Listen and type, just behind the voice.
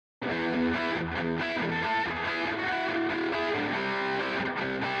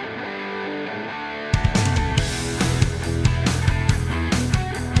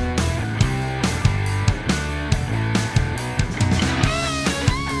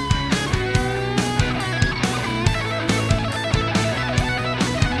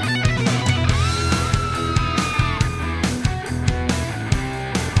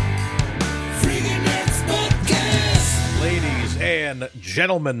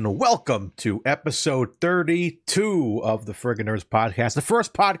Gentlemen, welcome to episode 32 of the Friggin' Nerds podcast, the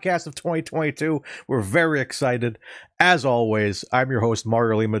first podcast of 2022. We're very excited. As always, I'm your host,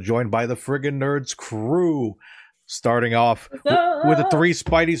 Mario Lima, joined by the Friggin' Nerds crew. Starting off with the three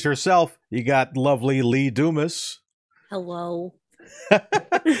Spideys herself, you got lovely Lee Dumas. Hello.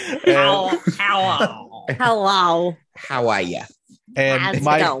 Hello. Hello. How are you? And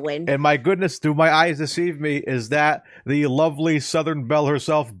my goodness, do my eyes deceive me? Is that the lovely Southern Belle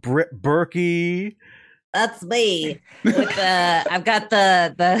herself, Britt Berkey? That's me. I've got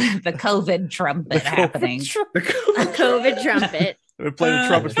the COVID trumpet happening. The COVID trumpet. We played the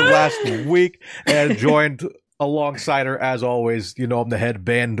trumpets for last week, and joined alongside her, as always, you know, I'm the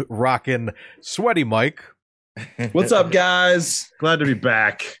headband rocking Sweaty Mike. What's up, guys? Glad to be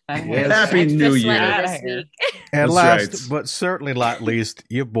back. Happy New Year. And last but certainly not least,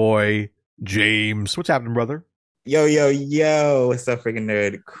 your boy James. What's happening, brother? Yo. What's up, Friggin'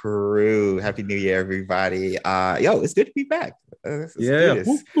 Nerd crew? Happy New Year, everybody. It's good to be back. Yeah.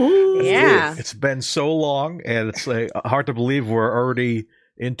 It's been so long, and it's hard to believe we're already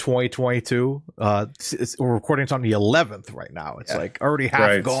in 2022. We're recording on the 11th right now. It's like already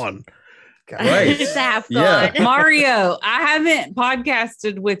half gone. Right. It's half gone. Mario, I haven't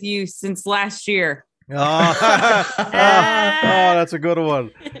podcasted with you since last year. That's a good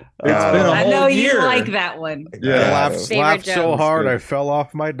one. I know you like that one. Yeah, laughed so hard I fell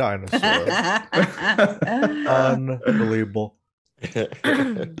off my dinosaur. Unbelievable.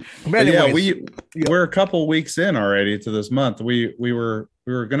 We're a couple weeks in already to this month. We were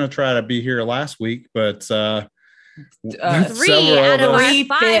gonna try to be here last week, but 3 out of our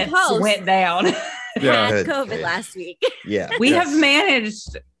 5 hosts went down. Had COVID last week. Yeah, we have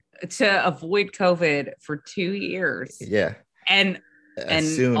managed to avoid COVID for 2 years. Yeah, and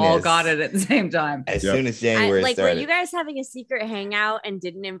all got it at the same time. As soon as January started. Were you guys having a secret hangout and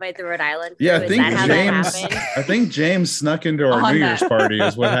didn't invite the Rhode Island crew? Yeah, I think James snuck into our New Year's party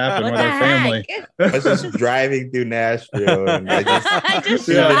is what happened with our family. I was just driving through Nashville and I just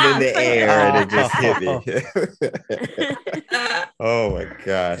threw it in the air and it just hit me. Oh my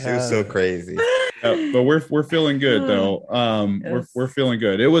gosh, it was so crazy. But we're feeling good though. We're feeling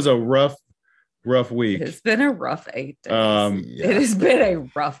good. It was a rough week. It's been a rough 8 days. It has been a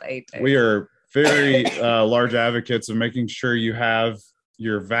rough 8 days. We are very large advocates of making sure you have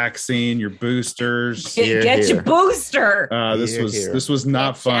your vaccine, your boosters. Get your booster. This was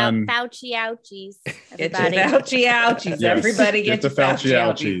not fun. Fauci ouchies. Get your Fauci ouchies. Yes. Everybody get the Fauci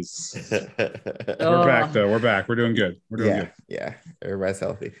ouchies. We're back though. We're back. We're doing good. We're doing good. Yeah. Everybody's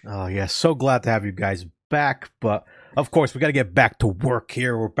healthy. Oh yeah. So glad to have you guys back, but of course, we got to get back to work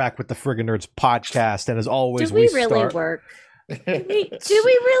here. We're back with the Friggin' Nerds podcast, and as always, do we really work? Do we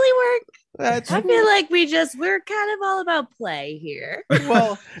really work? I feel like we're kind of all about play here.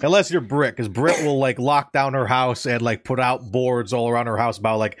 Well, unless you're Britt, because Britt will lock down her house and put out boards all around her house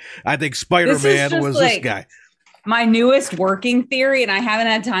about I think Spider-Man was this guy. My newest working theory, and I haven't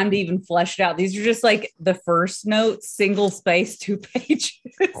had time to even flesh it out. These are just the first note, single space, 2 pages.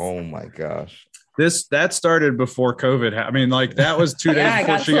 Oh my gosh. That started before COVID. That was 2 days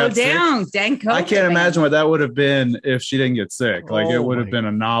before she got down. sick. Dang COVID, I can't imagine what that would have been if she didn't get sick. It would have been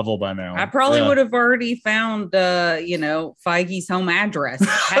a novel by now. I probably would have already found, Feige's home address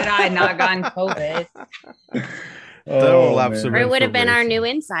had I not gotten COVID. Or it would have been our new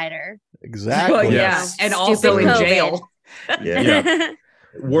insider. Exactly. Well, yeah, and also in jail. Yeah.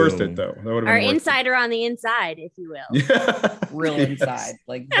 Worth it though. Our insider on the inside, if you will. Real inside,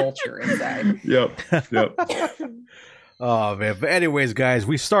 vulture inside. Yep. Oh man. But anyways, guys,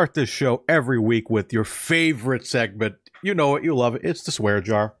 we start this show every week with your favorite segment. You know it, you love it. It's the swear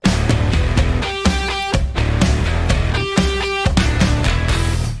jar.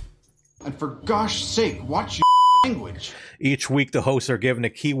 And for gosh sake, watch your language. Each week, the hosts are given a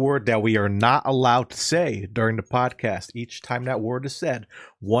keyword that we are not allowed to say during the podcast. Each time that word is said,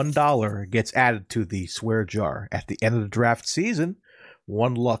 $1 gets added to the swear jar. At the end of the draft season,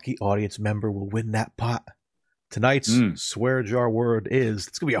 one lucky audience member will win that pot. Tonight's swear jar word is,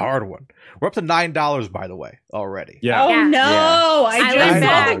 it's going to be a hard one. We're up to $9, by the way, already. Yeah. Oh, no. Yeah. I just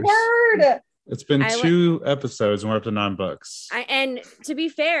saw the word. It's been 2 episodes and we're up to 9 books. And to be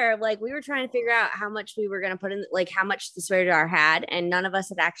fair, like we were trying to figure out how much we were going to put in, like how much the swear jar had, and none of us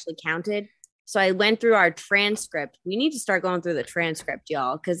had actually counted. So I went through our transcript. We need to start going through the transcript,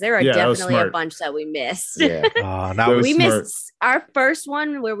 y'all, because there are definitely a bunch that we missed. Yeah. We missed our first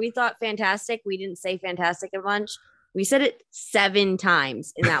one where we thought fantastic. We didn't say fantastic a bunch. We said it 7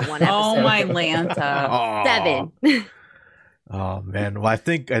 times in that one episode. Oh my Lanta. 7. Oh man. Well, I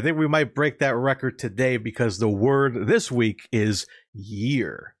think we might break that record today because the word this week is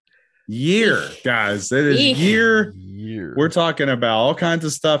year. Year, guys. It is year. We're talking about all kinds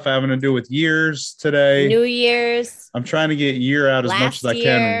of stuff having to do with years today. New Year's. I'm trying to get year out as much as I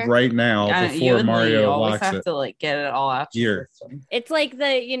can right now before Mario locks it. To like get it all out. Year. It's like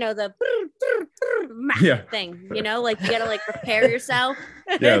the thing, like you gotta like prepare yourself.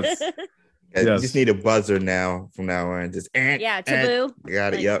 Yes. You just need a buzzer now. From now on, just taboo. You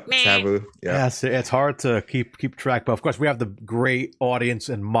got it. Yep, taboo. Yep. Yes, it's hard to keep track, but of course we have the great audience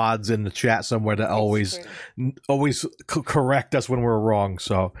and mods in the chat somewhere that always correct us when we're wrong.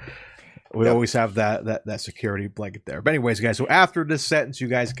 So we always have that security blanket there. But anyways, guys, so after this sentence, you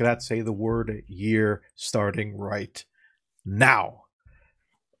guys cannot say the word year starting right now.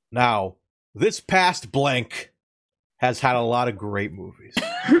 Now, this past blank has had a lot of great movies.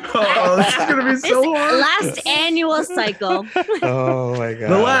 This is gonna be so hard. Last annual cycle. Oh my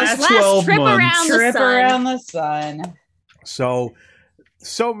god. The last 12 trip months. Around the sun.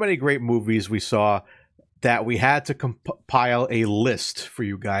 So many great movies we saw that we had to compile a list for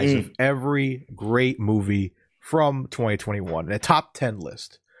you guys of every great movie from 2021. A top 10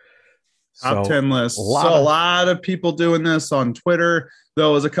 list. Top 10 list. A lot of people doing this on Twitter.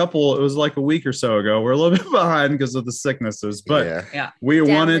 Though it was like a week or so ago. We're a little bit behind because of the sicknesses, but we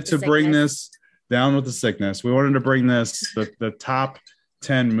wanted to bring this down with the sickness. We wanted to bring this the top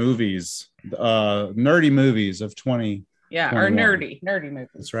 10 movies, nerdy movies of 20. Yeah, or nerdy movies.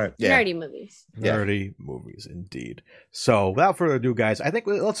 That's right. Yeah. Nerdy movies. Nerdy movies, indeed. So without further ado, guys, I think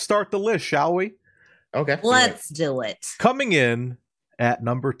let's start the list, shall we? Okay. Let's do it. Coming in at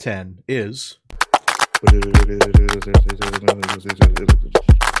number 10 is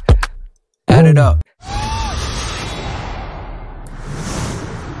Add it up.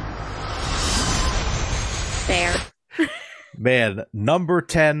 Fair. Man, number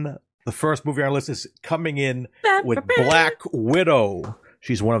 10, the first movie on our list is coming in with Black Widow.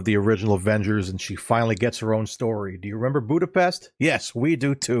 She's one of the original Avengers, and she finally gets her own story. Do you remember Budapest? Yes, we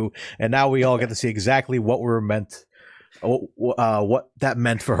do too. And now we all get to see exactly what that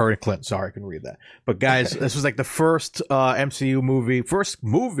meant for her and Clint. Sorry, I can read that. But guys, this was like the first MCU movie, first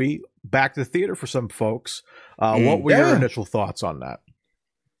movie back to the theater for some folks. What were your initial thoughts on that?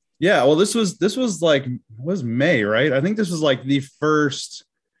 Yeah, well, this was like May, right? I think this was like the first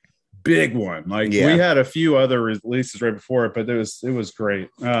big one. Like we had a few other releases right before it, but it was great.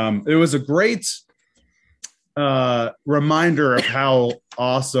 It was a great reminder of how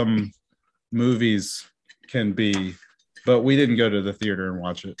awesome movies can be. But we didn't go to the theater and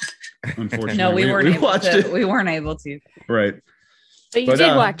watch it. Unfortunately, no, we weren't able to. Right, but you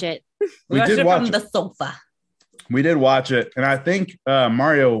did watch it. We watched it from the sofa. We did watch it, and I think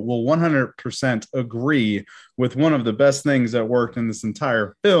Mario will 100% agree with one of the best things that worked in this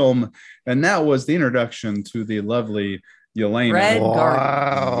entire film, and that was the introduction to the lovely Yelena. Red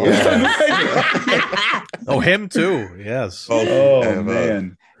wow. Yeah. Oh, him too. Yes. Oh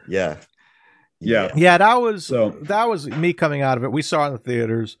man. Yeah. That was me coming out of it. We saw it in the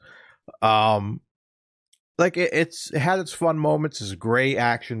theaters. Like it had its fun moments. It's a great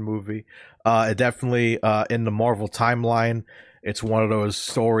action movie. It definitely in the Marvel timeline, it's one of those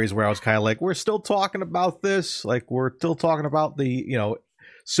stories where I was kind of like, we're still talking about this. Like we're still talking about the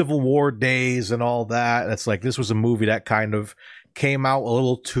Civil War days and all that. And it's like this was a movie that kind of came out a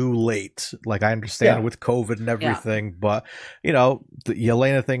little too late. Like I understand with COVID and everything, but the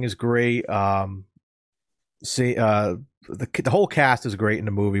Yelena thing is great. The whole cast is great in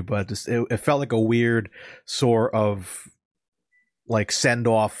the movie, but it felt like a weird sort of like send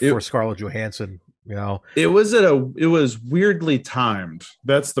off for Scarlett Johansson. It was weirdly timed.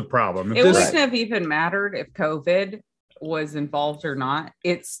 That's the problem. It wouldn't have even mattered if COVID was involved or not.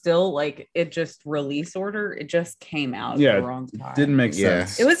 It's still like it just release order. It just came out at the wrong time. Didn't make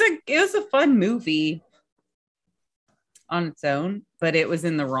sense. It was a fun movie on its own, but it was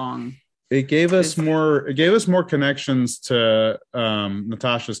in the wrong. It gave us more connections to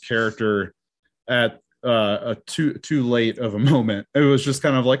Natasha's character at a too late of a moment. It was just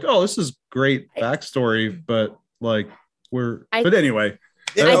kind of like, oh, this is great backstory, but like but anyway.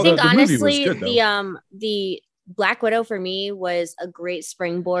 I think honestly, the Black Widow for me was a great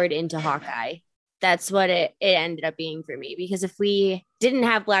springboard into Hawkeye. That's what it ended up being for me, because if we didn't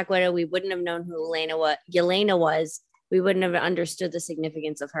have Black Widow, we wouldn't have known who Yelena was. We wouldn't have understood the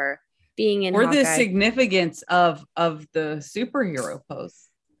significance of her being in Hawkeye. The significance of the superhero pose.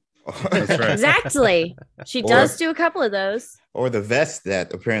 That's right. Exactly. She does do a couple of those. Or the vest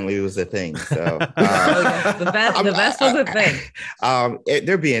that apparently was a thing. So the vest was a thing.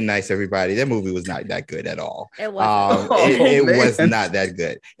 They're being nice, everybody. That movie was not that good at all. It wasn't. It was not that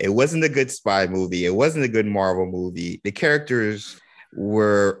good. It wasn't a good spy movie. It wasn't a good Marvel movie. The characters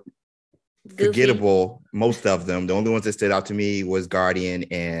were forgettable, most of them. The only ones that stood out to me was Guardian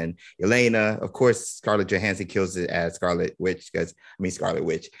and Yelena. Of course, Scarlett Johansson kills it as Scarlet Witch as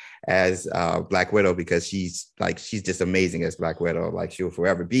Black Widow, because she's just amazing as Black Widow. Like, she'll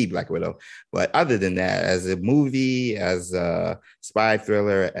forever be Black Widow. But other than that, as a movie, as a spy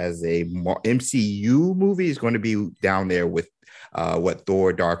thriller, as a MCU movie, is going to be down there with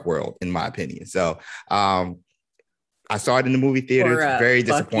Thor: Dark World, in my opinion. So I saw it in the movie theater. Very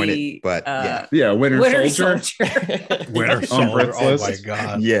disappointed, but Winter Soldier. Winter Soldier. Oh my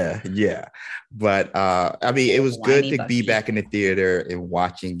god. Yeah. But I mean, it was good to be back in the theater and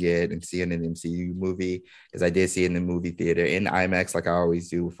watching it and seeing an MCU movie, because I did see it in the movie theater in IMAX, like I always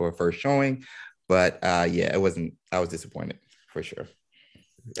do for a first showing. But it wasn't. I was disappointed for sure.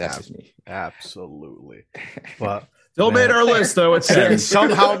 That's just me. Absolutely. But still made our list, though. It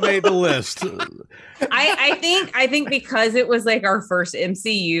somehow made the list. I think because it was like our first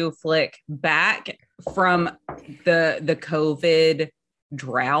MCU flick back from the COVID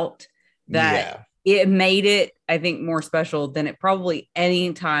drought, that it made it, I think, more special than it probably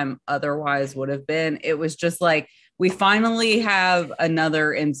any time otherwise would have been. It was just like, we finally have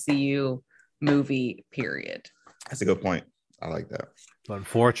another MCU movie, period. That's a good point. I like that.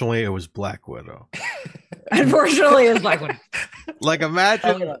 Unfortunately, it was Black Widow. Unfortunately, it was Black Widow.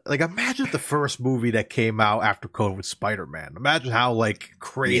 Imagine the first movie that came out after COVID with Spider-Man. Imagine how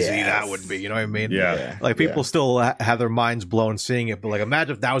crazy that would be. You know what I mean? Yeah. People still have their minds blown seeing it, but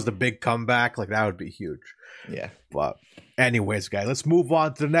imagine if that was the big comeback. That would be huge. Yeah. But anyways, guys, let's move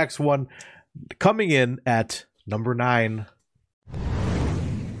on to the next one. Coming in at number 9.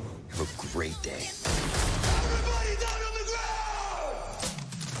 Have a great day.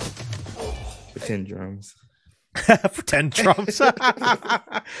 Pretend drums. Pretend drums.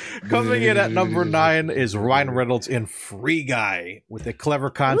 Coming in at number 9 is Ryan Reynolds in Free Guy. With a clever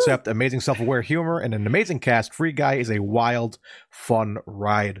concept, amazing self-aware humor, and an amazing cast, Free Guy is a wild, fun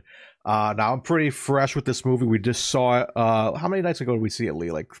ride. Now, I'm pretty fresh with this movie. We just saw it. How many nights ago did we see it,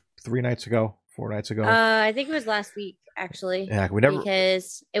 Lee? 3 nights ago? 4 nights ago? I think it was last week, actually. Yeah,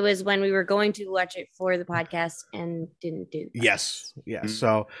 because it was when we were going to watch it for the podcast and didn't do that. Yes.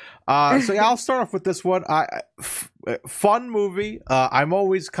 So I'll start off with this one. Fun movie. I'm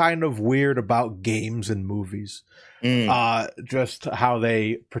always kind of weird about games and movies. Just how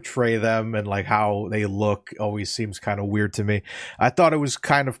they portray them and how they look always seems kind of weird to me. I thought it was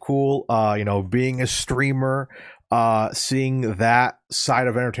kind of cool, being a streamer, seeing that side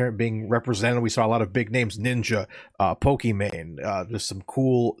of entertainment being represented. We saw a lot of big names, Ninja, Pokimane, just some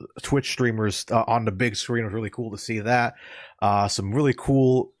cool Twitch streamers on the big screen. It was really cool to see that. Some really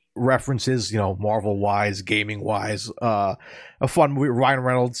cool references, Marvel wise, gaming wise, a fun movie. Ryan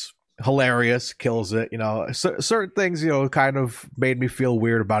Reynolds, hilarious, kills it. Certain things, kind of made me feel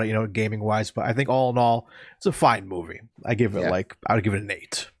weird about it, gaming wise, but I think all in all, it's a fine movie. I give it I would give it an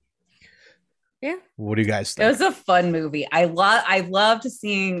 8. Yeah. What do you guys think? It was a fun movie. I loved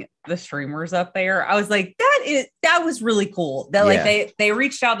seeing the streamers up there. I was like, that was really cool. That they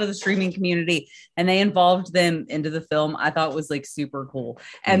reached out to the streaming community and they involved them into the film. I thought it was super cool.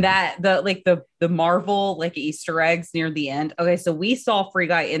 And that the Marvel Easter eggs near the end. Okay, so we saw Free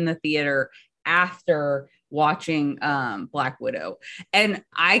Guy in the theater after watching Black Widow, and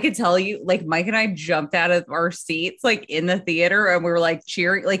I could tell you, Mike and I jumped out of our seats in the theater and we were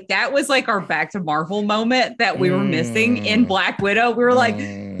cheering. That was our back to Marvel moment that we were missing in Black Widow. We were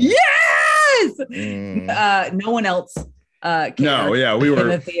yes. No one else cared. No, yeah, we were in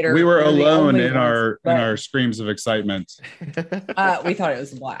the theater. We were alone in our screams of excitement. We thought it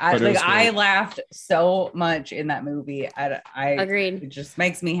was I laughed so much in that movie. I agreed. It just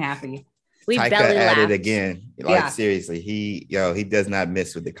makes me happy. We Taika belly at laughed. it again. Seriously, he does not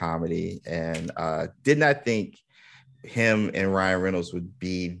miss with the comedy, and did not think him and Ryan Reynolds would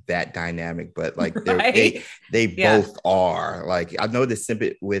be that dynamic, but like they both are. Like I know the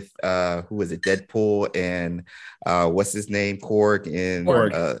snippet with who was it, Deadpool and what's his name, Korg, and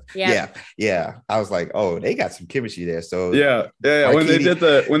yeah. I was like, oh, they got some chemistry there. So yeah. When they did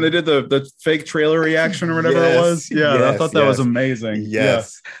the fake trailer reaction or whatever it was, I thought that was amazing.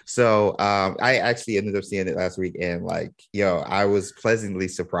 Yes. So I actually ended up seeing it last week, and like, I was pleasantly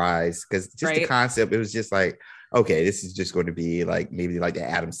surprised because just the concept, it was just like, okay, this is just going to be like maybe like the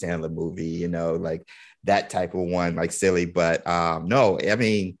Adam Sandler movie, like that type of one, like silly. But no, I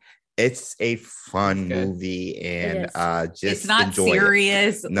mean, it's a fun movie, and just it's not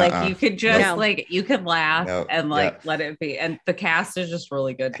serious. Like you could just like you could laugh and like let it be. And the cast is just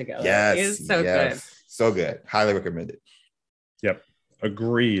really good together. Yes, it's so good, so good. Highly recommended. Yep,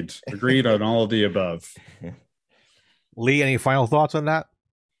 agreed on all of the above. Lee, any final thoughts on that?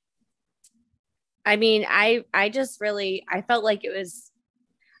 I mean, I just really, I felt like it was,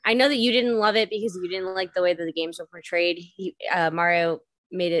 I know that you didn't love it because you didn't like the way that the games were portrayed. Mario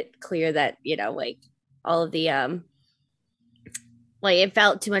made it clear that, like all of the, like it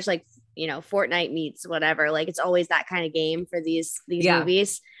felt too much like, Fortnite meets whatever. Like it's always that kind of game for these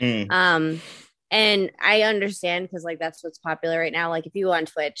movies. And I understand because like that's what's popular right now. Like if you go on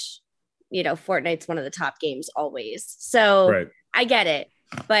Twitch, Fortnite's one of the top games always. So I get it.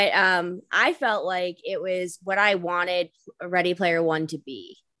 But I felt like it was what I wanted Ready Player One to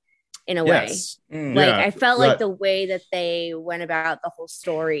be, in a way. I felt like the way that they went about the whole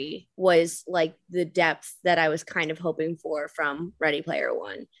story was like the depth that I was kind of hoping for from Ready Player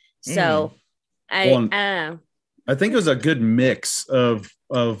One. So I don't know. I think it was a good mix of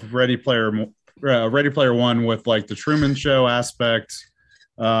Ready Player One with like the Truman Show aspect.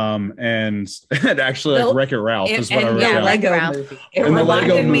 And actually like Wreck-It Ralph is what I wrote down. Lego movie. It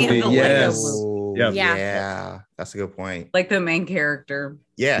reminded me of the Lego movie. Yeah, that's a good point. Like the main character.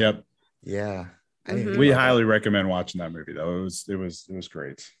 Yeah. We highly recommend watching that movie though. It was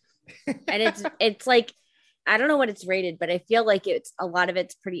great. And it's like, I don't know what it's rated, but I feel like a lot of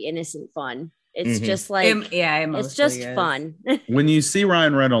it's pretty innocent fun. It's just like, it's just fun. When you see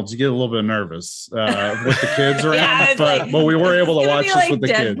Ryan Reynolds, you get a little bit nervous with the kids around. But we were able to watch this with the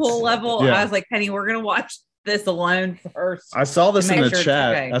kids. Deadpool level. I was like, Penny, we're gonna watch this alone first. I saw this in the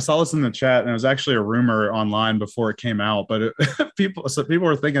chat. Okay. I saw this in the chat, and it was actually a rumor online before it came out. But people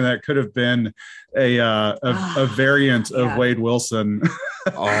were thinking that it could have been a variant of Wade Wilson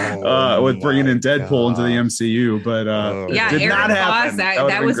with bringing in Deadpool into the MCU. But it did not happen.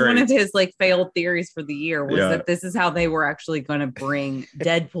 That was one of his like failed theories for the year was that this is how they were actually going to bring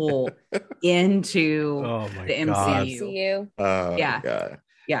Deadpool into the MCU. Oh my God.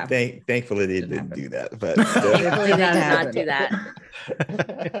 Yeah. Thankfully they didn't do that, but thankfully they did not do that.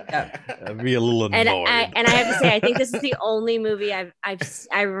 That'd be a little annoying. And I have to say, I think this is the only movie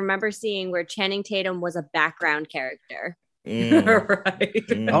I remember seeing where Channing Tatum was a background character. Right.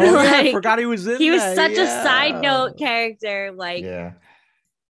 Oh, I forgot he was in. He was such a side note character. Like, it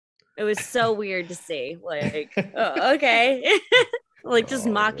was so weird to see. Like, okay, like just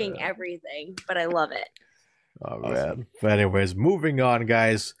mocking everything, but I love it. Oh man. But anyways, moving on,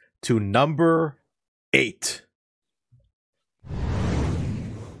 guys, to number 8. If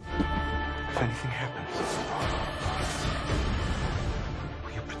anything happens,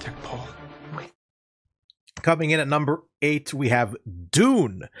 will you protect Paul? Coming in at number 8, we have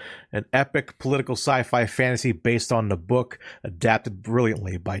Dune, an epic political sci-fi fantasy based on the book, adapted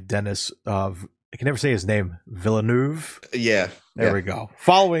brilliantly by Denis I can never say his name, Villeneuve. There we go.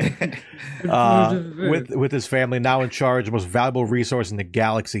 Following with his family, now in charge of the most valuable resource in the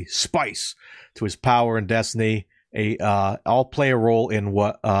galaxy, spice, to his power and destiny, all play a role in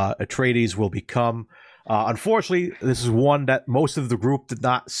what Atreides will become. Unfortunately, this is one that most of the group did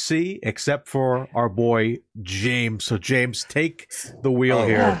not see, except for our boy James. So James, take the wheel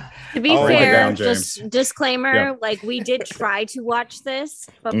here. To be fair, just disclaimer, like we did try to watch this,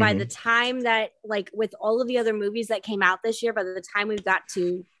 but by the time that, like with all of the other movies that came out this year, by the time we got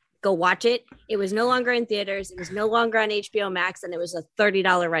to go watch it, it was no longer in theaters, it was no longer on HBO Max, and it was a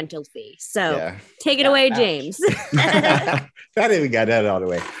 $30 rental fee. So take it away, James. I didn't even got that all the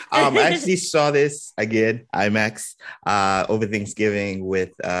way. I actually saw this again, IMAX, over Thanksgiving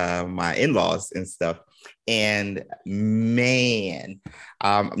with my in-laws and stuff. And man,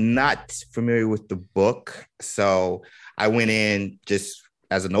 I'm not familiar with the book. So I went in just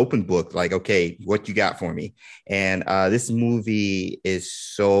as an open book, like, okay, what you got for me? And this movie is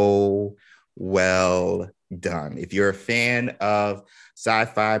so well done. If you're a fan of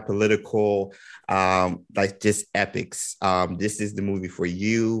sci-fi, political, like just epics. This is the movie for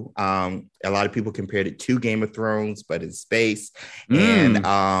you. A lot of people compared it to Game of Thrones, but it's space, and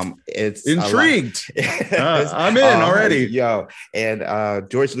it's intrigued. I'm in already. And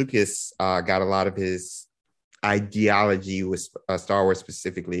George Lucas got a lot of his ideology with Star Wars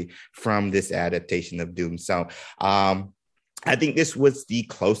specifically from this adaptation of Dune. So I think this was the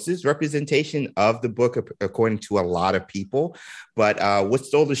closest representation of the book, according to a lot of people. But what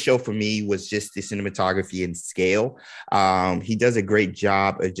stole the show for me was just the cinematography and scale. He does a great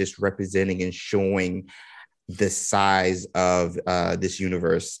job of just representing and showing the size of this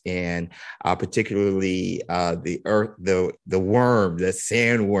universe, and particularly the earth, the worm, the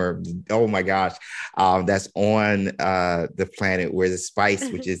sandworm. Oh my gosh, that's on the planet where the spice,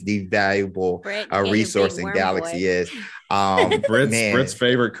 which is the valuable resource in galaxy, is. Brit's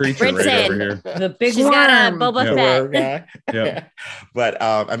favorite creature over here. The big She's worm. Got a Boba Fett. Yeah. But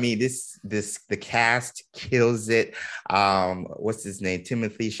I mean, the cast kills it. What's his name?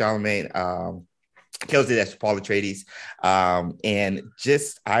 Timothée Chalamet. Kills it as Paul Atreides. And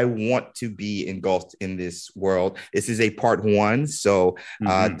just, I want to be engulfed in this world. This is a part 1. So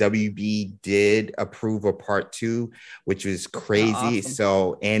WB did approve a part 2, which was crazy. Awesome.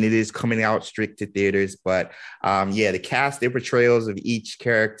 So, and it is coming out strict to theaters. But the cast, their portrayals of each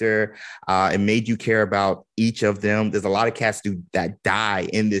character, it made you care about each of them. There's a lot of cast that die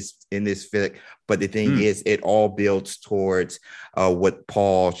in this film. But the thing is, it all builds towards what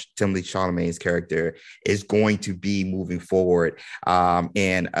Timothée Chalamet's character is going to be moving forward.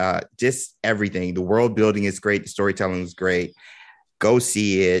 And just everything. The world building is great. The storytelling is great. Go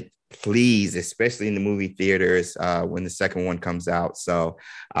see it, please, especially in the movie theaters when the second one comes out. So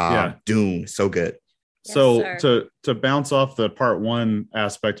Dune, so good. Yes, so to bounce off the part 1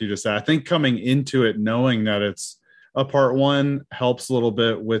 aspect you just said, I think coming into it knowing that it's a part 1 helps a little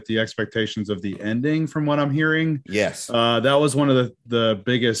bit with the expectations of the ending, from what I'm hearing. Yes. That was one of the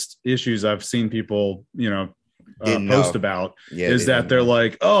biggest issues I've seen people, post about, is that they're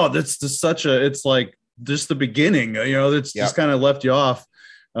like, oh, that's just it's like just the beginning, it's just kind of left you off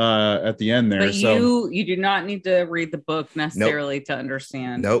at the end there. But you do not need to read the book necessarily to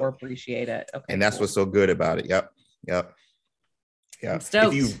understand or appreciate it. Okay, and that's what's so good about it. Yep. Yeah.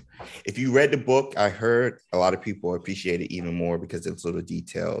 If you read the book, I heard a lot of people appreciate it even more because there's little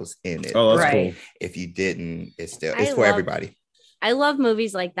details in it. Oh, that's cool. If you didn't, it's for everybody. I love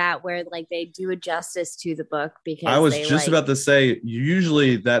movies like that where like they do a justice to the book, because I was just about to say,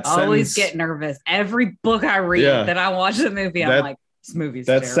 usually that I always get nervous. Every book I read that I watch the movie, I'm like, this movie's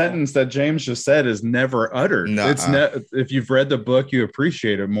that terrible. Sentence that James just said is never uttered. It's if you've read the book, you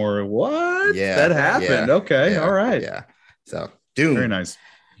appreciate it more. What? Yeah, that happened. Yeah, okay, all right. Yeah. So Dune. Very nice.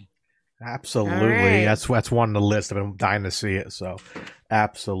 Absolutely. Right. That's one on the list. I've been dying to see it. So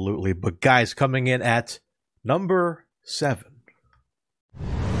absolutely. But guys, coming in at number 7.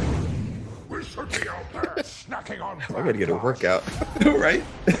 We should be out there snacking on. I gotta get a workout. Right?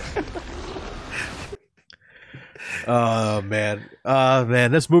 Oh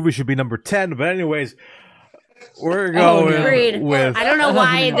man, this movie should be number 10. But anyways, we're going with. I don't know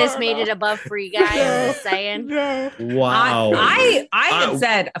why this made it above Free Guy. I'm just saying. Wow. I had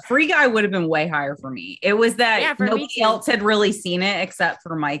said Free Guy would have been way higher for me. It was that nobody else had really seen it except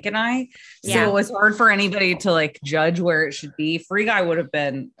for Mike and I. So it was hard for anybody to like judge where it should be. Free Guy would have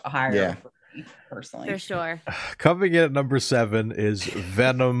been higher for me personally. For sure. Coming in at number 7 is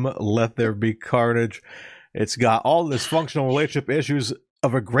Venom, Let There Be Carnage. It's got all the dysfunctional relationship issues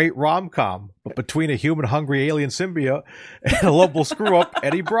of a great rom-com, but between a human-hungry alien symbiote and a local screw-up,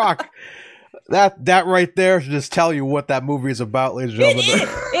 Eddie Brock. That right there should just tell you what that movie is about, ladies and gentlemen.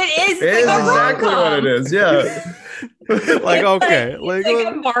 It is exactly what it is. Yeah. Like, okay. Like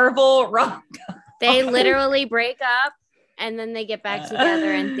a Marvel rom-com. They literally break up and then they get back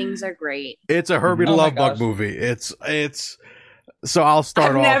together and things are great. It's a Herbie the Love Bug movie. It's so I'll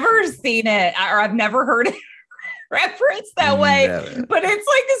start off. I've never seen it, or I've never heard it referenced that way, but it's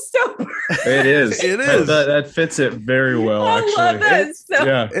like a soap. It is. That fits it very well. Actually, I love that.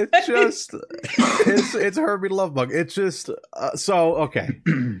 It's just it's Herbie the Love Bug. It's just so okay.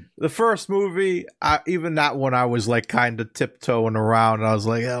 The first movie, even that one, I was like kind of tiptoeing around. And I was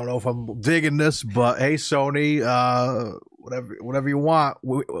like, I don't know if I'm digging this, but hey, Sony, whatever you want,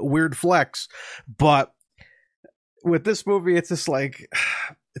 weird flex. But with this movie, it's just like.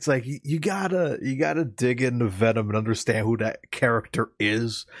 It's like you gotta dig into Venom and understand who that character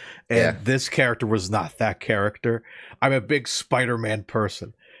is, and this character was not that character. I'm a big Spider-Man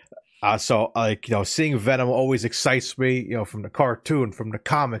person, so like seeing Venom always excites me. From the cartoon, from the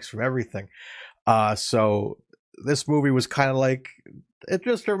comics, from everything. So this movie was kind of like it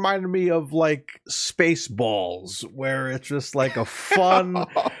just reminded me of like Spaceballs, where it's just like a fun.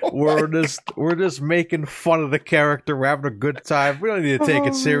 We're just making fun of the character. We're having a good time. We don't need to take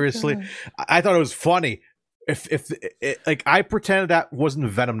it seriously. I thought it was funny. If like I pretended that wasn't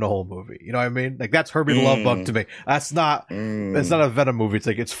Venom the whole movie, you know what I mean? Like that's Herbie the Love Bug to me. That's not. It's not a Venom movie. It's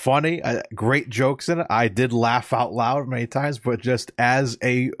like it's funny, great jokes in it. I did laugh out loud many times, but just as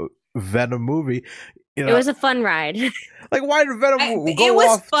a Venom movie, you know, it was a fun ride. Like why did Venom go it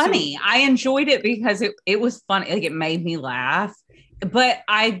was off funny. I enjoyed it because it was funny. Like it made me laugh, but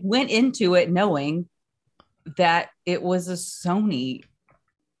I went into it knowing that it was a Sony.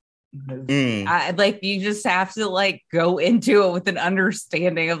 Like you just have to like go into it with an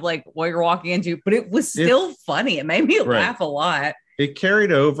understanding of like what you're walking into, but it was still funny. It made me laugh a lot. It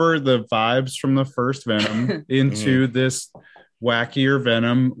carried over the vibes from the first Venom into this wackier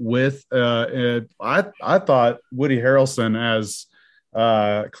Venom with I thought Woody Harrelson as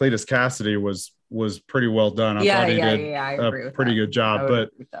Cletus Cassidy was pretty well done. I thought he did a pretty good job,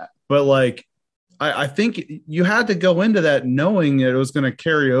 but like I think you had to go into that knowing that it was going to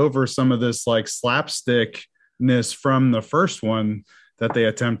carry over some of this like slapstickness from the first one that they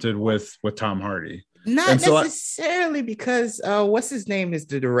attempted with Tom Hardy. Not necessarily because what's his name is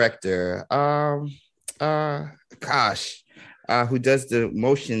the director. Who does the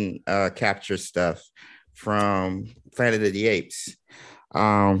motion capture stuff from Planet of the Apes.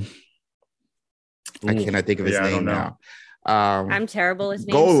 I cannot think of his name now. I'm terrible with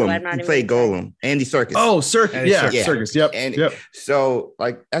names. Golem. So I'm not he played Golem. Andy Serkis. Oh, Serkis. Serkis. Yep. So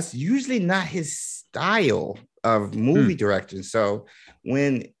like that's usually not his style of movie directing. So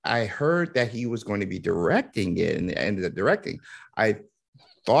when I heard that he was going to be directing it and ended up directing, I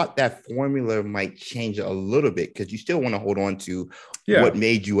thought that formula might change a little bit because you still want to hold on to what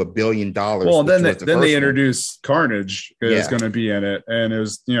made you $1 billion. Well, then they introduced Carnage is going to be in it, and it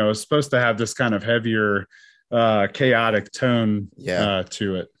was it was supposed to have this kind of heavier, chaotic tone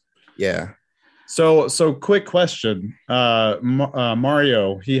to it. Yeah. So quick question,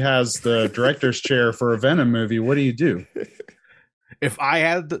 Mario. He has the director's chair for a Venom movie. What do you do if I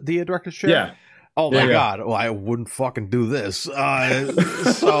had the director's chair? Yeah. Oh my God! Well, I wouldn't fucking do this.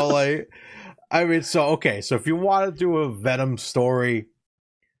 So like, I mean, so if you want to do a Venom story,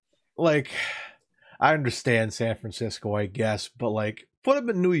 like, I understand San Francisco, I guess, but like, put him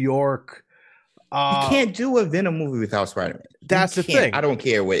in New York. You can't do a Venom movie without Spider-Man. That's the thing. I don't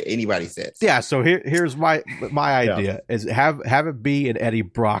care what anybody says. Yeah. So here's my idea: is have it be an Eddie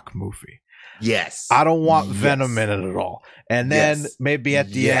Brock movie. Yes. I don't want Venom in it at all. And then maybe at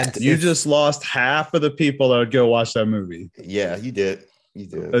the end. You just lost half of the people that would go watch that movie. Yeah, you did. You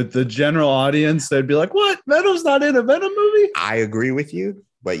did. The general audience, they'd be like, what? Venom's not in a Venom movie? I agree with you.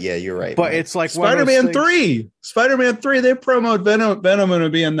 But yeah, you're right. But it's like Spider-Man 3. Spider-Man 3, they promote Venom to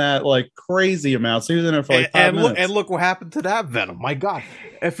be in that like crazy amount. So he was in it for like 5 minutes. And look what happened to that Venom. My God.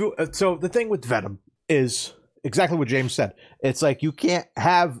 So the thing with Venom is exactly what James said. It's like you can't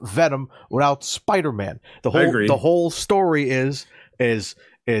have Venom without Spider-Man. The whole story is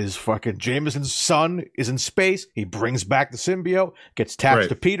fucking Jameson's son is in space. He brings back the symbiote, gets attached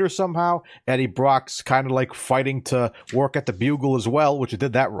to Peter somehow. Eddie Brock's kind of like fighting to work at the Bugle as well, which he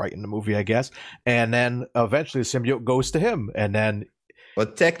did that right in the movie, I guess. And then eventually the symbiote goes to him, and then. Well,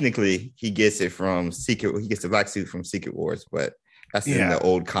 technically, he gets it from He gets the black suit from Secret Wars, but. That's in the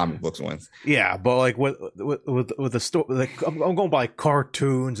old comic books ones. Yeah, but like with the story, like I'm going by like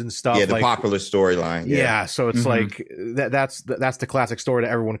cartoons and stuff. Yeah, the like, popular storyline. Yeah, so it's like that's the classic story that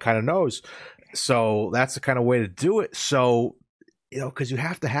everyone kind of knows. So that's the kind of way to do it. So because you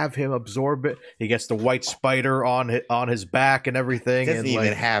have to have him absorb it. He gets the white spider on his back and everything. He doesn't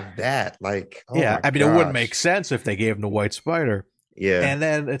even have that. Like, I mean, it wouldn't make sense if they gave him the white spider. Yeah, and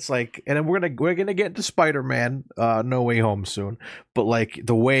then it's like, and then we're gonna get into Spider-Man, No Way Home soon. But like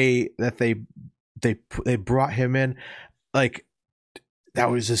the way that they brought him in, like that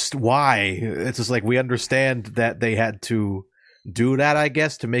was just why. It's just like we understand that they had to do that, I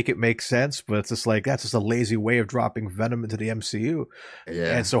guess, to make it make sense. But it's just like that's just a lazy way of dropping Venom into the MCU.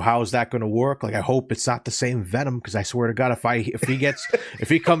 Yeah. And so how is that going to work? Like I hope it's not the same Venom, because I swear to God, if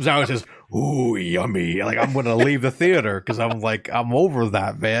he comes out and says, "Ooh, yummy," like I'm going to leave the theater because I'm over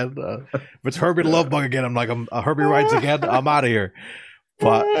that, man. If it's Herbie the Love Bug again, I'm like Herbie rides again. I'm out of here.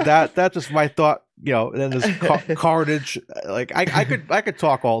 But that's just my thought. And then there's Carnage. Like I could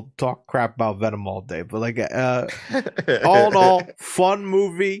talk crap about Venom all day, but like all in all, fun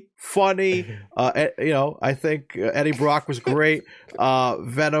movie, funny. I think Eddie Brock was great.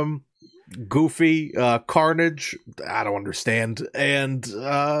 Venom goofy. Carnage, I don't understand. And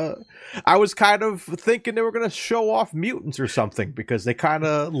I was kind of thinking they were going to show off mutants or something, because they kind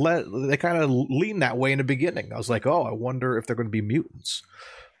of lean that way in the beginning. I was like, oh, I wonder if they're going to be mutants.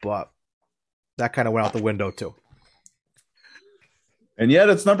 But that kind of went out the window too. And yet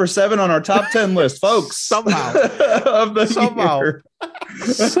it's number 7 on our top 10 list, folks. Somehow. Of the year.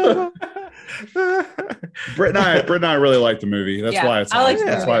 Britt and I really like the movie. That's why it's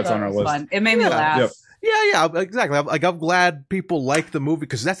on our list. Fun. It made me laugh. Yep. Yeah, exactly. I'm glad people like the movie,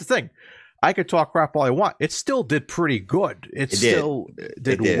 because that's the thing. I could talk crap all I want. It still did pretty good. It still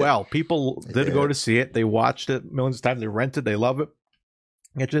did well. People did go to see it. They watched it millions of times. They rented. They love it.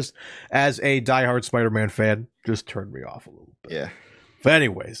 It just, as a diehard Spider-Man fan, just turned me off a little bit. Yeah. But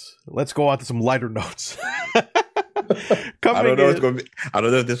anyways, let's go on to some lighter notes. I don't know if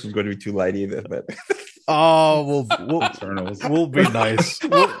this was going to be too light either, but we'll be nice. We'll be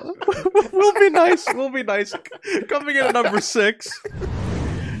nice. We'll be nice. Coming in at number 6. You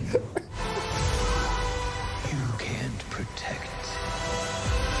can't protect.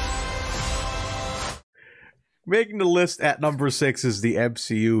 Making the list at number 6 is the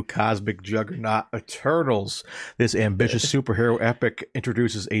MCU cosmic juggernaut Eternals. This ambitious superhero epic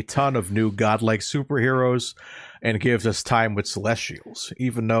introduces a ton of new godlike superheroes and gives us time with Celestials.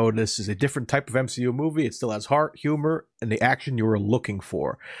 Even though this is a different type of MCU movie, it still has heart, humor, and the action you were looking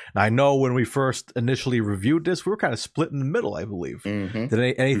for. And I know when we first initially reviewed this, we were kind of split in the middle, I believe. Mm-hmm.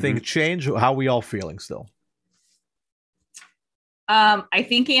 Did anything change? How are we all feeling still? I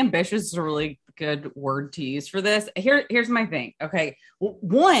think ambitious is a really good word to use for this. Here's my thing. Okay.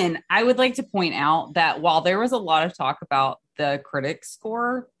 One, I would like to point out that while there was a lot of talk about the critic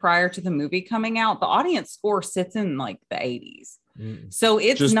score prior to the movie coming out, the audience score sits in like the 80s. So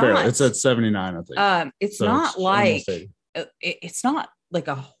it's just not barely. It's at 79, I think. It's so not like it's not like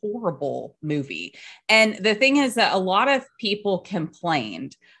a horrible movie. And the thing is that a lot of people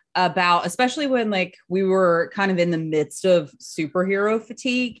complained about, especially when like we were kind of in the midst of superhero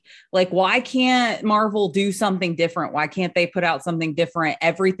fatigue, like why can't Marvel do something different? Why can't they put out something different?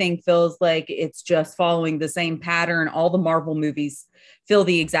 Everything feels like it's just following the same pattern. All the Marvel movies feel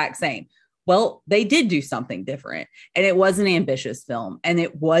the exact same. Well, they did do something different, and it was an ambitious film, and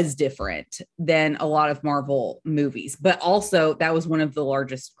it was different than a lot of Marvel movies. But also, that was one of the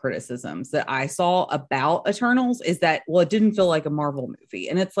largest criticisms that I saw about Eternals, is that, well, it didn't feel like a Marvel movie.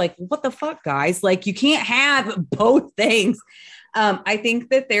 And it's like, what the fuck, guys? Like, you can't have both things. I think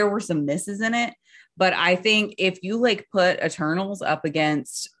that there were some misses in it, but I think if you like put Eternals up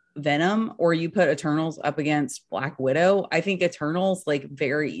against Venom, or you put Eternals up against Black Widow, I think Eternals like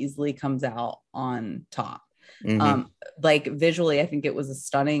very easily comes out on top. Mm-hmm. Like visually, I think it was a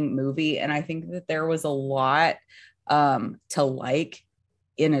stunning movie, and I think that there was a lot to like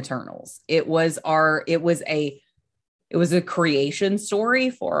in Eternals. It was a creation story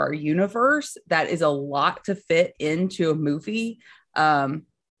for our universe that is a lot to fit into a movie.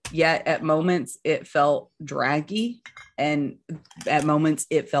 Yet at moments it felt draggy, and at moments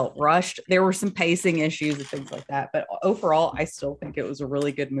it felt rushed. There were some pacing issues and things like that, but overall I still think it was a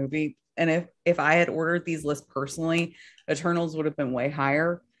really good movie. And if I had ordered these lists personally, Eternals would have been way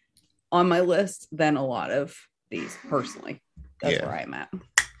higher on my list than a lot of these personally. That's where I'm at.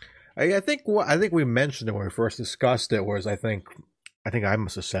 I think we mentioned it when we first discussed it, whereas I think I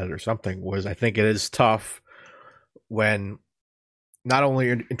must have said it or something, was I think it is tough when not only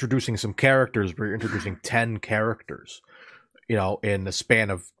you're introducing some characters, but you're introducing 10 characters, in the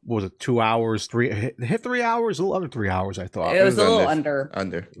span of, what was it, 2 hours, 3 hours, a little under 3 hours, I thought. It was a little under.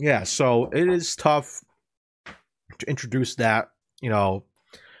 Yeah, so it is tough to introduce that,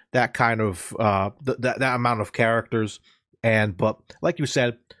 that kind of, that amount of characters. But like you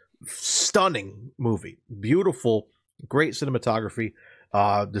said, stunning movie, beautiful, great cinematography.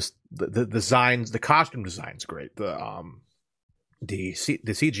 The designs, the costume design's great. The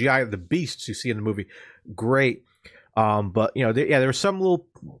CGI of the beasts you see in the movie, great. But there were some little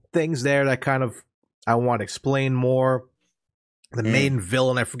things there that kind of I want to explain more. The main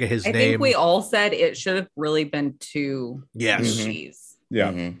villain, I forget his name. I think we all said it should have really been 2 movies.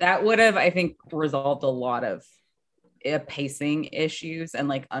 Yeah, that would have, I think, resolved a lot of pacing issues and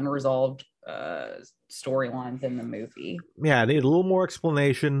like unresolved storylines in the movie. Yeah, I need a little more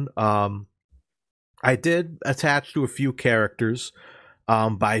explanation. I did attach to a few characters,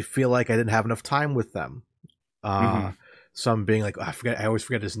 but I feel like I didn't have enough time with them. Some being like, I always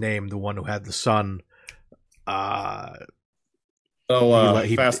forget his name, the one who had the son.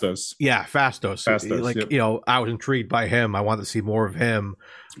 Phastos. Yeah, Phastos. Phastos, I was intrigued by him. I wanted to see more of him.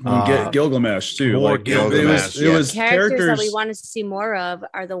 Gilgamesh too. More Gilgamesh. It was characters that we wanted to see more of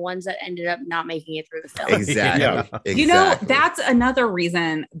are the ones that ended up not making it through the film. Exactly. You know, that's another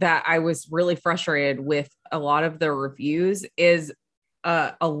reason that I was really frustrated with a lot of the reviews is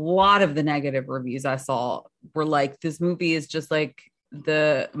a lot of the negative reviews I saw were like, this movie is just like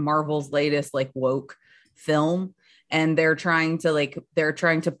the Marvel's latest like woke film. And they're trying to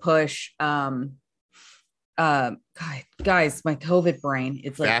push, guys, my COVID brain,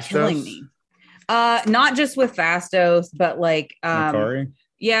 it's like Phastos? killing me. Not just with Phastos, but like, Makkari?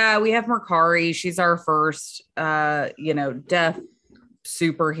 Yeah, we have Makkari. She's our first, deaf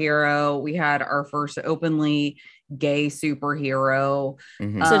superhero. We had our first openly gay superhero.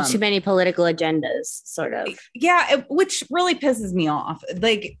 Mm-hmm. So too many political agendas, sort of. Yeah, which really pisses me off.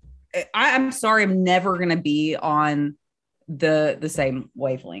 Like, I'm sorry, I'm never going to be on the same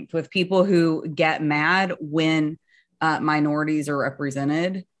wavelength with people who get mad when minorities are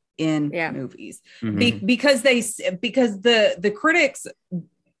represented in movies. Mm-hmm. Because the critics,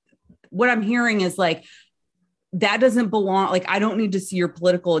 what I'm hearing is like, that doesn't belong. Like, I don't need to see your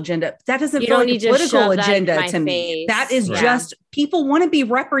political agenda. That doesn't feel like a political agenda to me. That is just, people want to be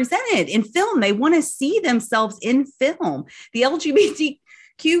represented in film. They want to see themselves in film. The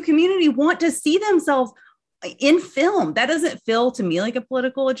LGBTQ community want to see themselves in film. That doesn't feel to me like a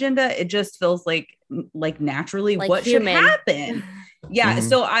political agenda. It just feels like naturally like what human. Should happen. Yeah. Mm-hmm.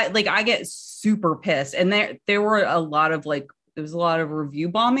 So I get super pissed. And there were a lot of there was a lot of review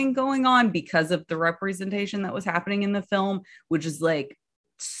bombing going on because of the representation that was happening in the film, which is like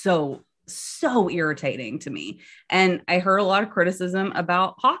so irritating to me. And I heard a lot of criticism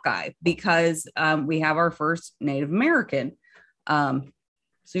about Hawkeye because we have our first Native American superhero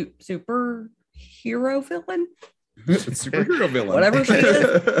villain. Superhero villain. Whatever she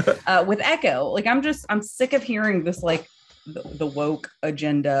is. With Echo. Like, I'm sick of hearing this, like, the woke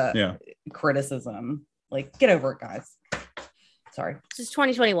agenda criticism. Like, get over it, guys. Sorry. This is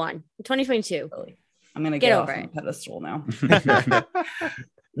 2021. 2022. Really. I'm going to get off the pedestal now.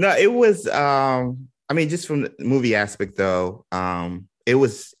 No, it was, just from the movie aspect, though, it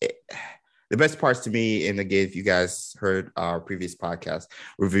was the best parts to me. And again, if you guys heard our previous podcast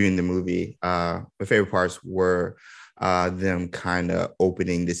reviewing the movie, my favorite parts were them kind of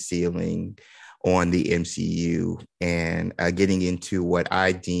opening the ceiling on the MCU and getting into what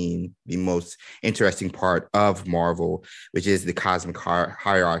I deem the most interesting part of Marvel, which is the cosmic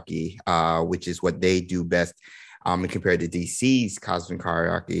hierarchy, which is what they do best. And compared to DC's cosmic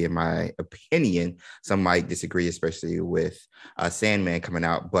hierarchy, in my opinion, some might disagree, especially with Sandman coming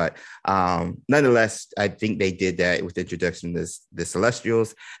out. But nonetheless, I think they did that with the introduction of the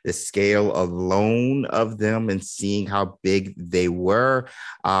Celestials, the scale alone of them and seeing how big they were.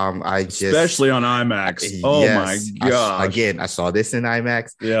 Especially on IMAX. Oh, yes, my God. I saw this in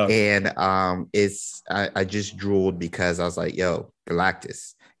IMAX. Yeah. And I just drooled because I was like, yo,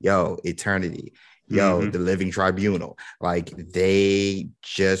 Galactus, yo, Eternity. The Living Tribunal, like they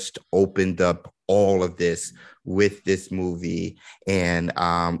just opened up all of this with this movie. And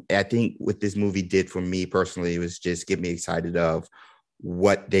I think what this movie did for me personally was just get me excited of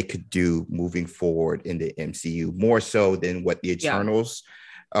what they could do moving forward in the MCU, more so than what the Eternals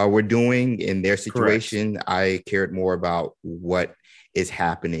were doing in their situation. Correct. I cared more about what is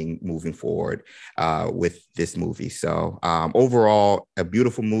happening moving forward with this movie. So overall, a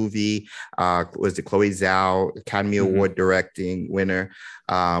beautiful movie. Was it Chloe Zhao, Academy Award directing winner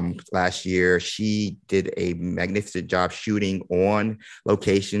last year? She did a magnificent job shooting on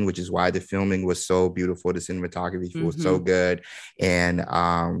location, which is why the filming was so beautiful. The cinematography was so good. And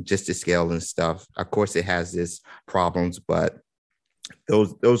just the scale and stuff. Of course, it has its problems, but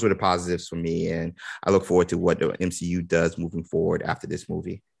those were the positives for me, and I look forward to what the MCU does moving forward after this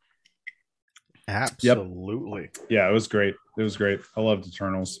movie. Absolutely. Yep. Yeah, it was great. I loved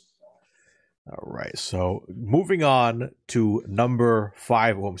Eternals. All right, so moving on to number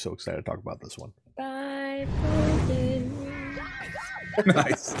 5. Oh, I'm so excited to talk about this one. 5.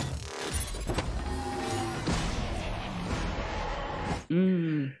 Nice.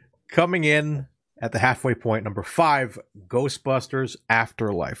 Coming in at the halfway point, number 5, Ghostbusters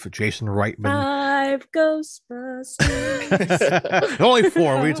Afterlife. Jason Reitman. 5 Ghostbusters. Only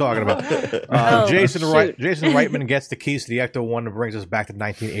 4. What are you talking about? Jason Reitman gets the keys to the Ecto-1 and brings us back to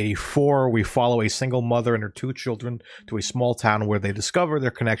 1984. We follow a single mother and her 2 children to a small town where they discover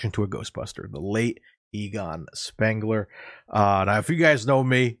their connection to a Ghostbuster, the late Egon Spengler. Now, if you guys know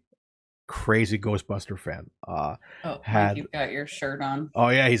me, crazy Ghostbuster fan. You've got your shirt on. Oh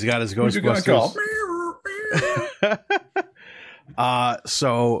yeah, he's got his Ghostbusters. A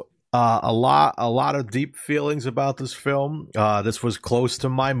lot of deep feelings about this film. This was close to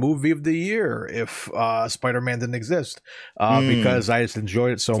my movie of the year if Spider-Man didn't exist, because I just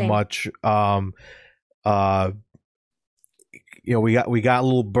enjoyed it so much. We got a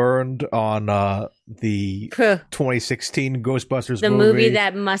little burned on the 2016 Ghostbusters movie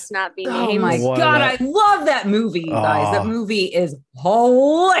that must not be named. Oh my god, I love that movie, you guys. That movie is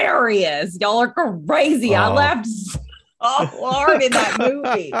hilarious. Y'all are crazy. I laughed so hard in that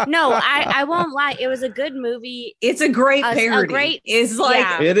movie. No, I won't lie. It was a good movie. It's a great parody. It's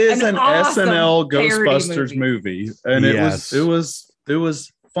like it is an awesome SNL Ghostbusters movie, and it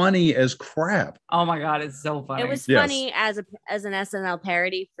was funny as crap. Oh my god, it's so funny. It was funny as an SNL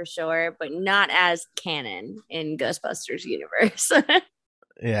parody for sure, but not as canon in Ghostbusters universe. No,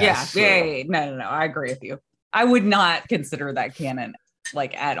 I agree with you. I would not consider that canon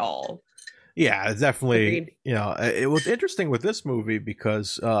like at all. Yeah, definitely. Agreed. It was interesting with this movie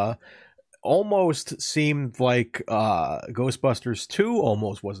because almost seemed like Ghostbusters 2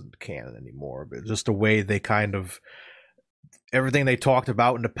 almost wasn't canon anymore, but just the way they kind of everything they talked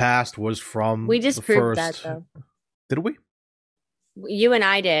about in the past was from we just proved that though. Did we? You and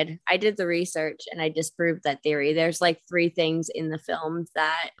I did. I did the research and I disproved that theory. There's like 3 things in the film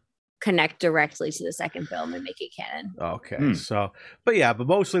that connect directly to the second film and make it canon. Okay. So, but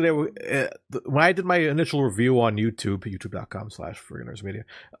mostly they were, when I did my initial review on YouTube, youtube.com/FrigginNersMedia,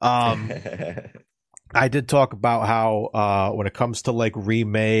 I did talk about how when it comes to like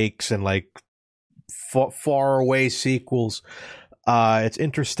remakes and like far away sequels, it's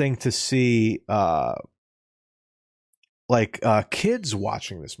interesting to see kids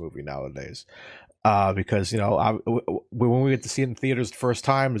watching this movie nowadays, because when we get to see it in theaters the first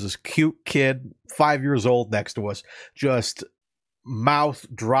time, there's this cute kid 5 years old next to us, just mouth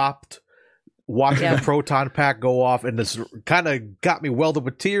dropped, watching the proton pack go off, and this kind of got me welded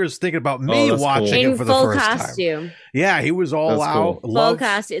with tears thinking about me watching it for the first costume. time. Yeah, he was all out. Cool. Full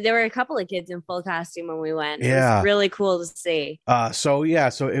costume. There were a couple of kids in full costume when we went. It was really cool to see. So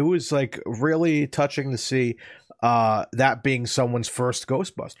it was like really touching to see that being someone's first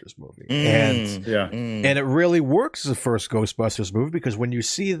Ghostbusters movie. And it really works as a first Ghostbusters movie, because when you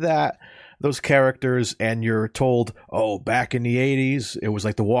see those characters and you're told, oh, back in the 80s, it was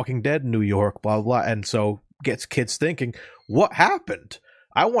like The Walking Dead in New York, blah, blah, and so gets kids thinking, what happened?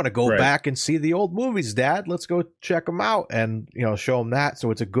 I want to go back and see the old movies, Dad. Let's go check them out and, show them that.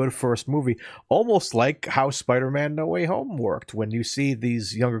 So it's a good first movie, almost like how Spider-Man No Way Home worked. When you see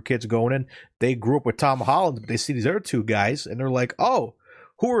these younger kids going in, they grew up with Tom Holland, but they see these other 2 guys and they're like, oh,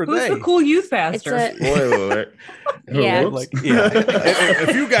 who's they? The cool youth pastor?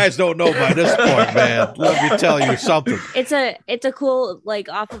 If you guys don't know by this point, man, let me tell you something. It's a cool, like,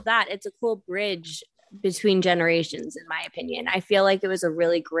 off of that, it's a cool bridge between generations, in my opinion. I feel like it was a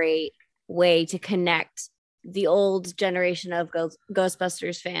really great way to connect the old generation of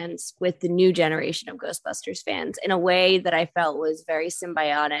Ghostbusters fans with the new generation of Ghostbusters fans in a way that I felt was very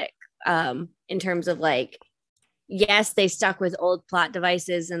symbiotic, in terms of like, yes, they stuck with old plot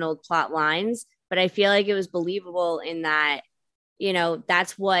devices and old plot lines, but I feel like it was believable in that,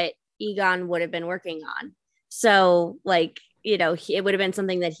 that's what Egon would have been working on. So like, it would have been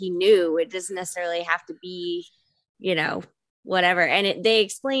something that he knew. It doesn't necessarily have to be, whatever. And they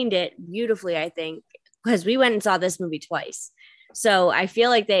explained it beautifully, I think, because we went and saw this movie twice. So I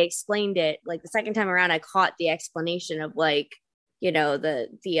feel like they explained it, like the second time around, I caught the explanation of like, there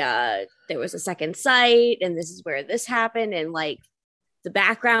was a second site and this is where this happened and like the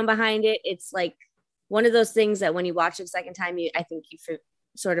background behind it. It's like one of those things that when you watch it the second time, I think you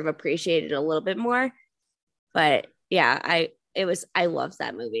sort of appreciate it a little bit more. But yeah, I loved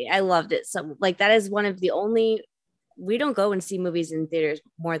that movie. I loved it. So like, that is one of the only, we don't go and see movies in theaters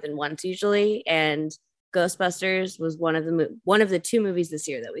more than once usually. And Ghostbusters was one of the 2 movies this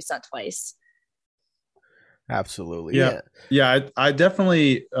year that we saw twice. Absolutely. Yeah. I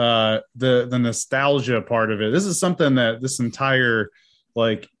definitely, the nostalgia part of it. This is something that this entire,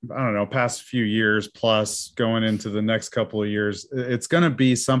 like, I don't know, past few years plus going into the next couple of years, it's going to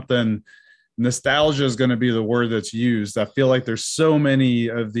be something. Nostalgia is going to be the word that's used. I feel like there's so many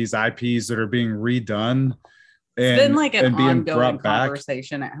of these IPs that are being redone. It's been like an ongoing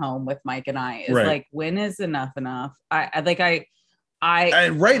conversation at home with Mike and I. It's like, when is enough? I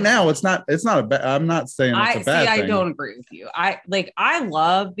right now it's not I'm not saying it's a bad thing. I don't agree with you. I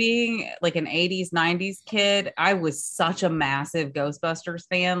love being like an 80s 90s kid. I was such a massive Ghostbusters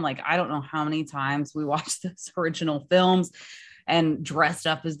fan. Like, I don't know how many times we watched those original films and dressed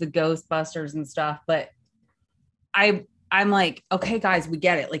up as the Ghostbusters and stuff, but I I'm like, okay, guys, we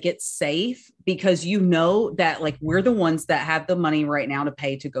get it. Like, it's safe because you know that like we're the ones that have the money right now to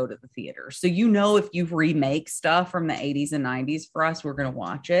pay to go to the theater. So, you know, if you remake stuff from the 80s and 90s for us, we're going to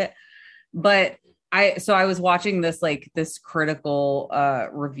watch it. But I was watching this critical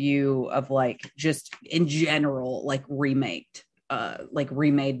review of like just in general, like remade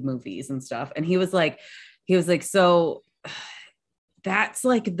movies and stuff. And he was like, so that's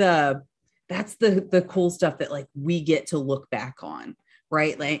like that's the cool stuff that like we get to look back on,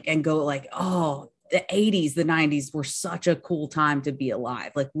 right? Like, and go like, oh, the 80s, the 90s were such a cool time to be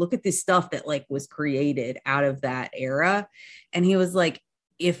alive. Like, look at this stuff that like was created out of that era. And he was like,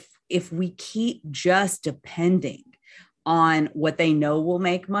 if we keep just depending on what they know will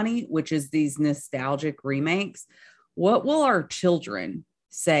make money, which is these nostalgic remakes, what will our children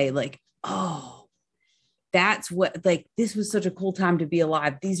say? Like, oh, that's what, like, this was such a cool time to be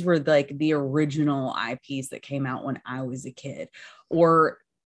alive. These were like the original IPs that came out when I was a kid. Or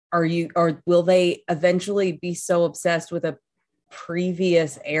will they eventually be so obsessed with a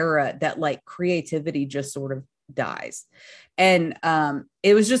previous era that like creativity just sort of dies? And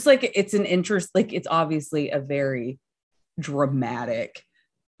it was just like, it's an interest, like it's obviously a very dramatic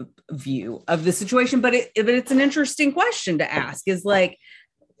view of the situation, but it's an interesting question to ask, is like,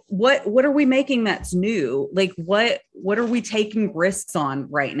 what are we making that's new? Like, what are we taking risks on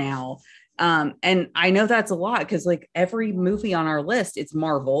right now? And I know that's a lot because like every movie on our list, it's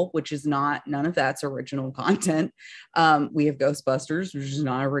Marvel, which is none of that's original content. We have Ghostbusters, which is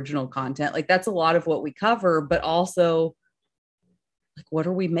not original content. Like, that's a lot of what we cover, but also like, what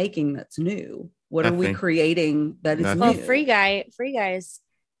are we making that's new? What are we creating that is new? Well, Free Guy is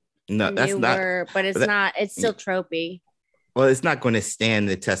no, that's newer, but it's not. It's still tropey. Well, it's not going to stand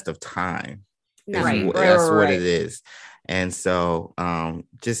the test of time. No. That's what it is. And so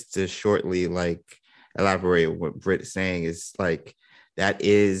just to shortly like elaborate what Britt's saying is like, that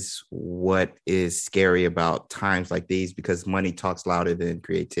is what is scary about times like these, because money talks louder than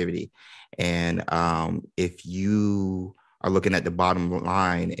creativity. And if you are looking at the bottom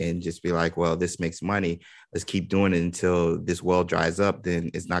line and just be like, well, this makes money, let's keep doing it until this well dries up,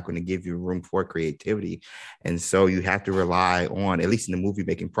 then it's not going to give you room for creativity. And so you have to rely on, at least in the movie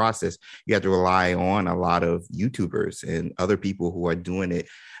making process, you have to rely on a lot of YouTubers and other people who are doing it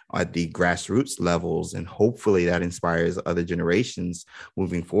at the grassroots levels. And hopefully that inspires other generations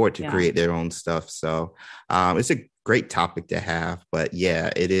moving forward to create their own stuff. So it's a great topic to have, but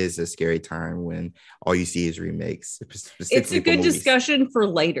yeah, it is a scary time when all you see is remakes. It's a good discussion for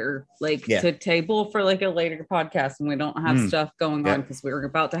later, like to table for like a later podcast, and we don't have stuff going on because we're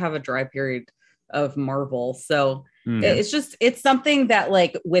about to have a dry period of Marvel. So it's something that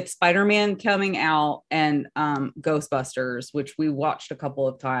like with Spider-Man coming out and Ghostbusters, which we watched a couple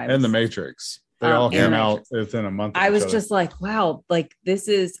of times, and The Matrix. They all came out within a month. I was just like, wow, like this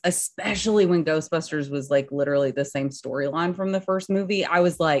is, especially when Ghostbusters was like literally the same storyline from the first movie. I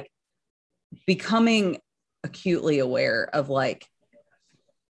was like becoming acutely aware of like,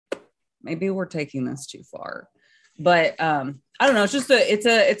 maybe we're taking this too far. But I don't know. It's just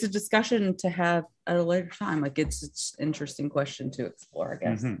it's a discussion to have at a later time. Like it's an interesting question to explore, I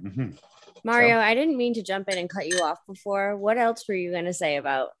guess. Mario, I didn't mean to jump in and cut you off before. What else were you going to say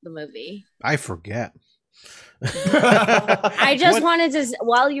about the movie? I forget. I just wanted to,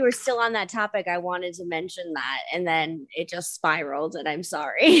 while you were still on that topic, I wanted to mention that, and then it just spiraled, and I'm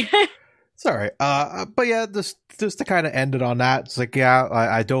sorry. It's all right. But yeah, just to kind of end it on that, it's like, yeah,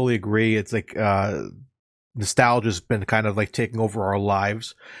 I totally agree. It's like nostalgia's been kind of like taking over our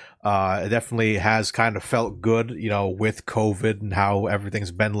lives. It definitely has kind of felt good, you know, with COVID and how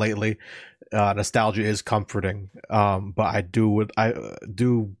everything's been lately. Nostalgia is comforting, but I do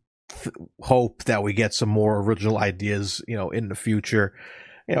hope that we get some more original ideas, you know, in the future.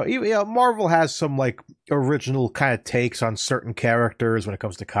 Marvel has some like original kind of takes on certain characters when it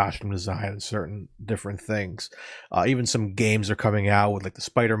comes to costume design and certain different things. Even some games are coming out with like the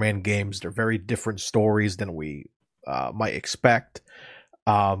Spider-Man games. They're very different stories than we might expect.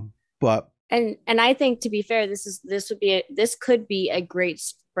 But I think, to be fair, this could be a great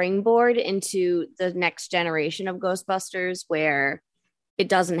springboard into the next generation of Ghostbusters, where it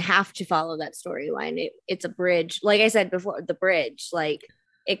doesn't have to follow that storyline. It's a bridge, like I said before, the bridge, like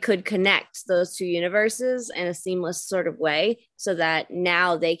it could connect those two universes in a seamless sort of way, so that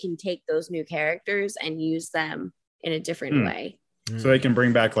now they can take those new characters and use them in a different way. So they can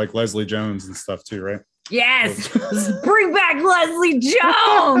bring back like Leslie Jones and stuff too, right? Yes, bring back Leslie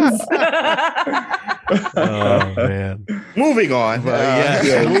Jones. Oh man. Moving on.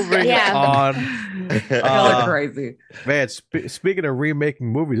 Moving on. Crazy. Man, speaking of remaking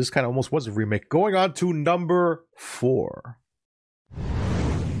movies, this kind of almost was a remake. Going on to number 4.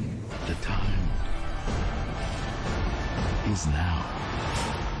 The time is now.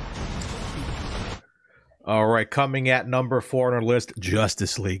 All right, coming at number 4 on our list,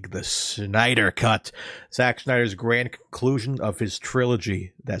 Justice League, the Snyder Cut. Zack Snyder's grand conclusion of his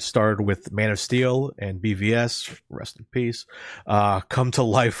trilogy that started with Man of Steel and BVS, rest in peace, come to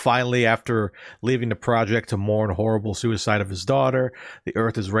life finally after leaving the project to mourn horrible suicide of his daughter. The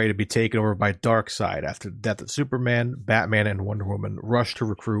Earth is ready to be taken over by Darkseid after the death of Superman, Batman, and Wonder Woman rush to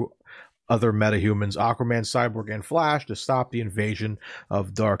recruit other metahumans, Aquaman, Cyborg, and Flash to stop the invasion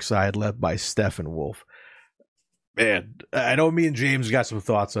of Darkseid led by Steppenwolf. Man, I know me and James got some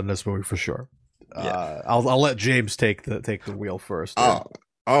thoughts on this movie for sure. Yeah. I'll let James take the wheel first.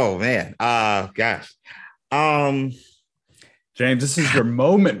 Oh man. Gosh. James, this is your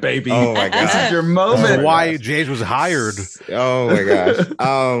moment, baby. Oh my god. This is your moment. That's why James was hired. Oh my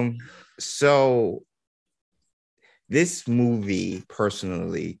gosh. So this movie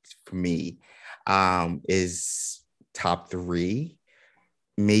personally for me is top 3.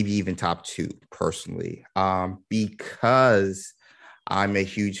 Maybe even top 2 personally, because I'm a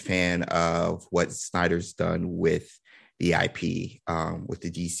huge fan of what Snyder's done with the IP, with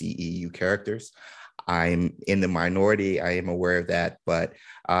the DCEU characters. I'm in the minority. I am aware of that, but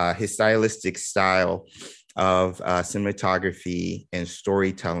his stylistic style of cinematography and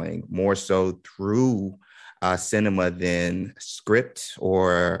storytelling, more so through cinema than script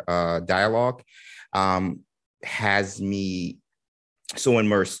or dialogue, has me so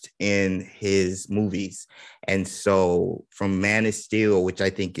immersed in his movies. And so from Man of Steel, which I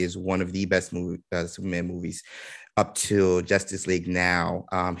think is one of the best Superman movies, up till Justice League now,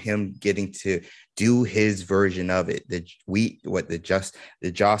 him getting to do his version of it, the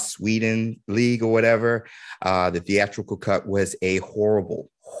Joss Whedon League or whatever, the theatrical cut was a horrible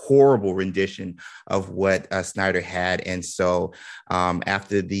rendition of what Snyder had. And so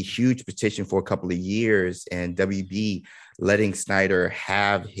after the huge petition for a couple of years and WB letting Snyder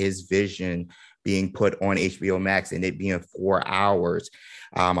have his vision being put on HBO Max and it being 4 hours,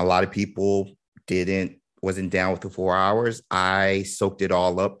 a lot of people wasn't down with the 4 hours. I soaked it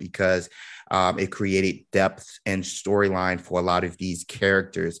all up because it created depth and storyline for a lot of these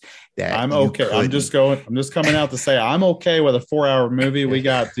characters that I'm okay. I'm just coming out to say I'm okay with a 4-hour movie. We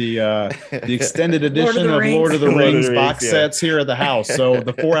got the extended edition of Lord of the Rings box sets here at the house. So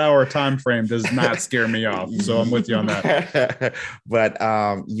the 4-hour time frame does not scare me off. So I'm with you on that. But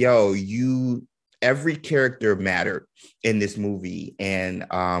every character mattered in this movie and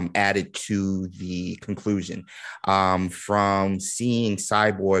added to the conclusion. From seeing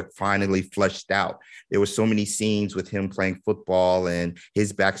Cyborg finally fleshed out, there were so many scenes with him playing football and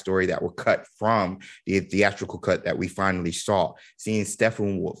his backstory that were cut from the theatrical cut that we finally saw. Seeing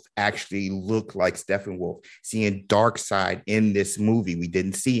Steppenwolf actually look like Steppenwolf. Seeing Darkseid in this movie. We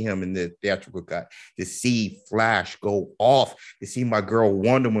didn't see him in the theatrical cut. To see Flash go off. To see my girl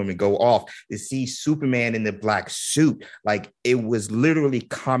Wonder Woman go off. To see Superman in the black suit. Like, it was literally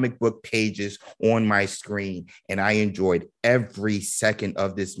comic book pages on my screen, and I enjoyed every second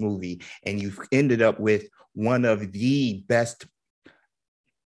of this movie. And you've ended up with one of the best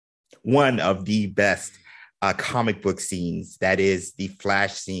comic book scenes. That is the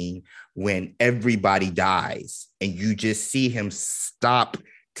Flash scene when everybody dies, and you just see him stop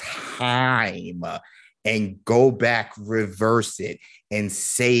time and go back, reverse it, and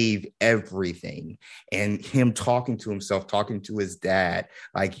save everything. And him talking to himself, talking to his dad,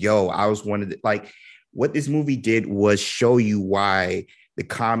 like, yo, I was one of the, like, what this movie did was show you why the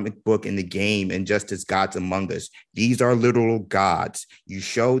comic book and the game Injustice Gods Among Us, these are literal gods. You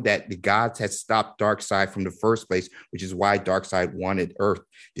show that the gods had stopped Darkseid from the first place, which is why Darkseid wanted Earth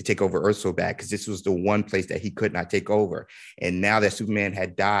to take over Earth so bad, because this was the one place that he could not take over. And now that Superman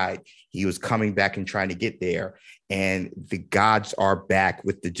had died, he was coming back and trying to get there. And the gods are back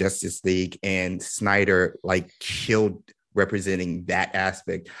with the Justice League, and Snyder like killed representing that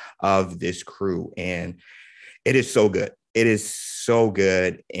aspect of this crew. And it is so good. It is so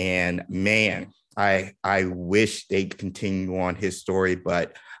good. And man, I wish they'd continue on his story,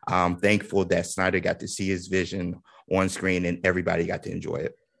 but I'm thankful that Snyder got to see his vision on screen and everybody got to enjoy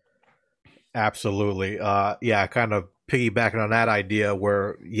it. Absolutely. Kind of piggybacking on that idea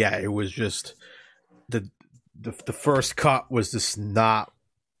where, it was just the first cut was just not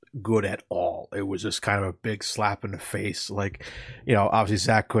good at all. It was just kind of a big slap in the face. Like, obviously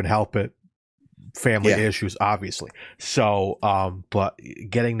Zach couldn't help it. family issues, obviously. So, but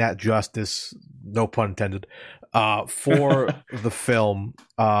getting that justice, no pun intended, for the film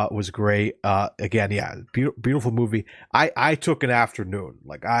was great. Again, beautiful movie. I took an afternoon.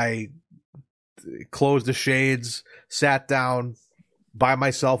 Like, I closed the shades, sat down by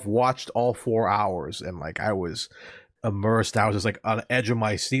myself, watched all 4 hours, and like I was immersed. I was just like on the edge of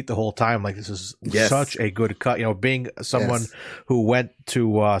my seat the whole time. Like, this is such a good cut. You know, being someone who went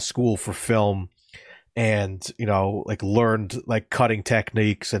to school for film and, you know, like learned like cutting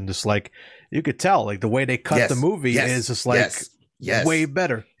techniques, and just like you could tell like the way they cut the movie is just like way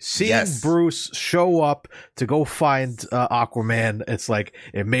better. Seeing Bruce show up to go find Aquaman, it's like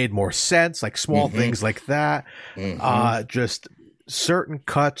it made more sense. Like small things like that. Just certain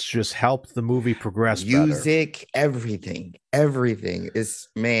cuts just helped the movie progress. Music, everything is,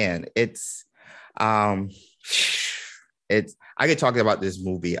 man, it's I could talk about this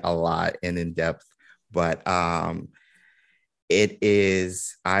movie a lot and in depth, but it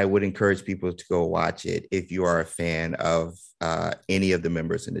is, I would encourage people to go watch it if you are a fan of any of the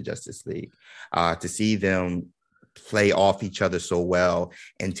members in the Justice League, to see them play off each other so well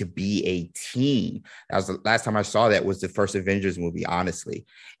and to be a team. That was the last time I saw that was the first Avengers movie, honestly.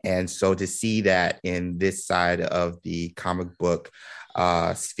 And so to see that in this side of the comic book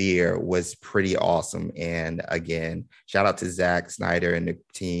sphere was pretty awesome. And again, shout out to Zack Snyder and the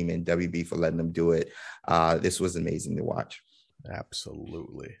team and WB for letting them do it. This was amazing to watch.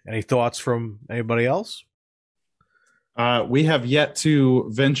 Absolutely. Any thoughts from anybody else? We have yet to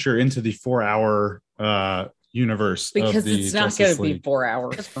venture into the 4 hour universe, because it's not going to be 4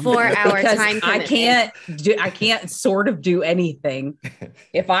 hours. 4 hour time commitment. I can't sort of do anything.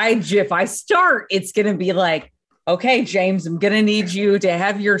 If I start, it's going to be like, okay, James, I'm going to need you to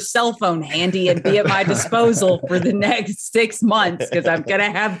have your cell phone handy and be at my disposal for the next 6 months, because I'm going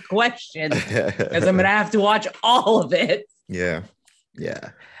to have questions, because I'm going to have to watch all of it. Yeah.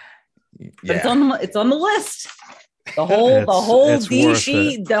 But it's on the list. The whole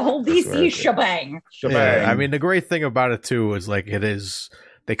DC shebang. Yeah, I mean, the great thing about it too is like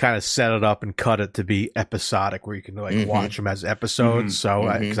they kind of set it up and cut it to be episodic, where you can like watch them as episodes. So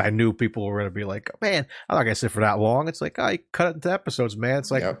because I knew people were going to be like, man, I'm not going to sit for that long. It's like, I cut it into episodes, man.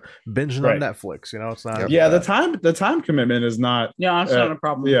 It's like binging on Netflix. You know, it's not. The time commitment is not. Yeah, it's not a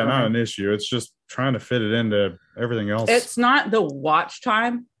problem. Yeah, not an issue. It's just trying to fit it into everything else. It's not the watch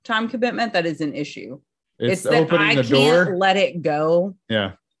time commitment that is an issue. It's that opening I the door. Can't let it go.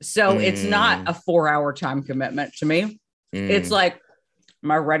 Yeah. So it's not a 4 hour time commitment to me. It's like, am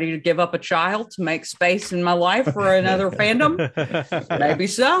I ready to give up a child to make space in my life for another fandom? Maybe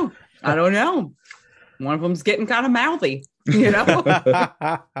so. I don't know. One of them's getting kind of mouthy, you know?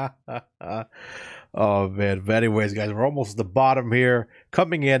 Oh, man. But anyways, guys, we're almost at the bottom here.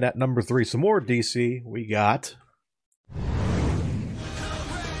 Coming in at number 3, some more DC. We got...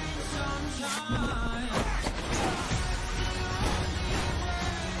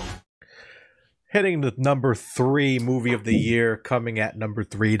 Hitting the number 3 movie of the year, coming at number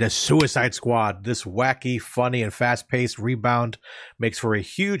 3, The Suicide Squad. This wacky, funny, and fast-paced rebound makes for a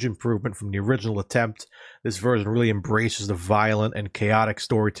huge improvement from the original attempt. This version really embraces the violent and chaotic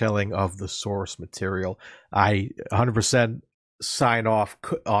storytelling of the source material. I 100% sign off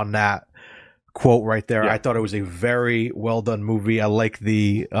on that quote right there. I thought it was a very well done movie. I like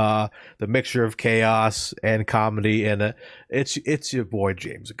the mixture of chaos and comedy in it. It's your boy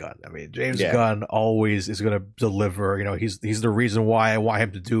James Gunn. I mean, James Gunn always is going to deliver. You know, he's the reason why I want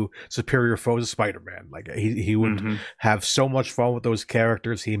him to do Superior Foes of Spider-Man. Like he would have so much fun with those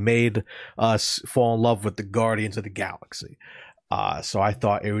characters. He made us fall in love with the Guardians of the Galaxy. So I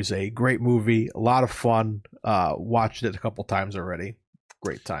thought it was a great movie, a lot of fun. Watched it a couple times already.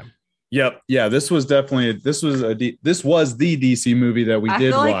 Great time. Yep. Yeah. This was the DC movie that we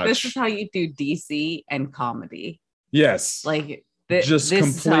did watch. Like this is how you do DC and comedy. Yes. Like just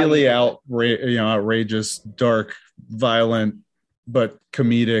completely outrageous, dark, violent, but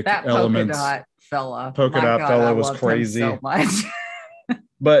comedic elements. Polka dot fella was crazy. So much.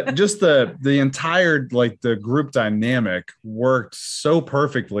 But just the entire the group dynamic worked so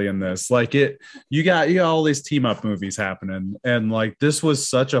perfectly in this. Like you got all these team up movies happening, and like this was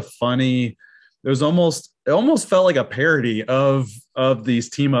such a funny. It almost felt like a parody of these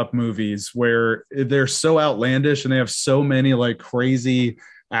team up movies where they're so outlandish and they have so many like crazy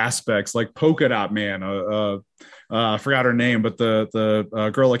aspects, like Polka Dot Man. I forgot her name, but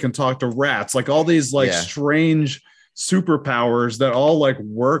the girl that can talk to rats. Like all these strange superpowers that all like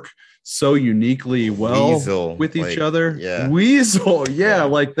work so uniquely well with each other. Weasel,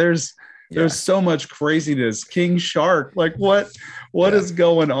 like there's so much craziness. King Shark, like what What is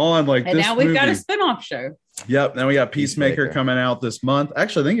going on? Like, and this now we've movie, got a spinoff show. Yep. Now we got Peacemaker coming out this month.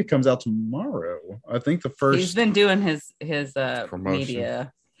 Actually, I think it comes out tomorrow. I think the first. He's been doing his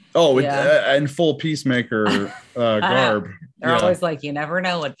media. Oh, in full Peacemaker garb. They're always like, you never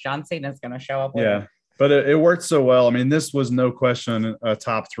know what John Cena's going to show up with. Yeah. But it worked so well. I mean, this was no question a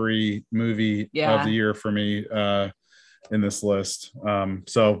top 3 movie of the year for me in this list.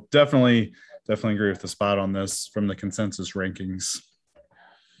 So definitely agree with the spot on this from the consensus rankings.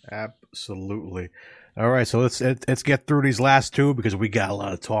 Absolutely. All right, so let's get through these last 2 because we got a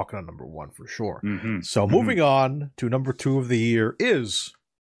lot of talking on number 1 for sure. Mm-hmm. So moving on to number 2 of the year is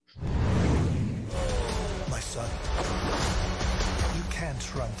my son. You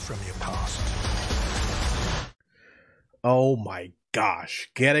can't run from your past. Oh my gosh,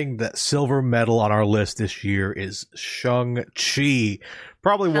 getting the silver medal on our list this year is Shang-Chi.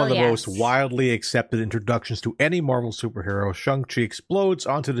 Probably one of the most widely accepted introductions to any Marvel superhero. Shang-Chi explodes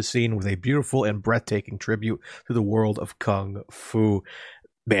onto the scene with a beautiful and breathtaking tribute to the world of Kung Fu.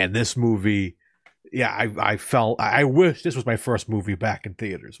 Man, this movie, I wish this was my first movie back in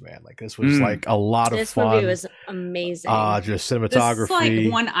theaters, man. Like, this was like a lot of fun. This movie was amazing. Just cinematography. This is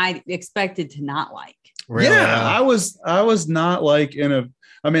like one I expected to not like. Really? Yeah, I was not like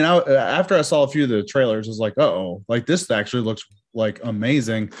after I saw a few of the trailers, I was like, like this actually looks like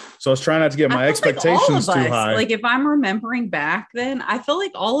amazing. So I was trying not to get my expectations too high. Like, if I'm remembering back then, I feel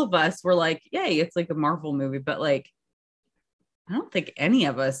like all of us were like, yay, it's like a Marvel movie. But like, I don't think any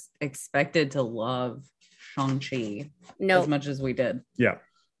of us expected to love Shang-Chi as much as we did. Yeah.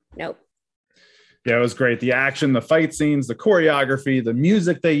 Nope. Yeah, it was great. The action, the fight scenes, the choreography, the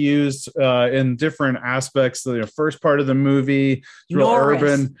music they used in different aspects. The first part of the movie, real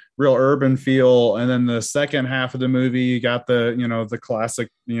urban feel, and then the second half of the movie, you got the classic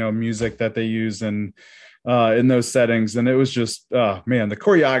music that they use in those settings, and it was just the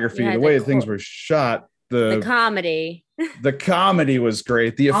choreography, the way things were shot, the comedy. The comedy was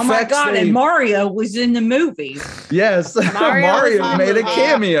great. The effects. Oh my god! And Mario was in the movie. Yes, Mario made a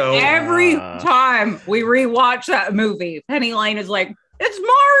cameo. Every time we rewatch that movie, Penny Lane is like, "It's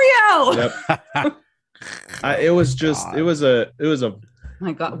Mario." Yep. It was just. It was a.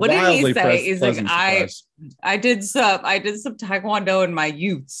 My God, what did he say? He's like, I did some taekwondo in my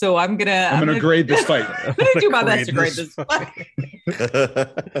youth, so I'm gonna grade this fight. I'm gonna do my best to grade this fight.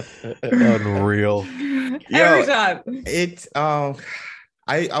 Unreal. Every time. It's I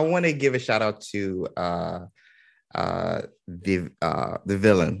want to give a shout out to the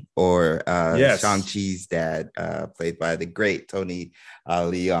villain, or Shang-Chi's dad, played by the great Tony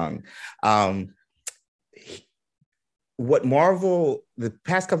Leung. What Marvel, the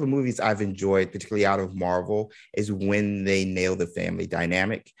past couple of movies I've enjoyed, particularly out of Marvel, is when they nail the family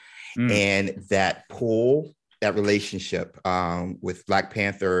dynamic and that pull, that relationship with Black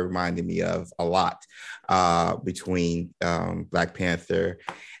Panther reminded me of a lot between Black Panther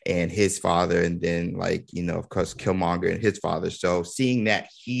and his father, and then of course Killmonger and his father. So seeing that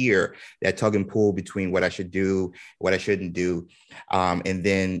here, that tug and pull between what I should do, what I shouldn't do, and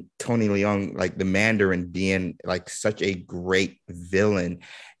then Tony Leung, like the Mandarin, being like such a great villain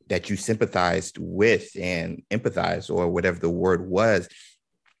that you sympathized with and empathized, or whatever the word was.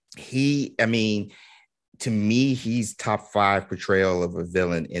 To me, he's top 5 portrayal of a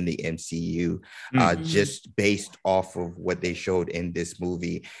villain in the MCU, just based off of what they showed in this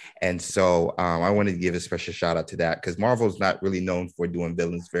movie. And so I wanted to give a special shout out to that, because Marvel's not really known for doing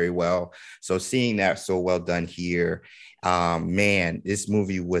villains very well. So seeing that so well done here, this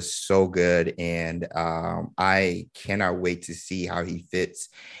movie was so good. And I cannot wait to see how he fits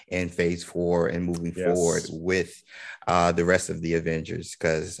in phase 4 and moving forward with the rest of the Avengers,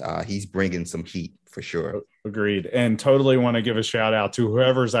 because he's bringing some heat. For sure. Agreed. And totally want to give a shout out to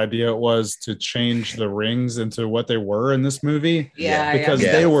whoever's idea it was to change the rings into what they were in this movie. Because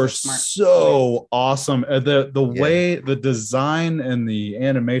they were so awesome. The way, the design and the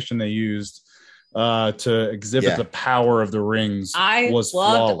animation they used to exhibit the power of the rings was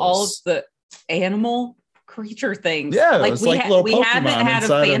loved flawless. All of the animal creature things. Yeah, like we haven't had a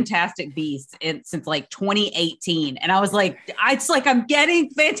Fantastic Beast since like 2018, and I was like, it's like I'm getting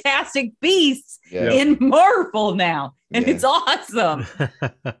Fantastic Beasts in Marvel now, and it's awesome.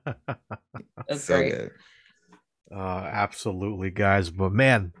 That's so great. Good. Absolutely, guys. But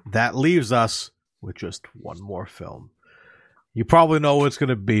man, that leaves us with just one more film. You probably know what it's going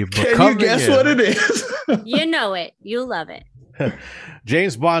to be. But can you guess what it is? You know it. You love it.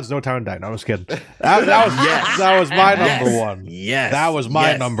 James Bond's No Time to Die. No, I'm just kidding. That was my number one. Yes. That was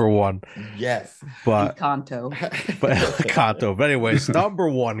my number one. Yes. But Kanto. But anyways, number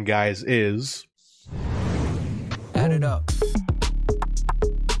one, guys, is Add it up.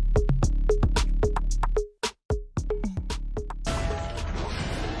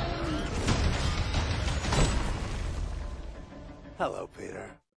 Hello,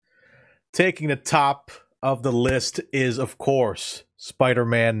 Peter. Taking the top of the list is, of course,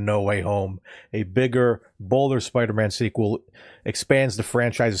 Spider-Man No Way Home. A bigger, bolder Spider-Man sequel expands the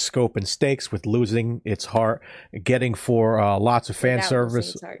franchise's scope and stakes with losing its heart, getting for lots of fan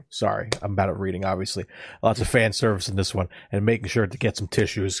service. Sorry, I'm bad at reading, obviously. Lots of fan service in this one, and making sure to get some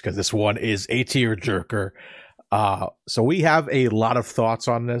tissues because this one is a tearjerker. So we have a lot of thoughts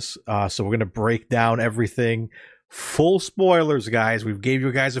on this. So we're going to break down everything. Full spoilers, guys. We've gave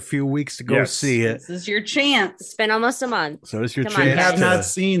you guys a few weeks to go see it. This is your chance. It's been almost a month. So it's your chance. If you have not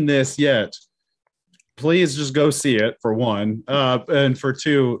seen this yet, please just go see it, for one. And for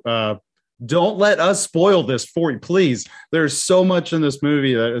two, don't let us spoil this for you, please. There's so much in this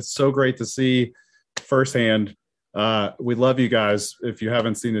movie that it's so great to see firsthand. We love you guys if you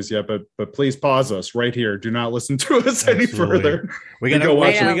haven't seen this yet, but please pause us right here. Do not listen to us any further. We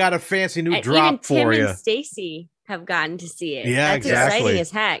got a fancy new drop for you. Tim and Stacy have gotten to see it. Yeah, that's exciting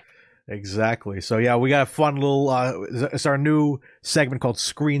as heck. Exactly. So yeah, we got a fun little it's our new segment called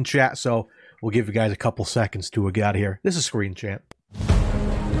Screen Chat. So we'll give you guys a couple seconds to get out of here. This is Screen Chat.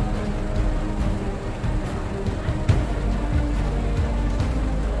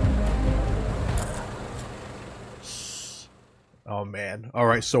 Oh man. All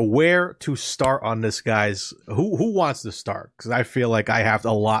right. So where to start on this, guys? Who wants to start? Because I feel like I have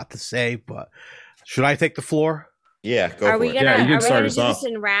a lot to say, but should I take the floor? Yeah, go are for we it. Gonna, you can are we start gonna us do off.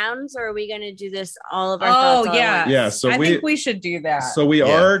 this in rounds, or are we going to do this all of our thoughts? Oh, yeah. Yeah, so I think we should do that. So we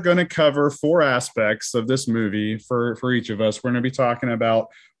are going to cover 4 aspects of this movie for each of us. We're going to be talking about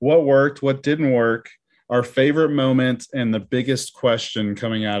what worked, what didn't work, our favorite moment, and the biggest question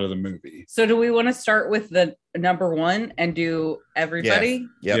coming out of the movie. So do we want to start with the number 1 and do everybody?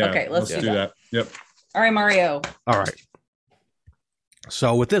 Yeah. Yeah, Okay, let's do that. Yep. All right, Mario. All right.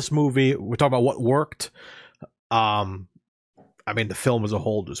 So with this movie, we're talking about what worked. I mean, the film as a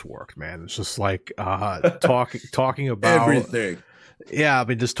whole just worked, man. It's just like talking about everything. Yeah, I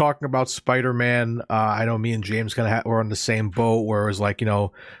mean, just talking about Spider-Man. I know me and James were on the same boat, where it was like, you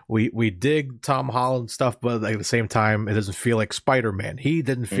know, we dig Tom Holland stuff, but at the same time, it doesn't feel like Spider-Man. He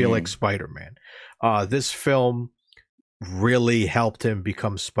didn't feel like Spider-Man. This film really helped him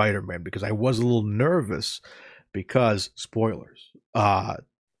become Spider-Man, because I was a little nervous because, spoilers,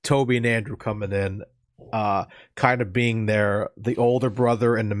 Toby and Andrew coming in, kind of being the older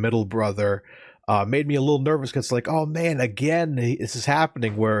brother and the middle brother, made me a little nervous, because like, oh man, again, this is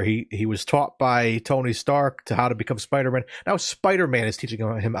happening where he was taught by Tony Stark to how to become Spider-Man. Now Spider-Man is teaching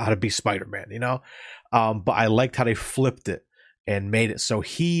him how to be Spider-Man, you know? But I liked how they flipped it and made it so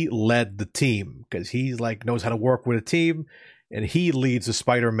he led the team, because he like knows how to work with a team, and he leads the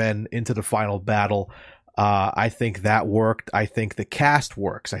Spider-Man into the final battle. I think that worked. I think the cast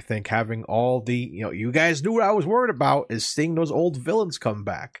works. I think having all the, you know, you guys knew what I was worried about, is seeing those old villains come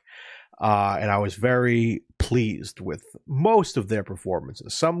back. And I was very pleased with most of their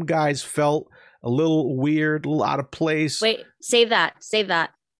performances. Some guys felt a little weird, a little out of place. Wait, save that.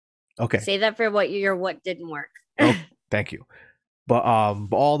 Okay. Save that for what didn't work. Oh, thank you. But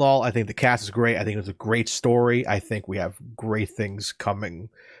all in all, I think the cast is great. I think it was a great story. I think we have great things coming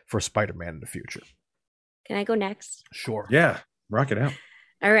for Spider-Man in the future. Can I go next? Sure. Yeah, rock it out.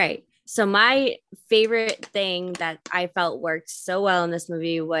 All right. So my favorite thing that I felt worked so well in this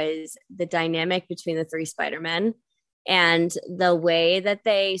movie was the dynamic between the 3 Spider-Men, and the way that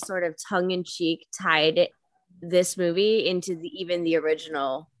they sort of tongue-in-cheek tied this movie into even the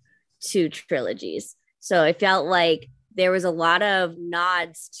original 2 trilogies. So I felt like there was a lot of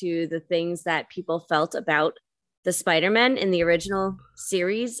nods to the things that people felt about the Spider-Men in the original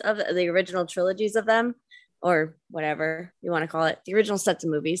series of the original trilogies of them, or whatever you want to call it, the original sets of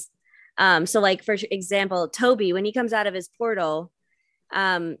movies. So like, for example, Toby, when he comes out of his portal,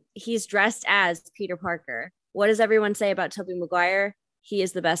 he's dressed as Peter Parker. What does everyone say about Tobey Maguire? He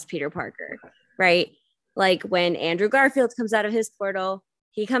is the best Peter Parker, right? Like when Andrew Garfield comes out of his portal,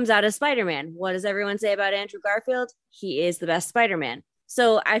 he comes out as Spider-Man. What does everyone say about Andrew Garfield? He is the best Spider-Man.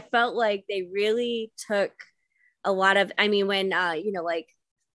 So I felt like they really took a lot of, I mean, when,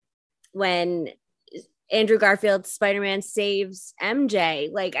 when Andrew Garfield Spider-Man saves MJ,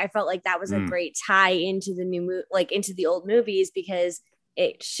 like I felt like that was a great tie into the new into the old movies, because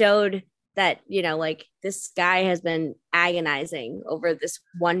it showed that, you know, like this guy has been agonizing over this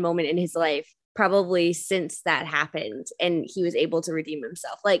one moment in his life, probably since that happened, and he was able to redeem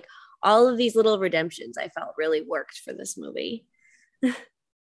himself. Like all of these little redemptions I felt really worked for this movie. A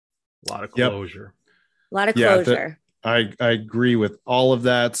lot of closure. A lot of closure. I agree with all of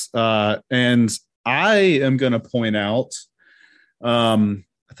that. And I am going to point out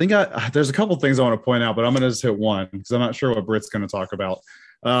there's a couple things I want to point out, but I'm going to just hit one because I'm not sure what Britt's going to talk about.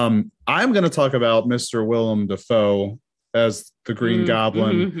 I'm going to talk about Mr. Willem Dafoe as the Green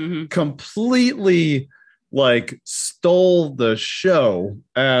Goblin. Completely like stole the show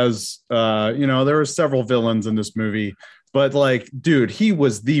as there were several villains in this movie, but like, dude, he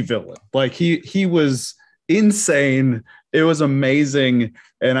was the villain. Like he was insane. It was amazing.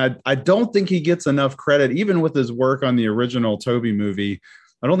 And I don't think he gets enough credit, even with his work on the original Tobey movie.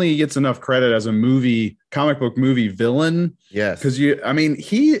 I don't think he gets enough credit as a comic book movie villain. Yes. Because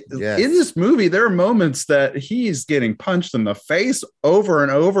in this movie, there are moments that he's getting punched in the face over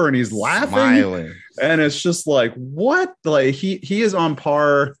and over and he's laughing. Smiling. And it's just like, what? Like he is on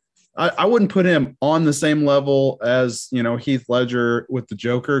par. I wouldn't put him on the same level as, Heath Ledger with the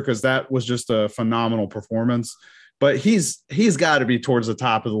Joker, because that was just a phenomenal performance. But he's got to be towards the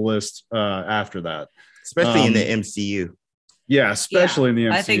top of the list after that. Especially in the MCU. Yeah, especially in the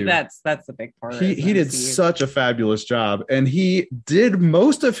MCU. I think that's the big part. He did such a fabulous job, and he did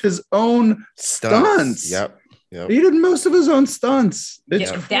most of his own stunts. Yep. He did most of his own stunts.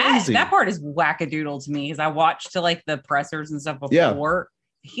 It's crazy. That part is wackadoodle to me, because I watched the pressers and stuff before. Yeah.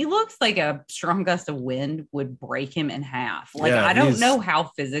 He looks like a strong gust of wind would break him in half. Like, I don't know how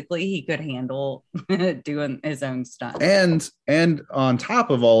physically he could handle doing his own stunt. And on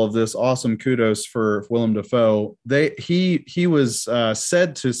top of all of this, awesome kudos for Willem Dafoe. He was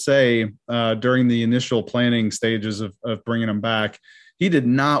said to say during the initial planning stages of bringing him back, he did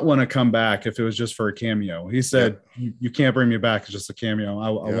not want to come back if it was just for a cameo. He said, "You can't bring me back. It's just a cameo. I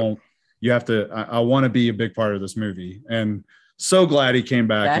won't. You have to. I want to be a big part of this movie." And so glad he came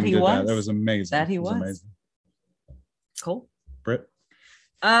back and did that. That was amazing. That he was amazing. Cool. Britt?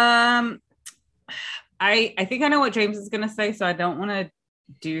 I think I know what James is going to say, so I don't want to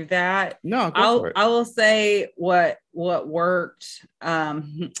do that. No, I will say what worked. I'll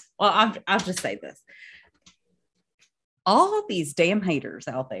just say this. All of these damn haters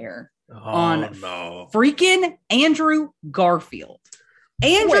out there freaking Andrew Garfield.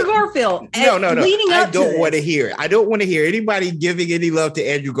 Garfield. No. I don't want to hear it. I don't want to hear anybody giving any love to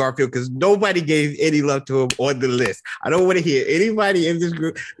Andrew Garfield, because nobody gave any love to him on the list. I don't want to hear anybody in this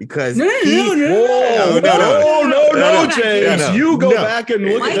group because no, James. You go back and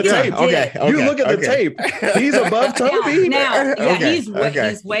look at the tape. Okay. You look at the tape. He's above Tobey.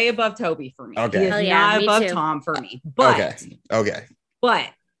 He's way above Tobey for me. Okay. He's not above Tom for me. But But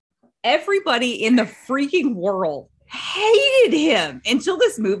everybody in the freaking world hated him until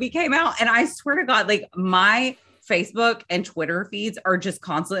this movie came out. And I swear to God, like, my Facebook and Twitter feeds are just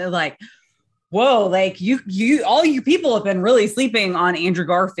constantly like, whoa, like you all you people have been really sleeping on Andrew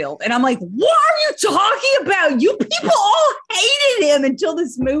Garfield. And I'm like, what are you talking about? You people all hated him until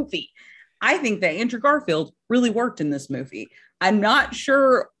this movie. I think that Andrew Garfield really worked in this movie. I'm not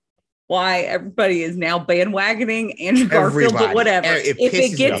sure why everybody is now bandwagoning Andrew Garfield, but whatever. If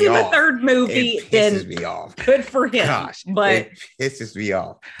it gets in the third movie, then good for him. Gosh, but it pisses me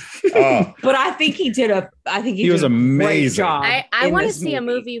off. But I think he did was amazing. Great job. I want to see a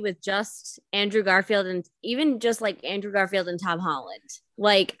movie with just Andrew Garfield, and even just like Andrew Garfield and Tom Holland.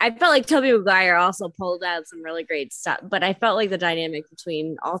 Like, I felt like Tobey Maguire also pulled out some really great stuff, but I felt like the dynamic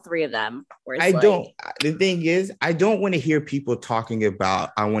between all three of them was the thing is, I don't want to hear people talking about,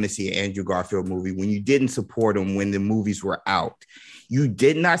 I want to see an Andrew Garfield movie when you didn't support him when the movies were out. You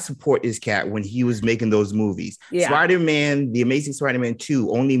did not support this cat when he was making those movies. Yeah. Spider-Man, The Amazing Spider-Man 2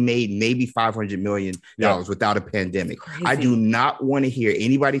 only made maybe $500 million without a pandemic. I do not want to hear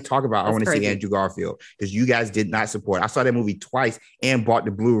anybody talk about, I want to see Andrew Garfield, because you guys did not support. I saw that movie twice and bought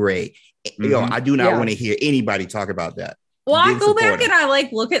the Blu-ray. I do not want to hear anybody talk about that. Well, I go back and I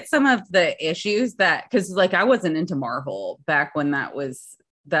look at some of the issues because I wasn't into Marvel back when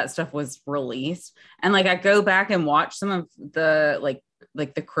that stuff was released, and I go back and watch some of the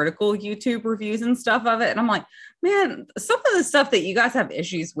the critical YouTube reviews and stuff of it, and I'm like, man, some of the stuff that you guys have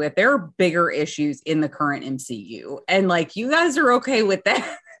issues with, there are bigger issues in the current MCU, and you guys are okay with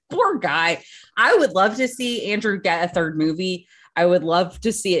that. Poor guy. I would love to see Andrew get a third movie. I would love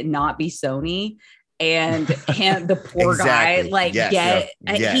to see it not be Sony. And the poor guy,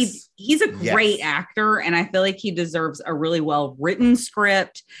 he's a great actor, and I feel like he deserves a really well written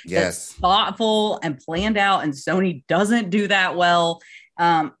script that's thoughtful and planned out. And Sony doesn't do that well.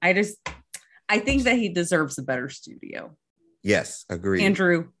 I think that he deserves a better studio. Yes, agreed.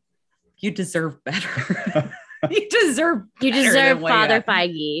 Andrew, you deserve better. You deserve Father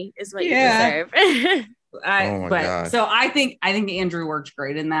Feige is what you deserve. So I think Andrew worked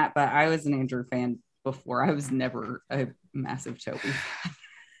great in that, but I was an Andrew fan before. I was never a massive Tobey.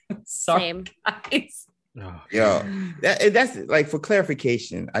 Sorry, guys. Oh, that's like, for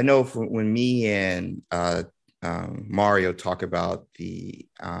clarification, I know when me and Mario talk about the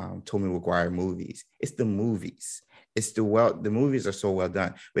Tobey Maguire movies, it's the movies. It's the movies are so well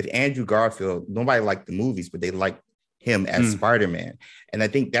done. With Andrew Garfield, nobody liked the movies, but they liked him as Spider-Man. And I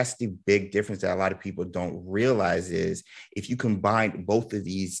think that's the big difference that a lot of people don't realize is if you combine both of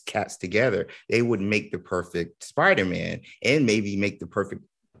these cats together, they would make the perfect Spider-Man and maybe make the perfect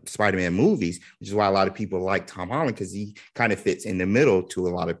Spider-Man movies, which is why a lot of people like Tom Holland, because he kind of fits in the middle to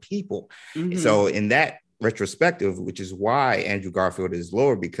a lot of people. So in that retrospective, which is why Andrew Garfield is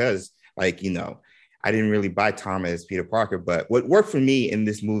lower, because like, I didn't really buy Tom as Peter Parker, but what worked for me in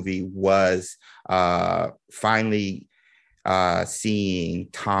this movie was finally seeing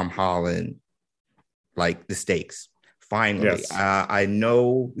Tom Holland, like the stakes. Finally, yes. I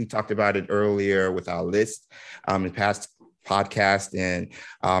know we talked about it earlier with our list in past podcast, and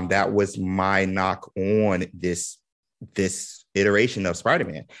that was my knock on this iteration of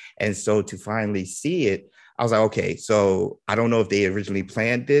Spider-Man. And so to finally see it, I was like, okay, so I don't know if they originally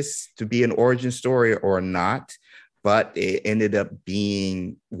planned this to be an origin story or not, but it ended up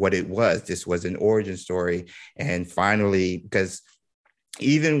being what it was. This was an origin story. And finally, because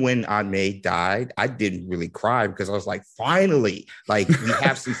even when Aunt May died, I didn't really cry because I was like, finally, like we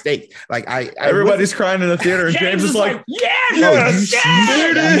have some stakes. Like everybody's crying in the theater, and James is like,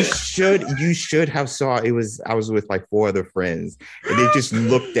 you should have saw it. I was with like 4 other friends, and they just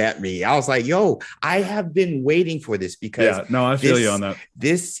looked at me. I was like, yo, I have been waiting for this because I feel you on that.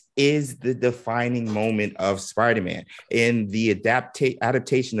 This is the defining moment of Spider-Man and the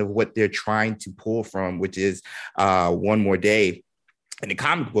adaptation of what they're trying to pull from, which is One More Day. In the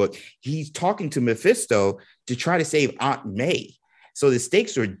comic book, he's talking to Mephisto to try to save Aunt May. So the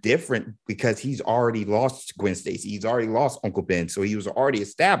stakes are different because he's already lost Gwen Stacy. He's already lost Uncle Ben. So he was already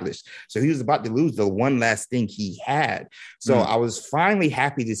established. So he was about to lose the one last thing he had. So I was finally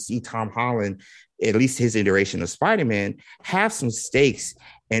happy to see Tom Holland, at least his iteration of Spider-Man, have some stakes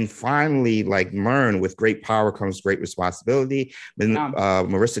and finally like learn with great power comes great responsibility. Then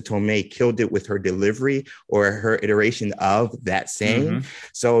Marissa Tomei killed it with her delivery or her iteration of that saying.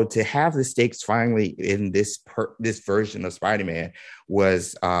 So to have the stakes finally in this version of Spider-Man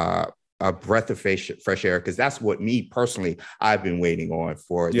was a breath of fresh air, because that's what me personally I've been waiting on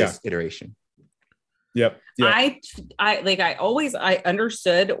for this iteration. Yep. I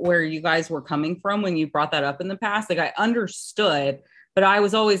understood where you guys were coming from when you brought that up in the past. Like I understood, but I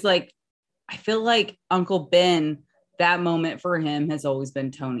was always like, I feel like Uncle Ben, that moment for him has always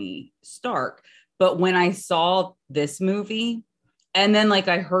been Tony Stark. But when I saw this movie, and then like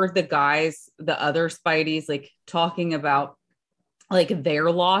I heard the other Spideys like talking about like their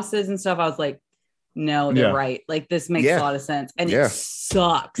losses and stuff, I was like, no, they're right. Like this makes a lot of sense. And it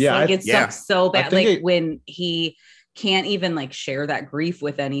sucks. It sucks so bad. Like when he can't even like share that grief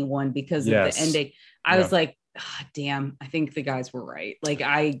with anyone because of the ending. I was like, damn, I think the guys were right. Like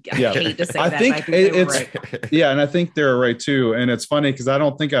I hate to say that. I think it's right. And I think they're right too. And it's funny because I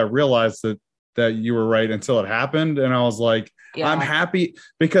don't think I realized that you were right until it happened. And I was like, I'm happy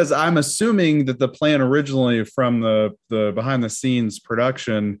because I'm assuming that the plan originally from the behind the scenes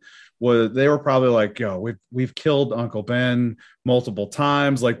production was they were probably like, yo, we've killed Uncle Ben multiple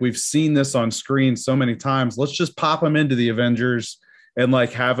times. Like we've seen this on screen so many times. Let's just pop him into the Avengers and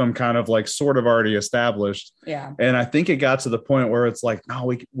like have him kind of like sort of already established. Yeah. And I think it got to the point where it's like,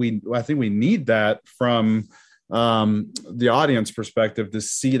 no, I think we need that from the audience perspective to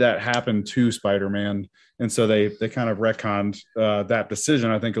see that happen to Spider-Man. And so they kind of retconned that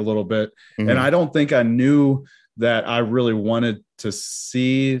decision, I think, a little bit. And I don't think I knew that I really wanted to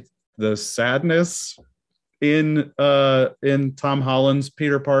see the sadness in Tom Holland's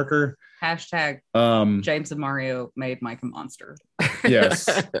Peter Parker. Hashtag James and Mario made Mike a monster. Yes.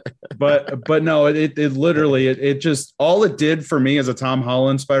 but no, it literally, it just, all it did for me as a Tom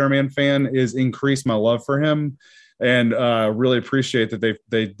Holland Spider-Man fan is increase my love for him, and really appreciate that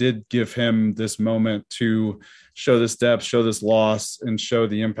they did give him this moment to show this depth, show this loss, and show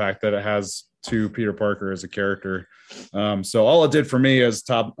the impact that it has to Peter Parker as a character. So all it did for me as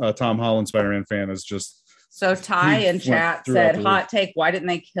Tom Holland Spider-Man fan is just. So Ty in chat said, hot take, why didn't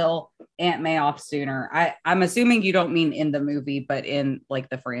they kill Aunt May off sooner? I'm assuming you don't mean in the movie, but in like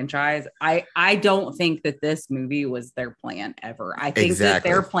the franchise. I don't think that this movie was their plan ever. I think that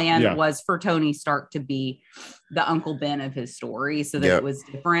their plan was for Tony Stark to be the Uncle Ben of his story, so that it was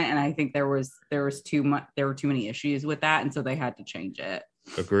different. And I think there were too many issues with that, and so they had to change it.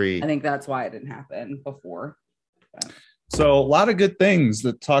 Agreed. I think that's why it didn't happen before. So a lot of good things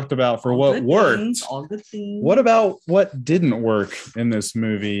that talked about for what worked. All good things. What about what didn't work in this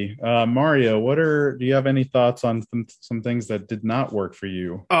movie? Mario, do you have any thoughts on some things that did not work for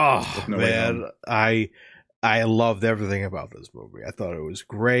you? Oh, man. I loved everything about this movie. I thought it was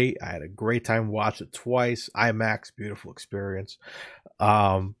great. I had a great time watching it twice. IMAX, beautiful experience.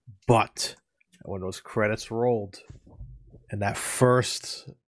 But when those credits rolled and that first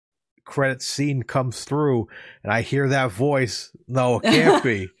credit scene comes through and I hear that voice, no, it can't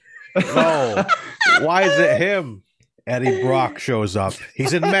be. No. Why is it him? Eddie Brock shows up.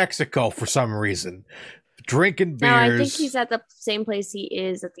 He's in Mexico for some reason. Drinking beers. No, I think he's at the same place he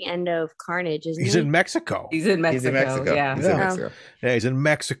is at the end of Carnage, isn't he? He's in Mexico. He's in Mexico. Yeah. He's in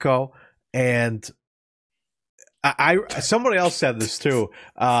Mexico. And somebody else said this too.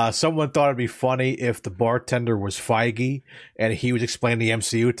 Someone thought it'd be funny if the bartender was Feige and he was explaining the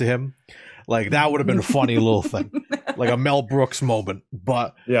MCU to him. Like that would have been a funny little thing, like a Mel Brooks moment.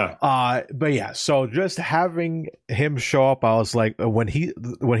 But yeah. So just having him show up, I was like, when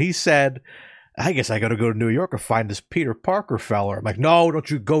he said, I guess I got to go to New York and find this Peter Parker fella. I'm like, no,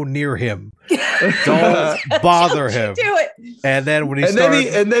 don't you go near him. Don't bother him. Do it. And then when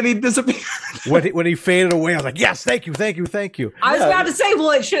then he disappeared. when he faded away, I was like, yes, thank you. I was about to say,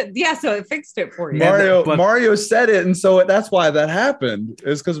 well, it should. Yeah, so it fixed it for you. Mario said it, and so that's why that happened.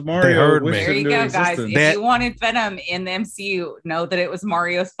 Is because Mario heard me. There you go, guys. If you wanted Venom in the MCU, know that it was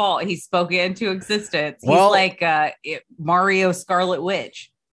Mario's fault. He spoke it into existence. He's like Mario Scarlet Witch.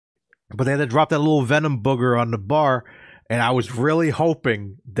 But they had to drop that little Venom booger on the bar, and I was really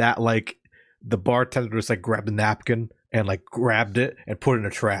hoping that like the bartender just like grabbed a napkin and like grabbed it and put it in the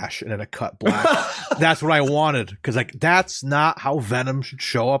trash and then it cut black. That's what I wanted, because like that's not how Venom should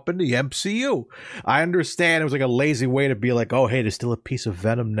show up in the MCU. I understand it was like a lazy way to be like, oh hey, there's still a piece of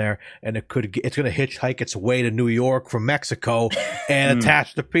Venom there, and it's gonna hitchhike its way to New York from Mexico and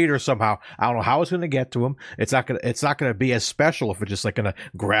attach to Peter somehow. I don't know how it's gonna get to him. It's not gonna be as special if it's just like gonna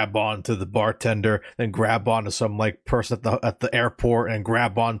grab onto the bartender, then grab onto some like person at the airport and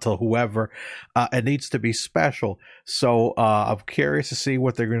grab onto whoever. It needs to be special. So I'm curious to see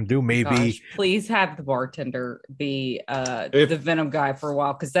what they're going to do. Maybe please have the bartender be the Venom guy for a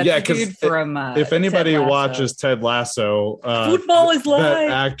while, because that's the dude from. If anybody watches Ted Lasso, Football is Live.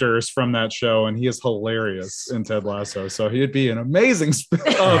 That actor is from that show, and he is hilarious in Ted Lasso. So he'd be an amazing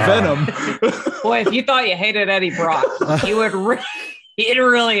Venom. Boy, if you thought you hated Eddie Brock, you would. He'd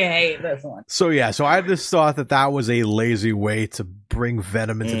really hate this one. So I just thought that was a lazy way to bring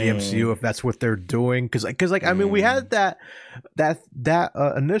Venom into the MCU if that's what they're doing. Because I mean, we had that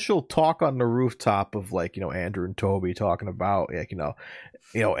initial talk on the rooftop of like, you know, Andrew and Toby talking about like, you know,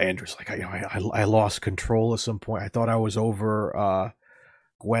 Andrew's like, I lost control at some point. I thought I was over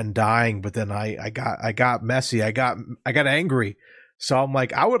Gwen dying, but then I got messy. I got angry. So I'm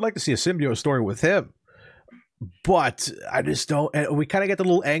like, I would like to see a symbiote story with him. But I just don't. And we kind of get the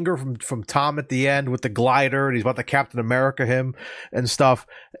little anger from Tom at the end with the glider, and he's about to Captain America him and stuff.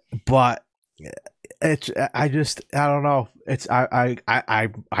 But I don't know.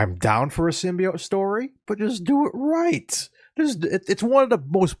 I'm down for a symbiote story, but just do it right. It's one of the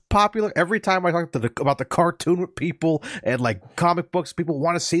most popular. Every time I talk about the cartoon with people and like comic books, people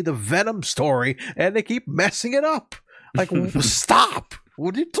want to see the Venom story, and they keep messing it up. Like, stop.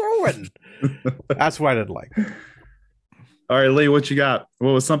 What are you doing? That's what I didn't like. All right, Lee, what you got?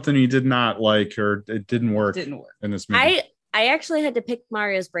 What was something you did not like, or it didn't work in this movie? I actually had to pick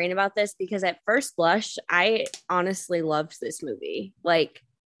Mario's brain about this, because at first blush, I honestly loved this movie. Like,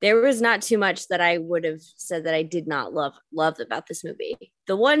 there was not too much that I would have said that I did not love about this movie.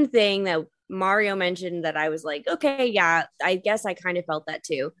 The one thing that Mario mentioned that I was like, okay, yeah, I guess I kind of felt that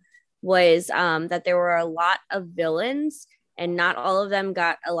too, was that there were a lot of villains, and not all of them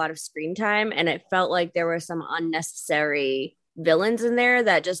got a lot of screen time. And it felt like there were some unnecessary villains in there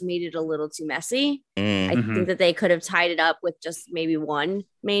that just made it a little too messy. I think that they could have tied it up with just maybe one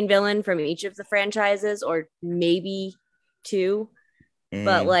main villain from each of the franchises, or maybe two.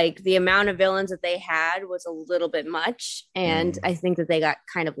 But like the amount of villains that they had was a little bit much. And I think that they got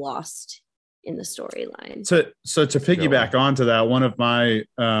kind of lost in the storyline. So to piggyback onto that, one of my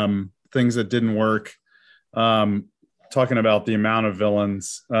things that didn't work, talking about the amount of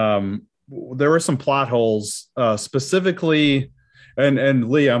villains, there were some plot holes, specifically, and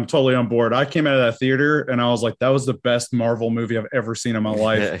Lee, I'm totally on board. I came out of that theater and I was like, that was the best Marvel movie I've ever seen in my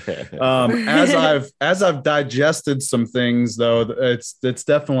life. As I've digested some things, though, it's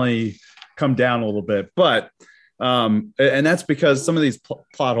definitely come down a little bit, but and that's because some of these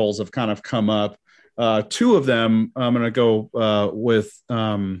plot holes have kind of come up. Two of them, I'm going to go with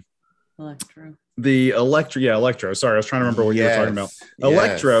Electro. Sorry, I was trying to remember what you were talking about.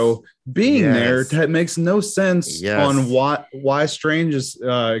 Electro being there makes no sense on why Strange is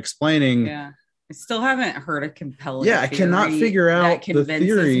explaining. Yeah, I still haven't heard a compelling. Yeah, I cannot figure out the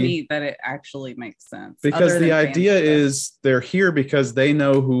theory me that it actually makes sense. Because the idea is they're here because they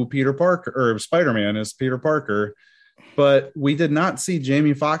know who Peter Parker or Spider-Man is. Peter Parker, but we did not see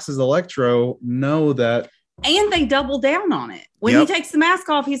Jamie Foxx's Electro know that. And they double down on it. When he takes the mask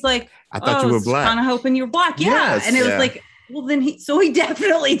off, he's like, I thought you were black. Kind of hoping you were black. Yeah. Yes, and it was like, well, then he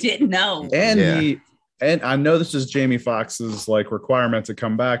definitely didn't know. And and I know this is Jamie Foxx's like requirement to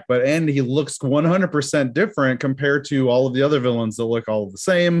come back, but he looks 100% different compared to all of the other villains that look all the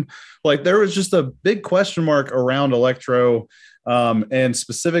same. Like there was just a big question mark around Electro. And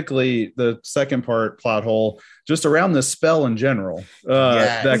specifically the second plot hole, just around the spell in general,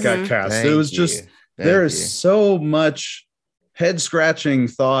 that got cast. It was just, there is so much head scratching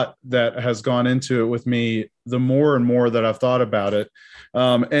thought that has gone into it with me the more and more that I've thought about it.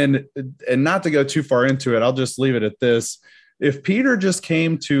 And not to go too far into it, I'll just leave it at this. If Peter just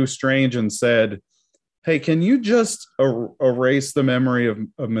came to Strange and said, hey, can you just erase the memory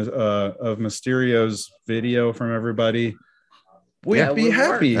of Mysterio's video from everybody? We'd be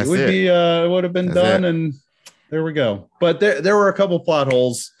happy. It would have been done. And there we go. But there were a couple plot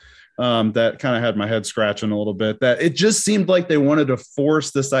holes that kind of had my head scratching a little bit. That it just seemed like they wanted to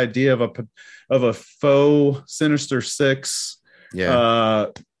force this idea of a faux Sinister Six,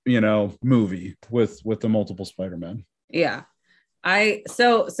 movie with the multiple Spider-Man. Yeah,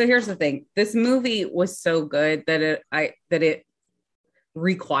 so here's the thing. This movie was so good that it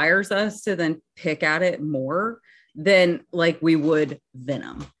requires us to then pick at it more than like we would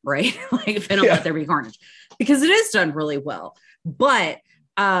Venom, right? Like Venom, Let There Be Carnage, because it is done really well. But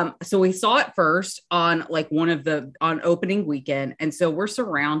so we saw it first on like on opening weekend. And so we're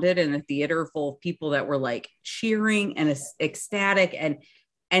surrounded in a theater full of people that were like cheering and ecstatic. And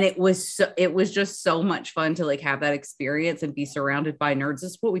it was just so much fun to like have that experience and be surrounded by nerds.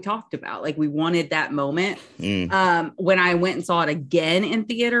 This is what we talked about. Like we wanted that moment. When I went and saw it again in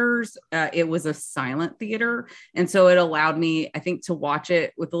theaters, it was a silent theater. And so it allowed me, I think, to watch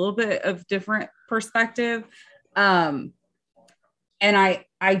it with a little bit of different perspective. And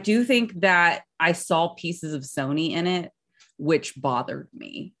I do think that I saw pieces of Sony in it, which bothered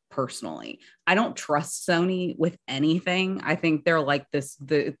me personally. I don't trust Sony with anything. I think they're like just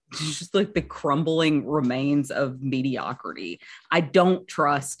like the crumbling remains of mediocrity. I don't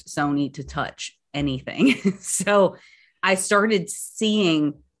trust Sony to touch anything. So I started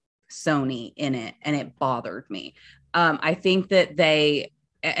seeing Sony in it and it bothered me. I think that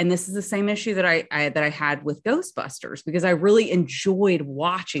and this is the same issue that I had with Ghostbusters, because I really enjoyed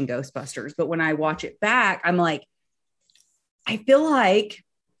watching Ghostbusters. But when I watch it back, I'm like, I feel like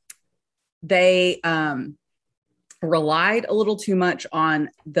they relied a little too much on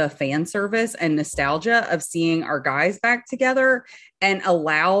the fan service and nostalgia of seeing our guys back together and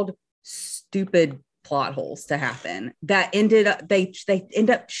allowed stupid plot holes to happen that ended up, they end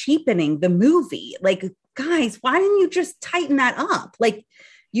up cheapening the movie. Like, guys, why didn't you just tighten that up? Like,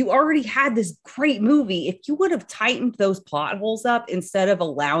 you already had this great movie. If you would have tightened those plot holes up instead of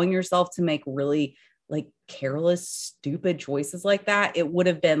allowing yourself to make really like careless, stupid choices like that, it would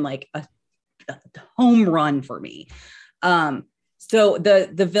have been like a home run for me. So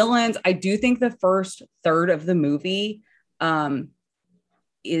the villains, I do think the first third of the movie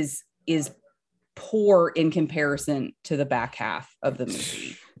is poor in comparison to the back half of the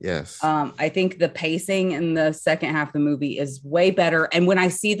movie. Yes. I think the pacing in the second half of the movie is way better. And when I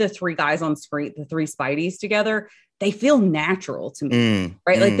see the three guys on screen, the three Spideys together, they feel natural to me,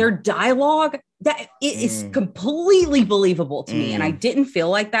 right? Like their dialogue, that it is completely believable to me. And I didn't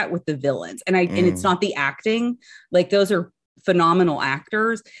feel like that with the villains. And and it's not the acting, like those are phenomenal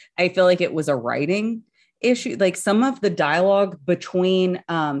actors. I feel like it was a writing issue. Like some of the dialogue between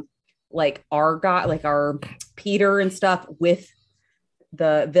like our guy, like our Peter and stuff with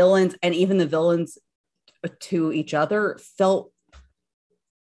the villains, and even the villains to each other, felt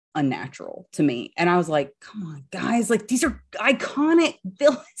unnatural to me. And I was like, come on, guys, like these are iconic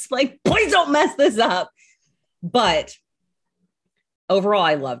villains. Like, please don't mess this up. But overall,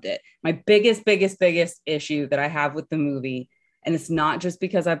 I loved it. My biggest issue that I have with the movie, and it's not just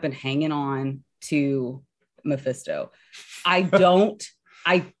because I've been hanging on to Mephisto, I don't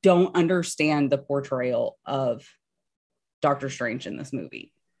understand the portrayal of Doctor Strange in this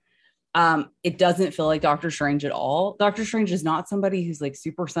movie. It doesn't feel like Doctor Strange at all. Doctor Strange is not somebody who's like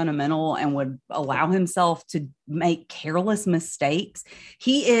super sentimental and would allow himself to make careless mistakes.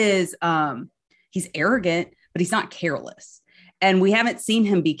 He is, he's arrogant, but he's not careless. and we haven't seen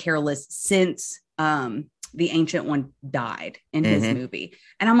him be careless since the Ancient One died in his movie.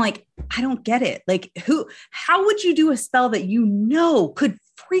 And I'm like, I don't get it. Like, how would you do a spell that could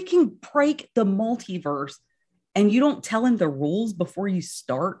freaking break the multiverse and you don't tell him the rules before you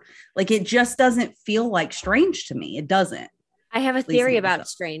start? Like, it just doesn't feel like Strange to me. It doesn't. I have a theory about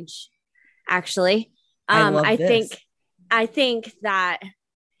Strange, actually. I think that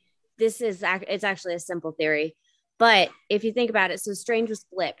it's actually a simple theory, but if you think about it, so Strange was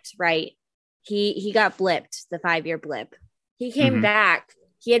blipped, right? He got blipped, the 5-year blip. He came back.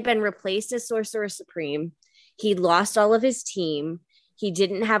 He had been replaced as Sorcerer Supreme. He lost all of his team. He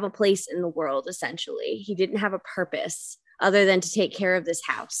didn't have a place in the world, essentially. He didn't have a purpose other than to take care of this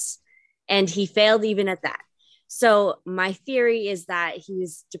house. And he failed even at that. So my theory is that he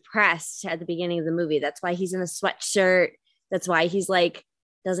was depressed at the beginning of the movie. That's why he's in a sweatshirt. That's why he's like,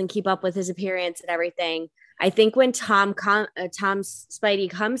 doesn't keep up with his appearance and everything. I think when Tom Spidey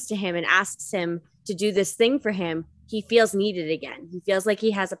comes to him and asks him to do this thing for him, he feels needed again. He feels like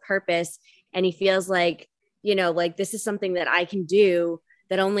he has a purpose, and he feels like, like this is something that I can do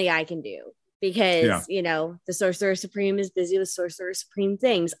that only I can do, because, the Sorcerer Supreme is busy with Sorcerer Supreme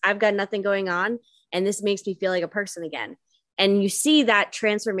things. I've got nothing going on, and this makes me feel like a person again. And you see that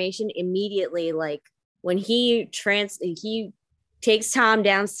transformation immediately. Like when he takes Tom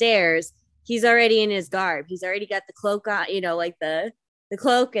downstairs, he's already in his garb. He's already got the cloak on, like the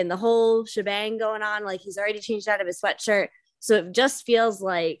cloak and the whole shebang going on. Like he's already changed out of his sweatshirt. So it just feels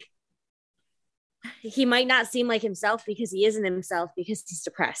like he might not seem like himself because he isn't himself, because he's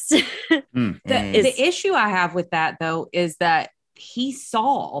depressed. The issue I have with that, though, is that he saw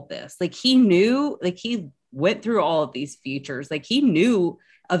all this. Like he knew, like he went through all of these futures. Like he knew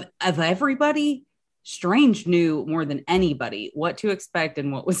of everybody. Strange knew more than anybody what to expect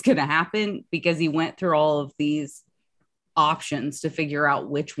and what was going to happen, because he went through all of these options to figure out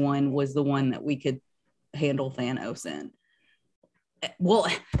which one was the one that we could handle Thanos in. Well,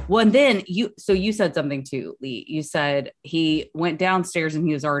 and then you said something too, Lee. You said he went downstairs and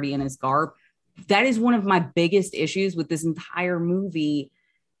he was already in his garb. That is one of my biggest issues with this entire movie.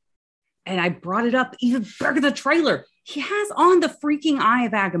 And I brought it up even back in the trailer. He has on the freaking Eye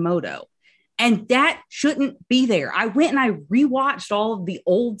of Agamotto. And that shouldn't be there. I went and I rewatched all of the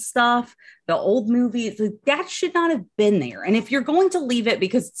old stuff, the old movies. That should not have been there. And if you're going to leave it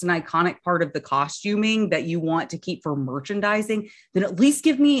because it's an iconic part of the costuming that you want to keep for merchandising, then at least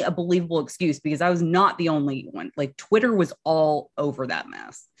give me a believable excuse, because I was not the only one. Like Twitter was all over that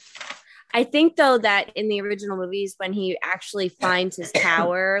mess. I think, though, that in the original movies, when he actually finds his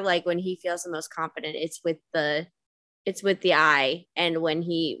power, like when he feels the most confident, it's with the eye, and when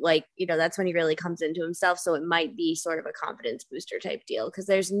he that's when he really comes into himself. So it might be sort of a confidence booster type deal, because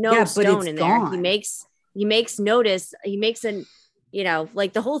there's no stone in there. He makes notice. He makes the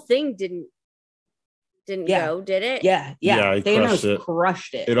whole thing didn't go, did it? Yeah. Thanos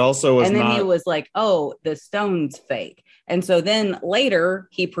crushed it. It also was, and then not... he was like, "Oh, the stone's fake." And so then later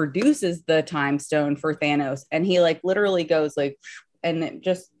he produces the time stone for Thanos, and he literally goes and it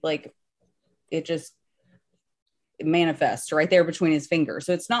just manifests right there between his fingers.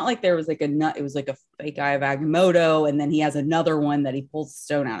 So it's not like there was a nut. It was like a fake Eye of Agamotto, and then he has another one that he pulls the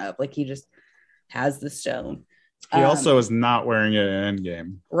stone out of. Like he just has the stone. He also is not wearing it in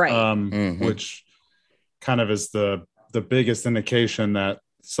Endgame, right? Which kind of is the biggest indication that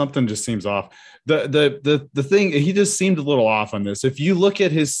something just seems off. The thing, he just seemed a little off on this. If you look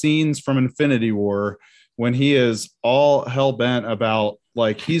at his scenes from Infinity War, when he is all hell bent about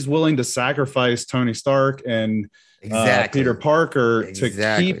he's willing to sacrifice Tony Stark and Peter Parker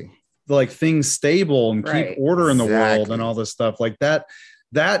to keep things stable and keep order in the world and all this stuff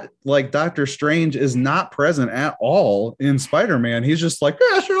that Doctor Strange is not present at all in Spider-Man. He's just like,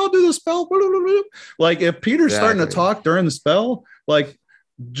 yeah, sure, I'll do the spell. If Peter's starting to talk during the spell,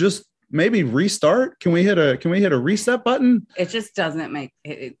 just maybe restart. Can we hit a reset button? It just doesn't make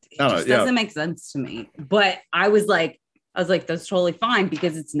it doesn't make sense to me. But I was like, that's totally fine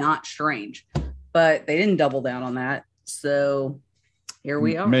because it's not Strange. But they didn't double down on that. So here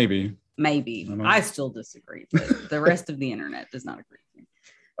we are. Maybe. I still disagree, but the rest of the internet does not agree with me.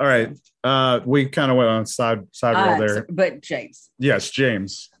 All right. We kind of went on side roll there. But James. Yes,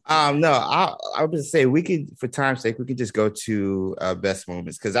 James. No, I would say we could, for time's sake, we could just go to best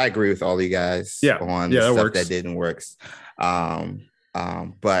moments, because I agree with all you guys on the stuff that didn't work.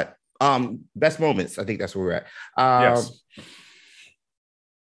 But best moments, I think that's where we're at. Yes.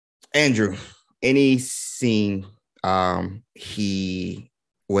 Andrew, any scene he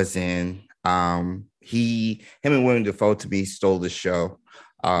was in, him and William Dafoe to me stole the show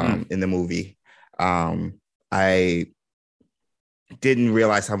in the movie. didn't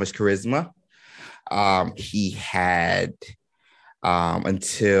realize how much charisma he had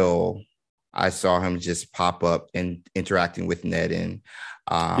until I saw him just pop up and interacting with Ned and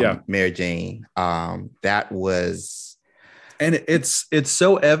Mary Jane. That was, and it's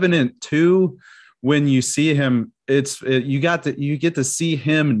so evident too when you see him. You get to see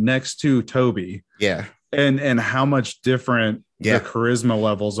him next to Toby. Yeah. And how much different the charisma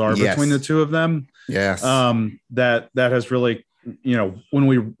levels are between the two of them. Yes. That has really, when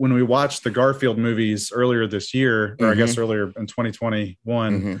we watched the Garfield movies earlier this year, or I guess earlier in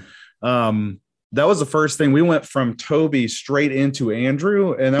 2021, that was the first thing. We went from Toby straight into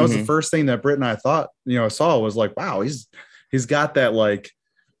Andrew, and that was the first thing that Britt and I thought, saw was like, wow, he's got that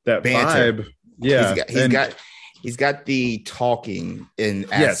that banter vibe. Yeah, he's got the talking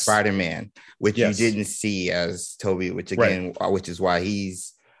as Spider-Man, which you didn't see as Toby, which again, which is why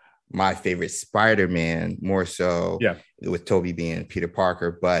he's my favorite Spider-Man more so. With Toby being Peter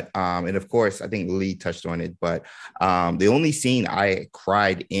Parker. But and of course I think Lee touched on it, but the only scene I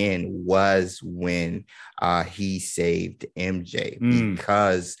cried in was when he saved MJ,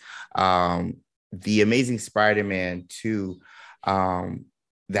 because the Amazing Spider-Man 2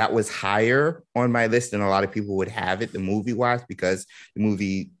 that was higher on my list than a lot of people would have it, the movie wise, because the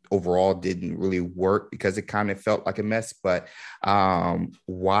movie overall didn't really work because it kind of felt like a mess. But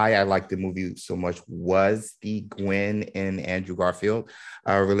why I liked the movie so much was the Gwen and Andrew Garfield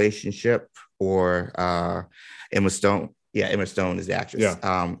relationship, or Emma Stone. Yeah, Emma Stone is the actress.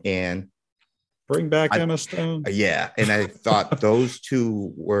 And bring back Emma Stone. And I thought those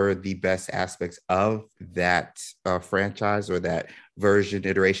two were the best aspects of that franchise, or that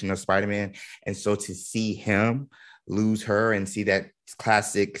iteration of Spider-Man. And so to see him lose her and see that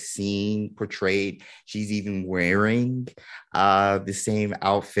classic scene portrayed, she's even wearing the same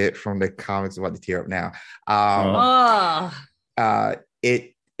outfit from the comics. I'm about to tear up now.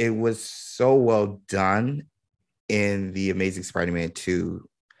 It was so well done in the Amazing Spider-Man 2,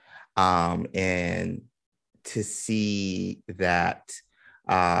 and to see that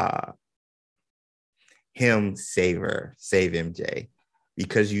him save MJ,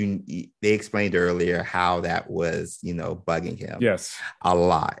 because they explained earlier how that was, bugging him a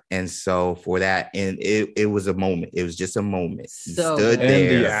lot. And so for that, and it was a moment. It was just a moment. He stood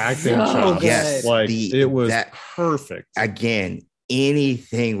there. And the acting it was perfect. Again,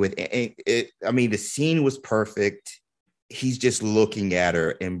 anything with it. I mean, the scene was perfect. He's just looking at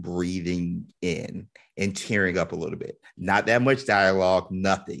her and breathing in and tearing up a little bit. Not that much dialogue,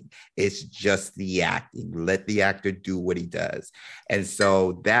 nothing. It's just the acting. Let the actor do what he does. And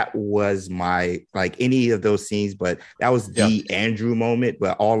so that was any of those scenes, but that was the Andrew moment.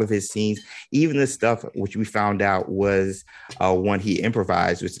 But all of his scenes, even the stuff which we found out was one he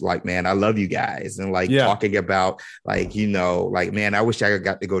improvised, which like, man, I love you guys. And talking about man, I wish I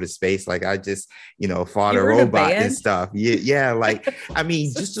got to go to space. Like I just, fought a robot and stuff. Yeah. I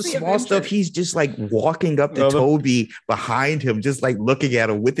mean, just the small stuff. He's just walking up to Toby behind him, just looking at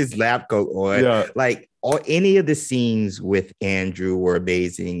him with his lab coat on. Any of the scenes with Andrew were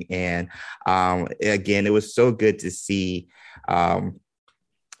amazing. And again, it was so good to see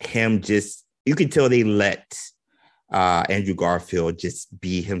him you can tell they let Andrew Garfield just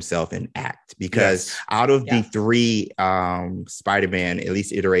be himself and act, because out of the three Spider-Man, at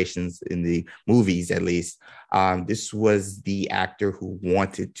least iterations in the movies, at least, this was the actor who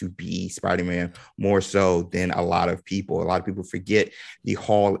wanted to be Spider-Man more so than a lot of people. A lot of people forget the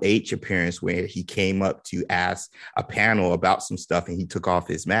Hall H appearance where he came up to ask a panel about some stuff and he took off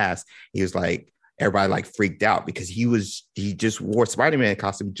his mask. He was everybody freaked out because he just wore Spider-Man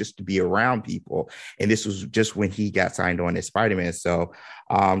costume just to be around people. And this was just when he got signed on as Spider-Man. So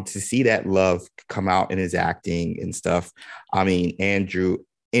to see that love come out in his acting and stuff. I mean, Andrew,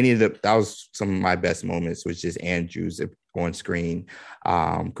 that was some of my best moments, was just Andrew's on screen.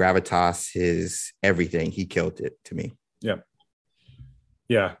 Gravitas, his everything, he killed it to me.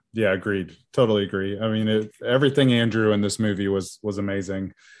 Yeah, agreed. Totally agree. I mean, everything Andrew in this movie was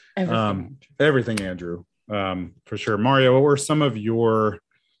amazing. Everything Andrew, for sure. Mario, what were some of your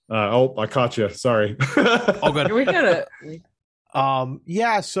I caught you, sorry. Oh, good. We got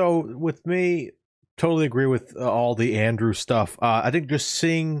it. So with me, totally agree with all the Andrew stuff. I think just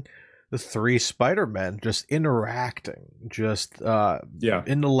seeing the three Spider-Men just interacting, just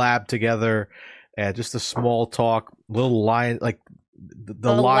in the lab together, and just a small talk, little line,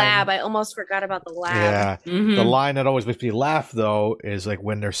 the line, lab. I almost forgot about the lab. Yeah. The line that always makes me laugh though is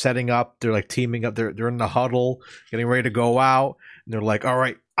when they're setting up, they're teaming up, they're in the huddle, getting ready to go out, And they're like, all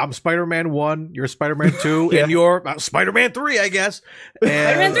right, I'm Spider-Man 1, you're Spider-Man 2, and you're Spider-Man 3, I guess.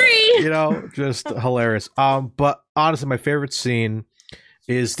 And, Spider-Man 3! Just hilarious. But honestly, my favorite scene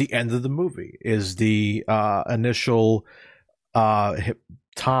is the end of the movie, is the initial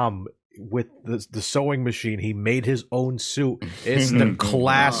Tom with the sewing machine. He made his own suit. It's the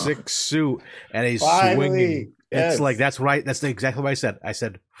classic suit, and he's swinging. Yes. It's like that's exactly what I said. I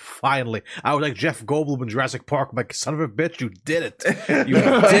said, finally. I was like Jeff Goldblum in Jurassic Park. I'm like, son of a bitch, you did it. You did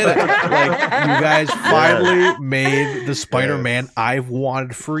it. Like, you guys finally made the Spider-Man I've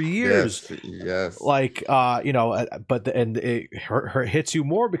wanted for years. Yes. Like, but it hits you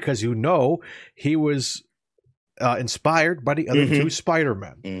more because he was inspired by the other two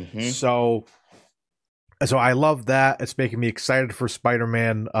Spider-Men. So I love that. It's making me excited for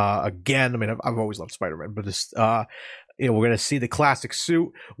Spider-Man again. I mean, I've always loved Spider-Man, but this, we're going to see the classic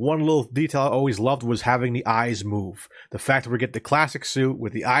suit. One little detail I always loved was having the eyes move. The fact that we get the classic suit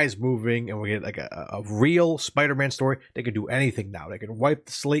with the eyes moving, and we get like a real Spider-Man story. They can do anything now. They can wipe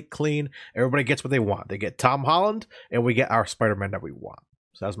the slate clean. Everybody gets what they want. They get Tom Holland, and we get our Spider-Man that we want.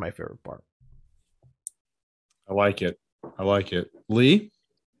 So that's my favorite part. I like it. Lee?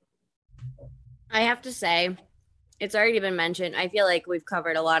 I have to say, it's already been mentioned. I feel like we've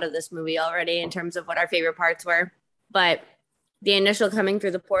covered a lot of this movie already in terms of what our favorite parts were. But the initial coming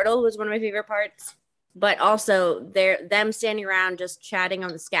through the portal was one of my favorite parts. But also them standing around just chatting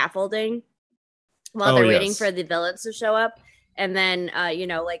on the scaffolding while they're waiting for the villains to show up. And then,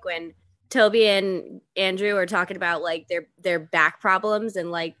 like when Toby and Andrew are talking about like their back problems and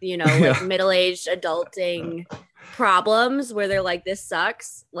like, like middle-aged adulting problems where they're like, this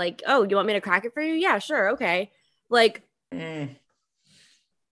sucks. Like, oh, you want me to crack it for you? Yeah, sure. Okay. Like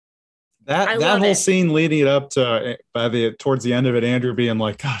that whole scene leading it up to towards the end of it, Andrew being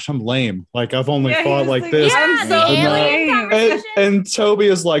like, gosh, I'm lame. Like I've only fought like this. Yeah, the alien conversation. And Toby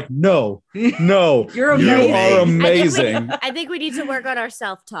is like, no, you're amazing. You are amazing. I think we need to work on our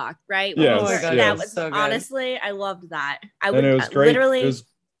self-talk, right? Yes, that was so honestly, I loved that. It was great. It was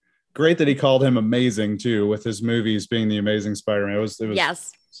great that he called him amazing too, with his movies being the Amazing Spider-Man. It was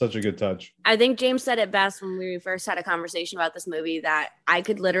such a good touch. I think James said it best when we first had a conversation about this movie, that I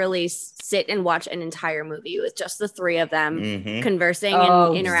could literally sit and watch an entire movie with just the three of them conversing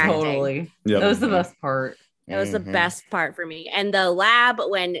and interacting. Totally. Yep. That was the best part. It was the best part for me. And the lab,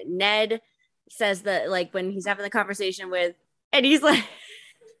 when Ned says when he's having the conversation with, and he's like,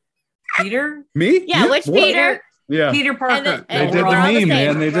 Peter? Me? Yeah, which what? Peter? Yeah. Peter Parker. They did the meme,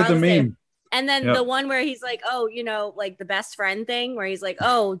 man. They did the meme. And then the one where he's like, oh, like the best friend thing where he's like,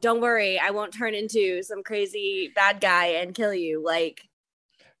 oh, don't worry, I won't turn into some crazy bad guy and kill you. Like,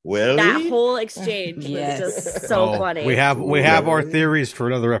 that whole exchange was just so funny. We have our theories for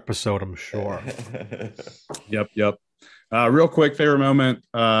another episode, I'm sure. Yep. Real quick, favorite moment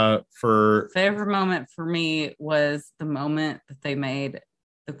for me was the moment that they made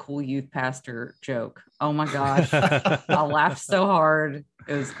the cool youth pastor joke. Oh my gosh. I laughed so hard.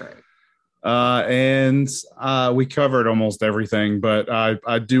 It was great. And we covered almost everything, but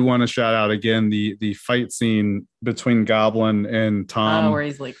I do want to shout out again the fight scene between Goblin and Tom, where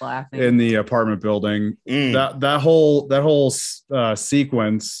he's like laughing in the apartment building. That whole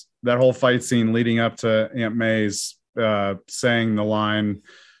sequence, that whole fight scene leading up to Aunt May's saying the line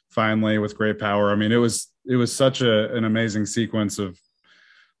finally with great power. I mean, it was such an amazing sequence of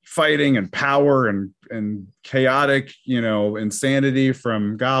fighting and power and chaotic, insanity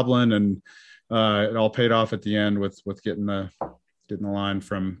from Goblin, and it all paid off at the end with getting the line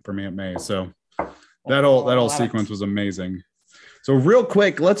from Aunt May. So that whole sequence was amazing. So real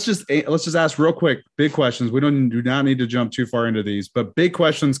quick, let's just ask real quick big questions. We do not need to jump too far into these, but big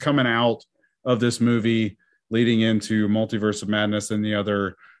questions coming out of this movie leading into Multiverse of Madness and the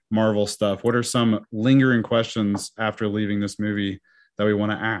other Marvel stuff. What are some lingering questions after leaving this movie that we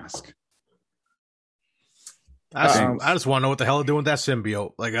want to ask? I just want to know what the hell they're doing with that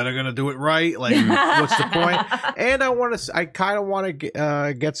symbiote. Like, are they going to do it right? Like, what's the point? And I kind of want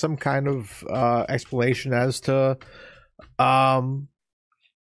to get some kind of explanation as to, what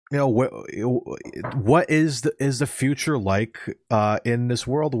is the future like in this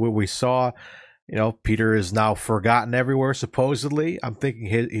world where we saw, Peter is now forgotten everywhere. Supposedly, I'm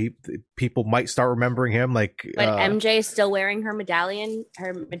thinking people might start remembering him. Like, but MJ is still wearing her medallion.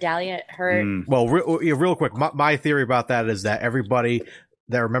 Well, real quick, my theory about that is that everybody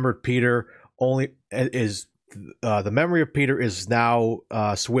that remembered Peter only is the memory of Peter is now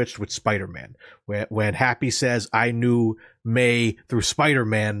switched with Spider-Man. When Happy says, "I knew May through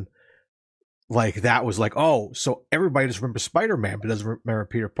Spider-Man." Like, that was like, oh, so everybody just remembers Spider-Man, but doesn't remember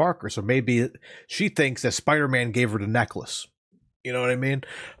Peter Parker. So maybe she thinks that Spider-Man gave her the necklace. You know what I mean?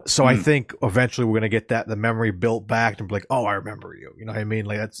 So I think eventually we're gonna get the memory built back and be like, oh, I remember you. You know what I mean?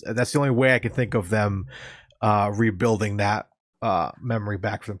 Like that's the only way I can think of them rebuilding that memory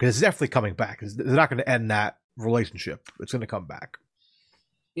back for them, because it's definitely coming back. They're not going to end that relationship. It's going to come back.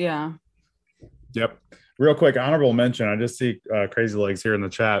 Yeah. Yep. Real quick, honorable mention. I just see Crazy Legs here in the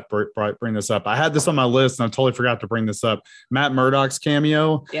chat. Bring this up. I had this on my list and I totally forgot to bring this up. Matt Murdock's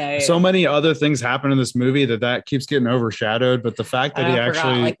cameo. Yeah. So many other things happen in this movie that keeps getting overshadowed. But the fact that he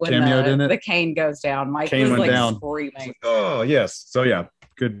actually cameoed in it, the cane goes down. Mike cane was went down. Screaming. Oh yes. So yeah,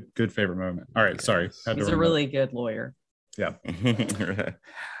 good favorite moment. All right, sorry. He's a really good lawyer. Yeah.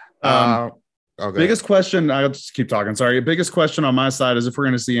 Okay. Biggest question, I'll just keep talking. Sorry. Biggest question on my side is if we're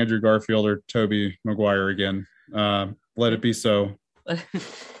going to see Andrew Garfield or Tobey Maguire again. Let it be so. That's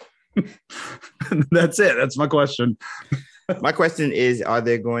it. That's my question. My question is, are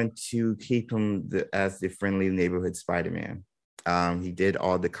they going to keep him as the friendly neighborhood Spider-Man? He did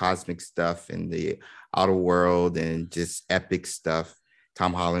all the cosmic stuff in the outer world and just epic stuff.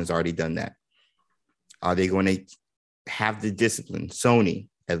 Tom Holland's already done that. Are they going to have the discipline, Sony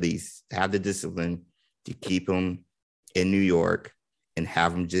at least, have the discipline to keep him in New York and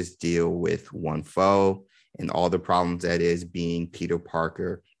have him just deal with one foe and all the problems that is being Peter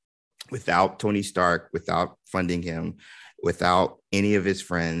Parker without Tony Stark, without funding him, without any of his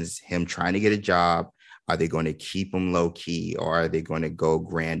friends, him trying to get a job? Are they going to keep him low key, or are they going to go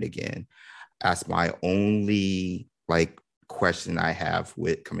grand again? That's my only question I have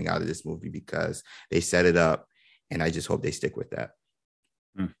with coming out of this movie, because they set it up and I just hope they stick with that.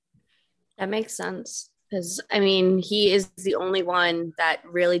 That makes sense, because I mean, he is the only one that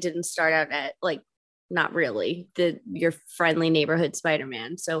really didn't start out at not really your friendly neighborhood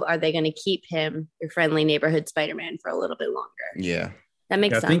Spider-Man. So are they going to keep him your friendly neighborhood Spider-Man for a little bit longer? Yeah, that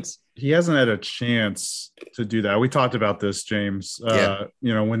makes sense. I think he hasn't had a chance to do that. We talked about this, James. When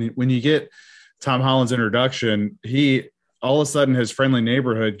you get Tom Holland's introduction, he all of a sudden his friendly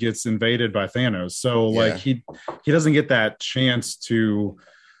neighborhood gets invaded by Thanos. So he doesn't get that chance to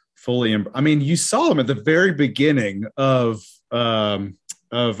fully. I mean, you saw him at the very beginning of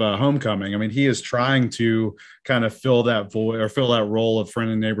Homecoming. I mean, he is trying to kind of fill that void or fill that role of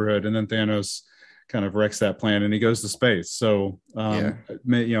friendly neighborhood, and then Thanos kind of wrecks that plan and he goes to space. So,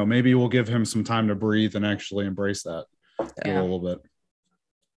 maybe we'll give him some time to breathe and actually embrace that a little bit.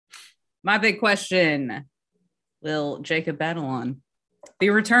 My big question: will Jacob Batalon be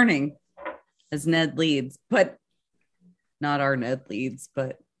returning as Ned Leeds, but not our Ned Leeds,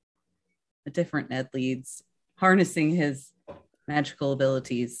 but a different Ned Leeds, harnessing his magical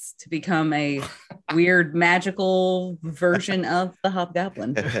abilities to become a weird magical version of the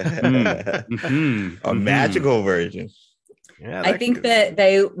Hobgoblin? A magical version. Yeah, I think that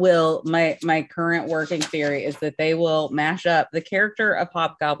they will. My current working theory is that they will mash up the character of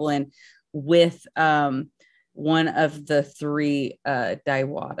Hobgoblin with one of the three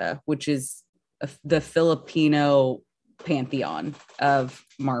Daiwada, which is the Filipino pantheon of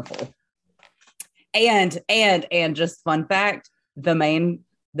Marvel. And just fun fact, the main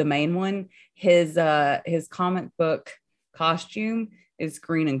one, his comic book costume is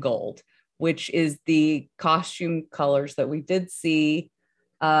green and gold, which is the costume colors that we did see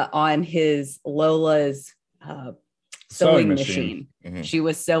on his Lola's sewing machine. Mm-hmm. She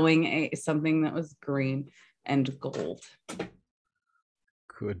was sewing something that was green and gold.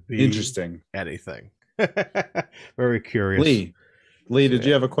 Could be interesting. Anything. Very curious. Lee, did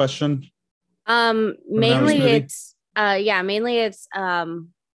you have a question? Mainly it's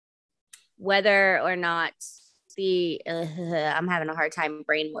whether or not I'm having a hard time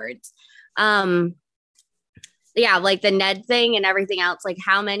brain words. The Ned thing and everything else,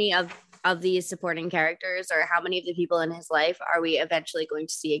 how many of these supporting characters or how many of the people in his life are we eventually going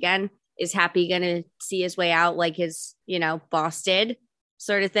to see again? Is Happy going to see his way out like his, boss did,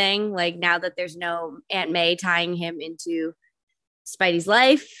 sort of thing? Now that there's no Aunt May tying him into Spidey's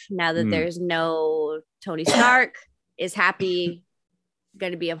life, now that there's no Tony Stark, is Happy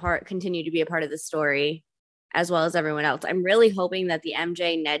going to continue to be a part of the story as well as everyone else? I'm really hoping that the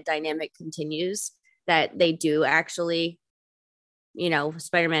MJ Ned dynamic continues, that they do actually,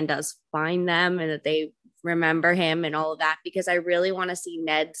 Spider-Man does find them and that they remember him and all of that, because I really want to see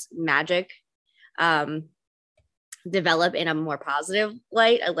Ned's magic develop in a more positive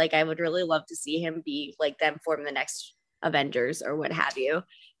light. I would really love to see him be them form the next Avengers or what have you.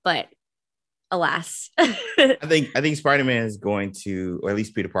 But alas. I think Spider-Man is going to, or at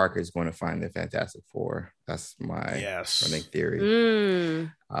least Peter Parker is going to find the Fantastic Four. That's my running theory.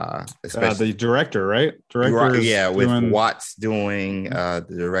 Especially the director, right? With Watts doing the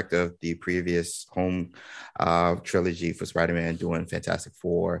director of the previous home trilogy for Spider-Man, doing Fantastic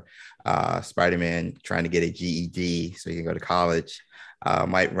Four. Spider-Man trying to get a GED so he can go to college.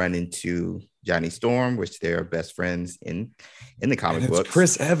 Might run into Johnny Storm, which they're best friends in the comic books.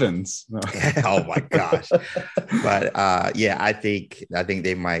 Chris Evans. No. Oh my gosh! But I think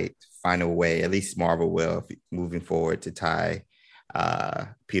they might find a way. At least Marvel will, moving forward, to tie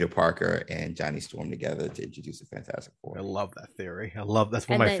Peter Parker and Johnny Storm together to introduce the Fantastic Four. I love that theory. That's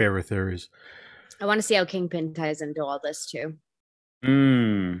one of my favorite theories. I want to see how Kingpin ties into all this too.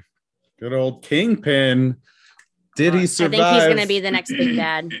 Good old Kingpin. Did he survive? I think he's going to be the next big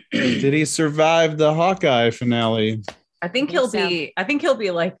bad. Did he survive the Hawkeye finale? I think he'll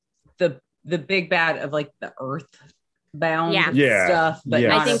be like the big bad of like the Earthbound stuff. But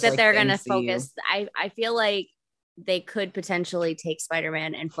I think that they're going to focus. I feel like they could potentially take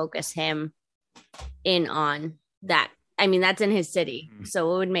Spider-Man and focus him in on that. I mean, that's in his city,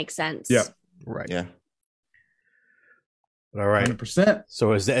 so it would make sense. Yeah. Right. Yeah. All right. 100%.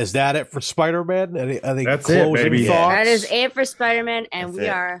 So is that it for Spider-Man? I think that's it, baby. Thoughts? That is it for Spider-Man, and we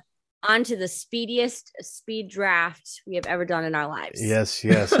are on to the speediest speed draft we have ever done in our lives. Yes,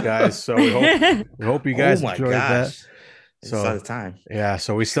 guys. So we hope you guys enjoyed that. So it's out of time. Yeah.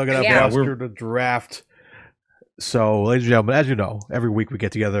 So we still got Buster to draft. So, ladies and gentlemen, as you know, every week we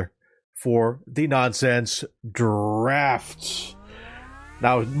get together for the nonsense draft.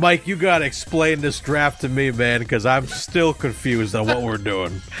 Now, Mike, you got to explain this draft to me, man, because I'm still confused on what we're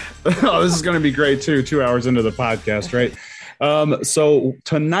doing. Oh, this is going to be great, too. 2 hours into the podcast, right? So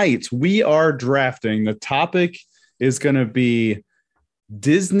tonight we are drafting. The topic is going to be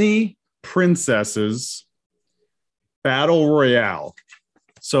Disney princesses battle royale.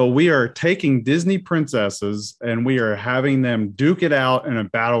 So we are taking Disney princesses and we are having them duke it out in a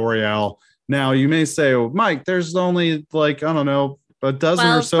battle royale. Now, you may say, well, Mike, there's only a dozen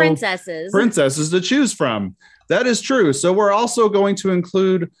or so princesses to choose from. That is true. So we're also going to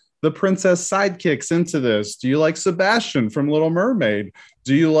include the princess sidekicks into this. Do you like Sebastian from Little Mermaid?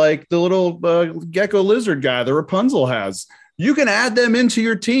 Do you like the little gecko lizard guy that Rapunzel has? You can add them into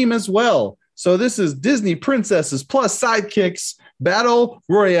your team as well. So this is Disney princesses plus sidekicks battle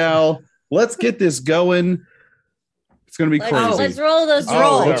royale. Let's get this going. It's going to be crazy. Let's roll those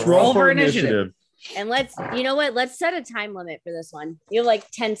rolls. Let's roll for initiative. And let's set a time limit for this one. You have like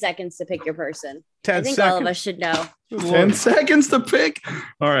 10 seconds to pick your person. 10 I think seconds. all of us should know. 10 seconds to pick?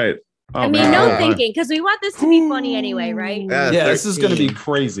 All right. No thinking, because we want this to be funny anyway, right? Yeah, this is going to be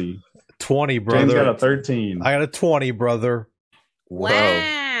crazy. 20, brother. James got a 13. I got a 20, brother.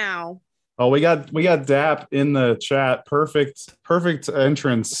 Wow. Oh, we got Dap in the chat. Perfect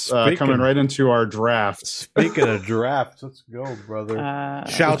entrance coming right into our draft. Speaking of drafts, let's go, brother.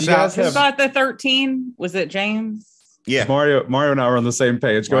 Shouts out. Who got the 13? Was it James? Yeah. Mario and I are on the same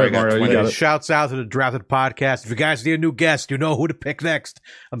page. Go ahead, Mario. You got it. Shouts out to the Drafted Podcast. If you guys need a new guest, you know who to pick next.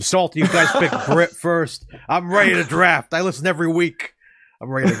 I'm salty you guys picked Britt first. I'm ready to draft. I listen every week. I'm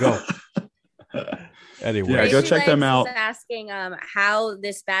ready to go. Anyway, go check them out. Asking how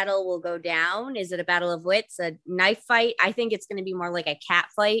this battle will go down. Is it a battle of wits, a knife fight? I think it's going to be more like a cat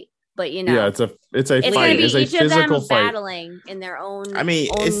fight. But yeah, it's a fight. It's a physical fight, battling in their own.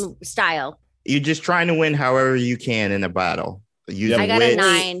 Own style. You're just trying to win however you can in a battle. Using I got wits,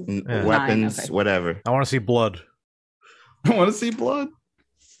 a 9. Weapons, whatever. I want to see blood. I want to see blood.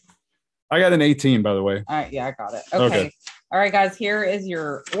 I got an 18, by the way. All right, yeah, I got it. Okay. All right, guys, here is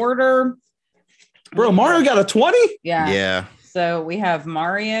your order. Bro, Mario got a 20? Yeah. So we have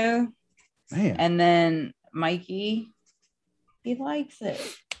Mario. Man. And then Mikey. He likes it.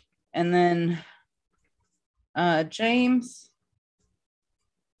 And then James.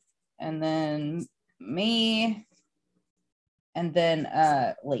 And then me. And then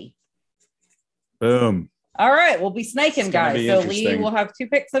Lee. Boom. All right, we'll be snaking, guys. So Lee will have 2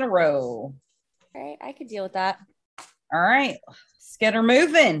 picks in a row. All right, I could deal with that. All right. Get her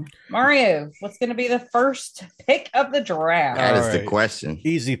moving. Mario, what's going to be the first pick of the draft? That is the question.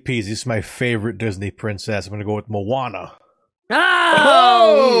 Easy peasy. This is my favorite Disney princess. I'm going to go with Moana.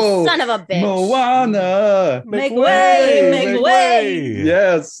 Oh, son of a bitch. Moana. Make way.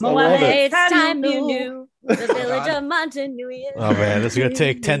 Yes. Moana, it's time you knew. The village of Montanui. Oh, man. This is going to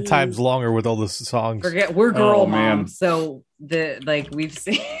take 10 times longer with all the songs. We're girl moms. So we've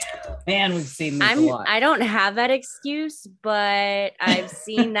seen... Man, we've seen this a lot. I don't have that excuse, but I've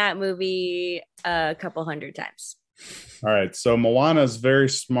seen that movie a couple hundred times. All right. So Moana is very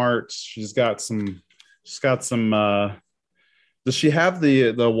smart. She's got some. Does she have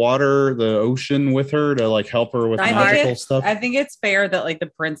the water, the ocean with her to like help her with magical stuff? I think it's fair that like the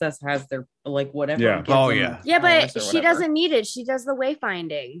princess has their like whatever. Yeah. Yeah, but she doesn't need it. She does the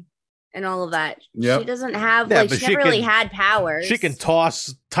wayfinding and all of that. Yep. She doesn't have she never really had powers. She can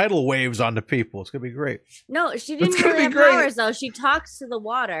toss tidal waves onto people. It's gonna be great. No, she didn't really have powers though. She talks to the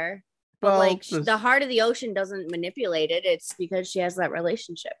water. But the heart of the ocean doesn't manipulate it. It's because she has that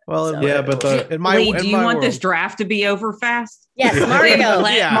relationship. Well, so. yeah, but Lee, do you want this draft to be over fast? Yes, Mario.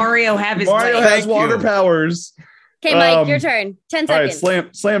 Let Mario have his Mario has water powers. Okay, Mike, your turn. 10 seconds. All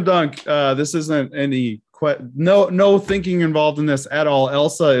right, slam dunk. This isn't any no thinking involved in this at all.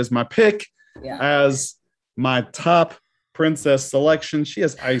 Elsa is my pick as my top princess selection. She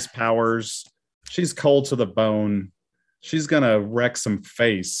has ice powers. She's cold to the bone. She's going to wreck some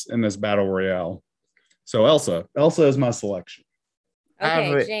face in this battle royale. So Elsa is my selection.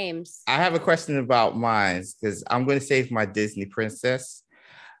 Okay, James. I have a question about mine because I'm going to save my Disney princess.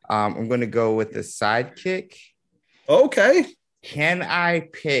 I'm going to go with the sidekick. Okay. Can I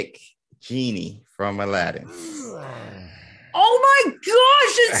pick Genie from Aladdin? Oh my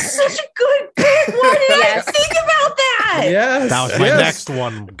gosh, it's such a good pick. Why did I think about that? Yes. That was my next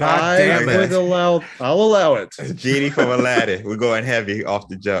one. God damn it. I'll allow it. Genie from Aladdin. We're going heavy off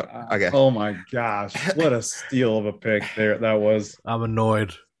the jump. Okay. Oh my gosh. What a steal of a pick there that was. I'm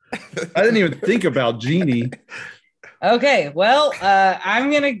annoyed. I didn't even think about Genie. Okay, well,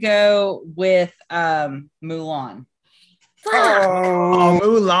 I'm gonna go with Mulan. Oh,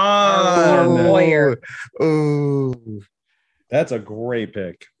 Mulan. Warrior. Ooh. That's a great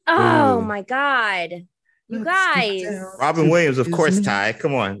pick. Oh my God. You guys. Robin Williams, of course, Ty.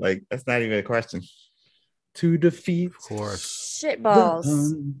 Come on. Like, that's not even a question. To defeat. Of course.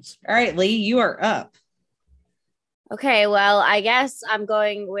 Shitballs. All right, Lee, you are up. Okay, well, I guess I'm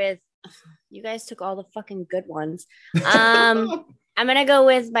going with you guys took all the fucking good ones. I'm gonna go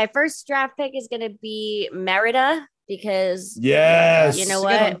with my first draft pick is gonna be Merida because you know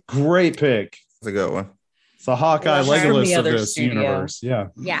what? Great pick. That's a good one. It's the Hawkeye Legolas of this universe. Yeah.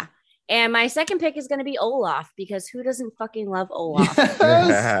 Yeah. And my second pick is going to be Olaf because who doesn't fucking love Olaf?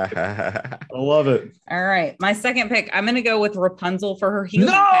 Yes. I love it. All right. My second pick, I'm going to go with Rapunzel for her healing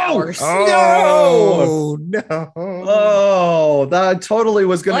powers. Oh, no. Oh, that totally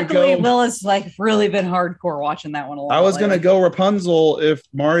was going to go. Luckily, Will has like really been hardcore watching that one a lot. I was going to go Rapunzel if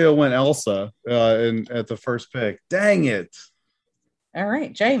Mario went Elsa at the first pick. Dang it. All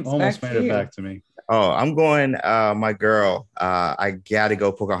right, James. Almost made it back to me. Oh, I'm going my girl. I gotta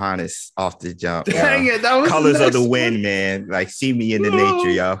go Pocahontas off the jump. Dang it, that was Colors of the Wind, man. Like, see me in the nature,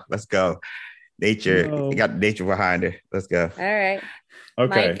 yo. Let's go. Nature. You got nature behind her. Let's go. All right.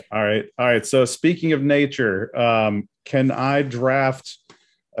 Okay. Mike. All right. So speaking of nature, can I draft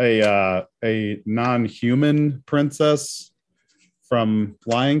a non-human princess from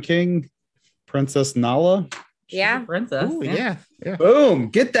Lion King? Princess Nala? Yeah. Princess. Ooh, yeah. Boom.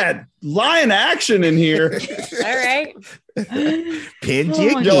 Get that lion action in here. All right.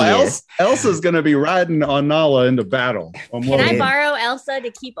 Elsa's going to be riding on Nala into battle. Can I borrow Elsa to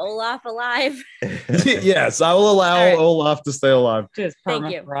keep Olaf alive? Yes, I will allow Olaf to stay alive. Just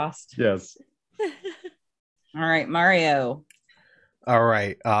Thank you. Frost. Yes. All right, Mario. All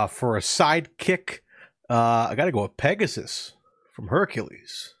right. For a sidekick, I got to go with Pegasus from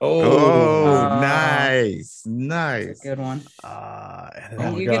Hercules. Oh, nice. That's a good one.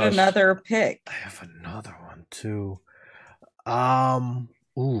 And you get another pick. I have another one too.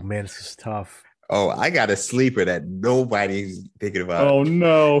 Ooh, man, this is tough. Oh, I got a sleeper that nobody's thinking about. Oh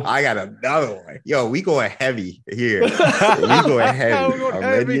no, I got another one. Yo, we going heavy here. We going heavy. I'm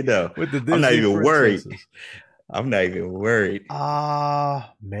letting you know. With the I'm not even princesses. worried. I'm not even worried.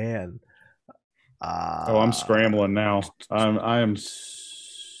 Man. I'm scrambling now. I am.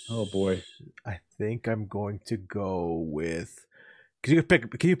 Oh boy. I think I'm going to go with. Can you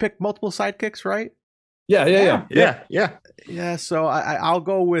pick multiple sidekicks, right? Yeah. Yeah. So I'll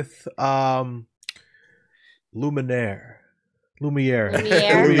go with Lumiere. Oh,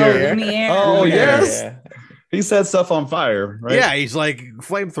 yes. Yeah. He set stuff on fire, right? Yeah, he's like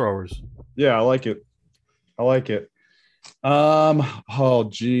flamethrowers. Yeah, I like it. Oh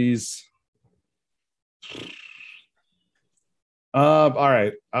geez. All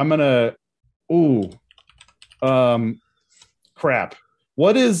right. I'm gonna. Crap.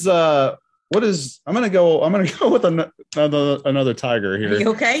 What is? I'm gonna go with another tiger here. Are you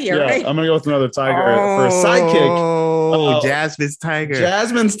okay? You're right. I'm gonna go with another tiger for a sidekick. Oh, Jasmine's tiger.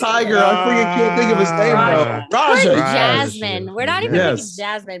 Jasmine's tiger. I can't think of his name though. Raja. Jasmine. We're not even picking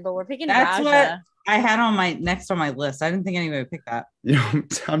Jasmine, but we're picking Raja. I had on my list. I didn't think anybody would pick that.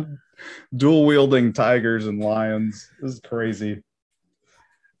 I'm dual wielding tigers and lions. This is crazy.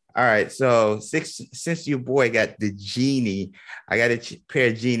 All right, so since your boy got the genie, I got to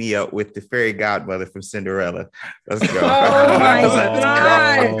pair Genie up with the fairy godmother from Cinderella. Let's go. Oh my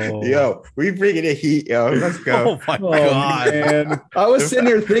God. Yo, we bringing the heat, yo. Let's go. Oh my God. Man. I was sitting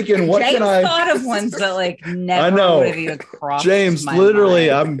here thinking, what James can I thought of ones that like never I know. would have even crossed James, my literally,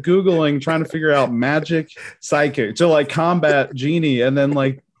 mind. I'm Googling trying to figure out magic psychic to like combat Genie, and then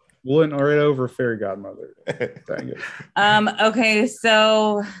like went right over fairy godmother. Dang it. Okay,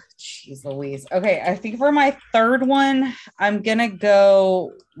 so jeez Louise. Okay, I think for my third one, I'm gonna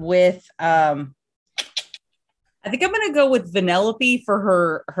go with I think I'm gonna go with Vanellope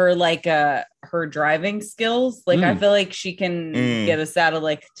for her like her driving skills. Like I feel like she can get us out of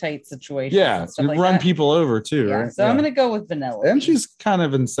like tight situations. Yeah, and stuff like run that. people over too, Yeah, right? so I'm gonna go with Vanellope. And she's kind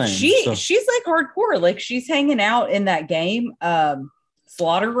of insane. She's like hardcore. Like she's hanging out in that game,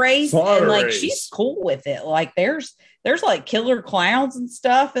 Slaughter Race, and like she's cool with it. Like there's like killer clowns and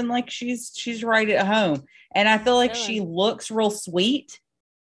stuff, and like she's right at home. And I feel like she looks real sweet,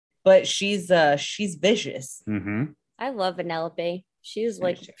 but she's vicious. Mm-hmm. I love Vanellope. She is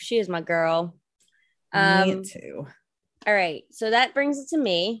my girl. Me too. All right, so that brings it to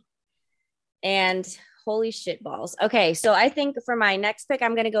me. And holy shit balls. Okay, so I think for my next pick,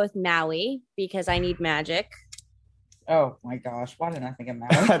 I'm gonna go with Maui because I need magic. Oh my gosh, why didn't I think of Maui?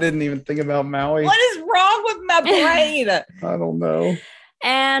 I didn't even think about Maui. What is wrong with my brain? I don't know.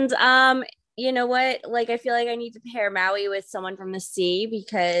 And you know what? Like I feel like I need to pair Maui with someone from the sea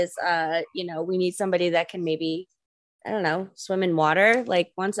because we need somebody that can maybe, I don't know, swim in water.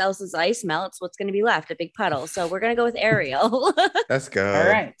 Like once Elsa's ice melts, what's gonna be left? A big puddle. So we're gonna go with Ariel. Let's go. All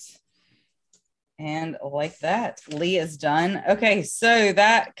right. And like that, Leah's done. Okay, so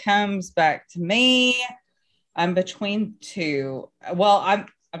that comes back to me. I'm between two. Well,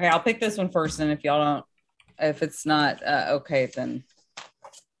 I'll pick this one first, and if it's not okay, then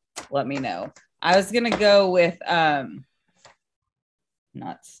let me know. I was gonna go with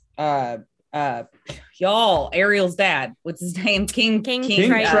y'all, Ariel's dad. What's his name? King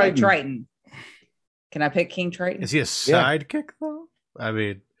Triton. Can I pick King Triton? Is he a sidekick though? I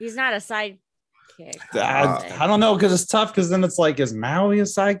mean, he's not a sidekick. I don't know because it's tough. Because then it's like, is Maui a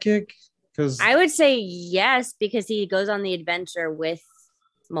sidekick? Because I would say yes, because he goes on the adventure with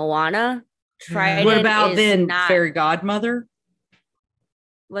Moana. Triton what about then not, fairy godmother?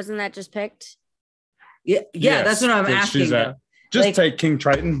 Wasn't that just picked? Yeah, yes, that's what I'm asking. Just like, take King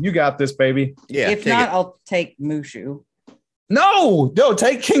Triton. You got this, baby. Yeah. If not, I'll take Mushu. No,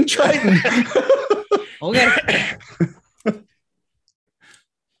 take King Triton. Okay.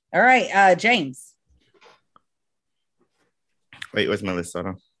 All right, James. Wait, what's my list? Hold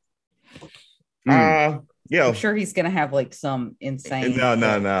on. I'm sure he's gonna have like some insane. No.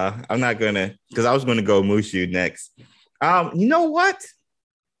 I'm not gonna, because I was gonna go Mushu next. You know what?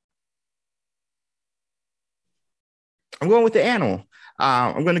 I'm going with the animal.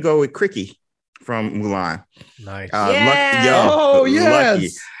 I'm gonna go with Cricky from Mulan. Nice.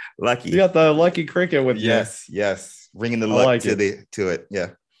 Lucky. You got the lucky cricket with yes, bringing the luck to it.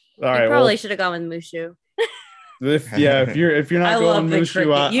 Yeah. All right. Probably should have gone with Mushu. If you're not going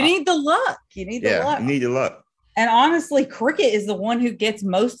Mushu, you need the luck. You need the luck. You need the luck. And honestly, Cricket is the one who gets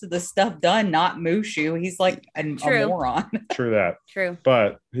most of the stuff done, not Mushu. He's like a moron. True that. True.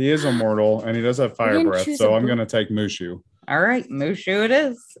 But he is immortal and he does have fire breath, so I'm gonna take Mushu. All right, Mushu it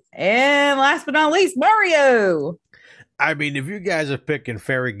is. And last but not least, Mario. I mean, if you guys are picking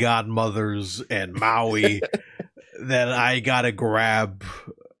fairy godmothers and Maui, then I gotta grab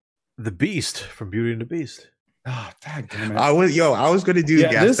the Beast from Beauty and the Beast. Oh, damn it. I was gonna do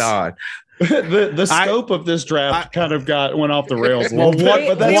Gaston. The scope of this draft kind of went off the rails a little bit,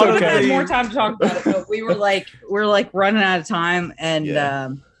 but that's okay. We had more time to talk about it, but we're running out of time, and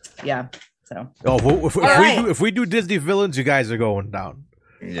So, if we do Disney villains, you guys are going down.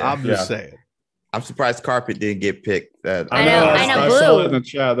 Yeah. I'm just saying. I'm surprised Carpet didn't get picked. I know. I saw it in the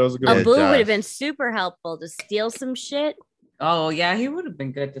chat. That was a good. Abu would have been super helpful to steal some shit. Oh yeah, he would have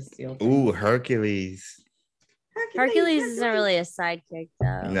been good to steal. Ooh, Hercules. Hercules isn't really a sidekick,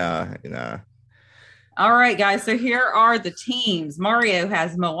 though. No. All right, guys. So here are the teams. Mario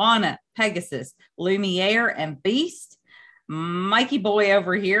has Moana, Pegasus, Lumiere, and Beast. Mikey Boy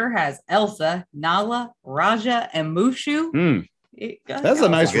over here has Elsa, Nala, Raja, and Mushu. That's a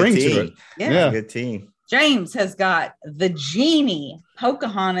nice ring to it. Yeah, good team. James has got the Genie,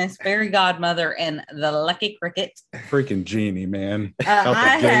 Pocahontas, Fairy Godmother, and the Lucky Cricket. Freaking Genie, man.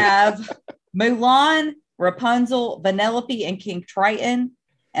 I have Mulan, Rapunzel, Vanellope, and King Triton.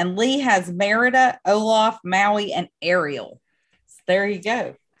 And Lee has Merida, Olaf, Maui, and Ariel. So there you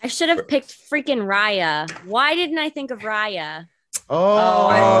go. I should have picked freaking Raya. Why didn't I think of Raya?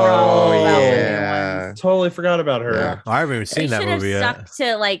 Yeah. Totally forgot about her. Yeah. I haven't even seen that movie yet. Stuck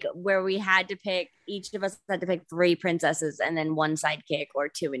to like where we had to pick, each of us had to pick 3 princesses and then 1 sidekick, or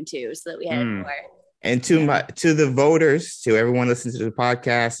 2 and 2, so that we had more. And to the voters, to everyone listening to the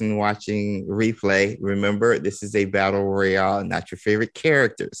podcast and watching replay, remember, this is a battle royale, not your favorite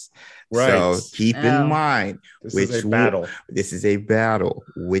characters. Right. So keep in mind, this is a battle.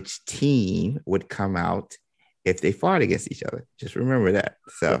 Which team would come out if they fought against each other? Just remember that.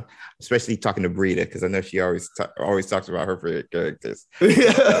 So, especially talking to Brita, because I know she always talks about her favorite characters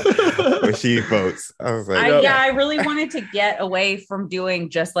when she votes. I was like, I really wanted to get away from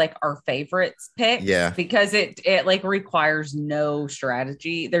doing just like our favorites picks, because it like requires no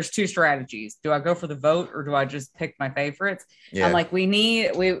strategy. There's 2 strategies. Do I go for the vote or do I just pick my favorites? Yeah. I'm like, we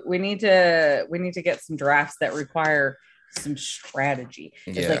need to get some drafts that require some strategy.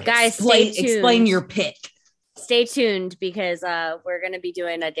 It's like, guys, explain your pick. Stay tuned, because we're going to be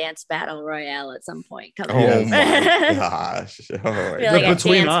doing a dance battle royale at some point. My gosh. Like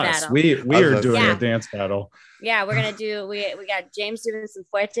between us, we are doing a dance battle. Yeah, we're going to do, we got James doing some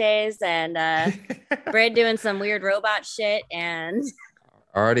fuertes and Brad doing some weird robot shit. And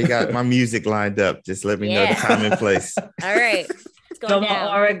I already got my music lined up. Just let me know the time and place. All right. It's going down.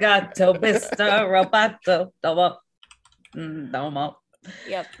 Arigato, Mr. Roboto. Domo.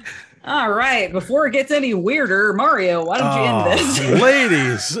 Yep. All right. Before it gets any weirder, Mario, why don't you end this?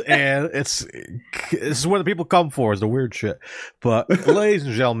 Ladies, and this is what the people come for, is the weird shit. But ladies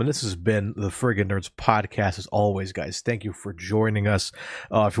and gentlemen, this has been the Friggin' Nerds podcast. As always, guys, thank you for joining us.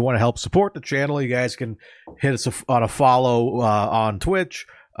 If you want to help support the channel, you guys can hit us on a follow on Twitch.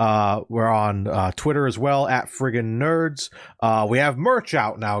 We're on Twitter as well, at Friggin' Nerds. We have merch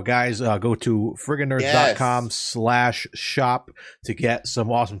out now, guys. Go to frigginnerds.com/shop to get some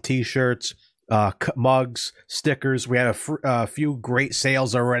awesome t-shirts, mugs, stickers. We have a few great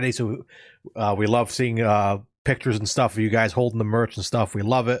sales already, so we love seeing pictures and stuff of you guys holding the merch and stuff. We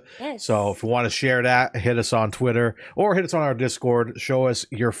love it. Yes. So if you want to share that, hit us on Twitter or hit us on our Discord. Show us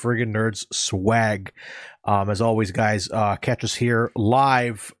your Friggin' Nerds swag. As always, guys, catch us here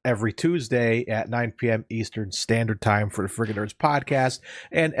live every Tuesday at 9 p.m. Eastern Standard Time for the Friggin' Nerds podcast.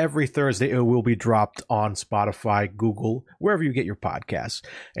 And every Thursday, it will be dropped on Spotify, Google, wherever you get your podcasts.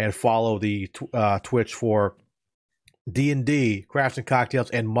 And follow the Twitch for D&D, Crafts and Cocktails,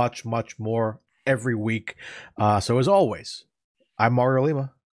 and much, much more every week. So as always, I'm Mario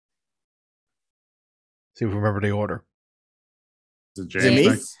Lima. See if we remember the order. Is it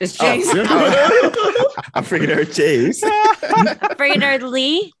James? It's James. I'm Friggin' Nerd James. Friggin' Nerd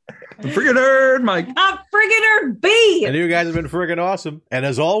Lee. I'm Friggin' Nerd Mike. I'm Friggin' Nerd B. And you guys have been friggin' awesome. And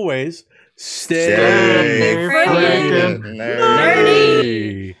as always, stay friggin'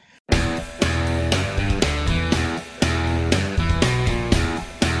 nerdy.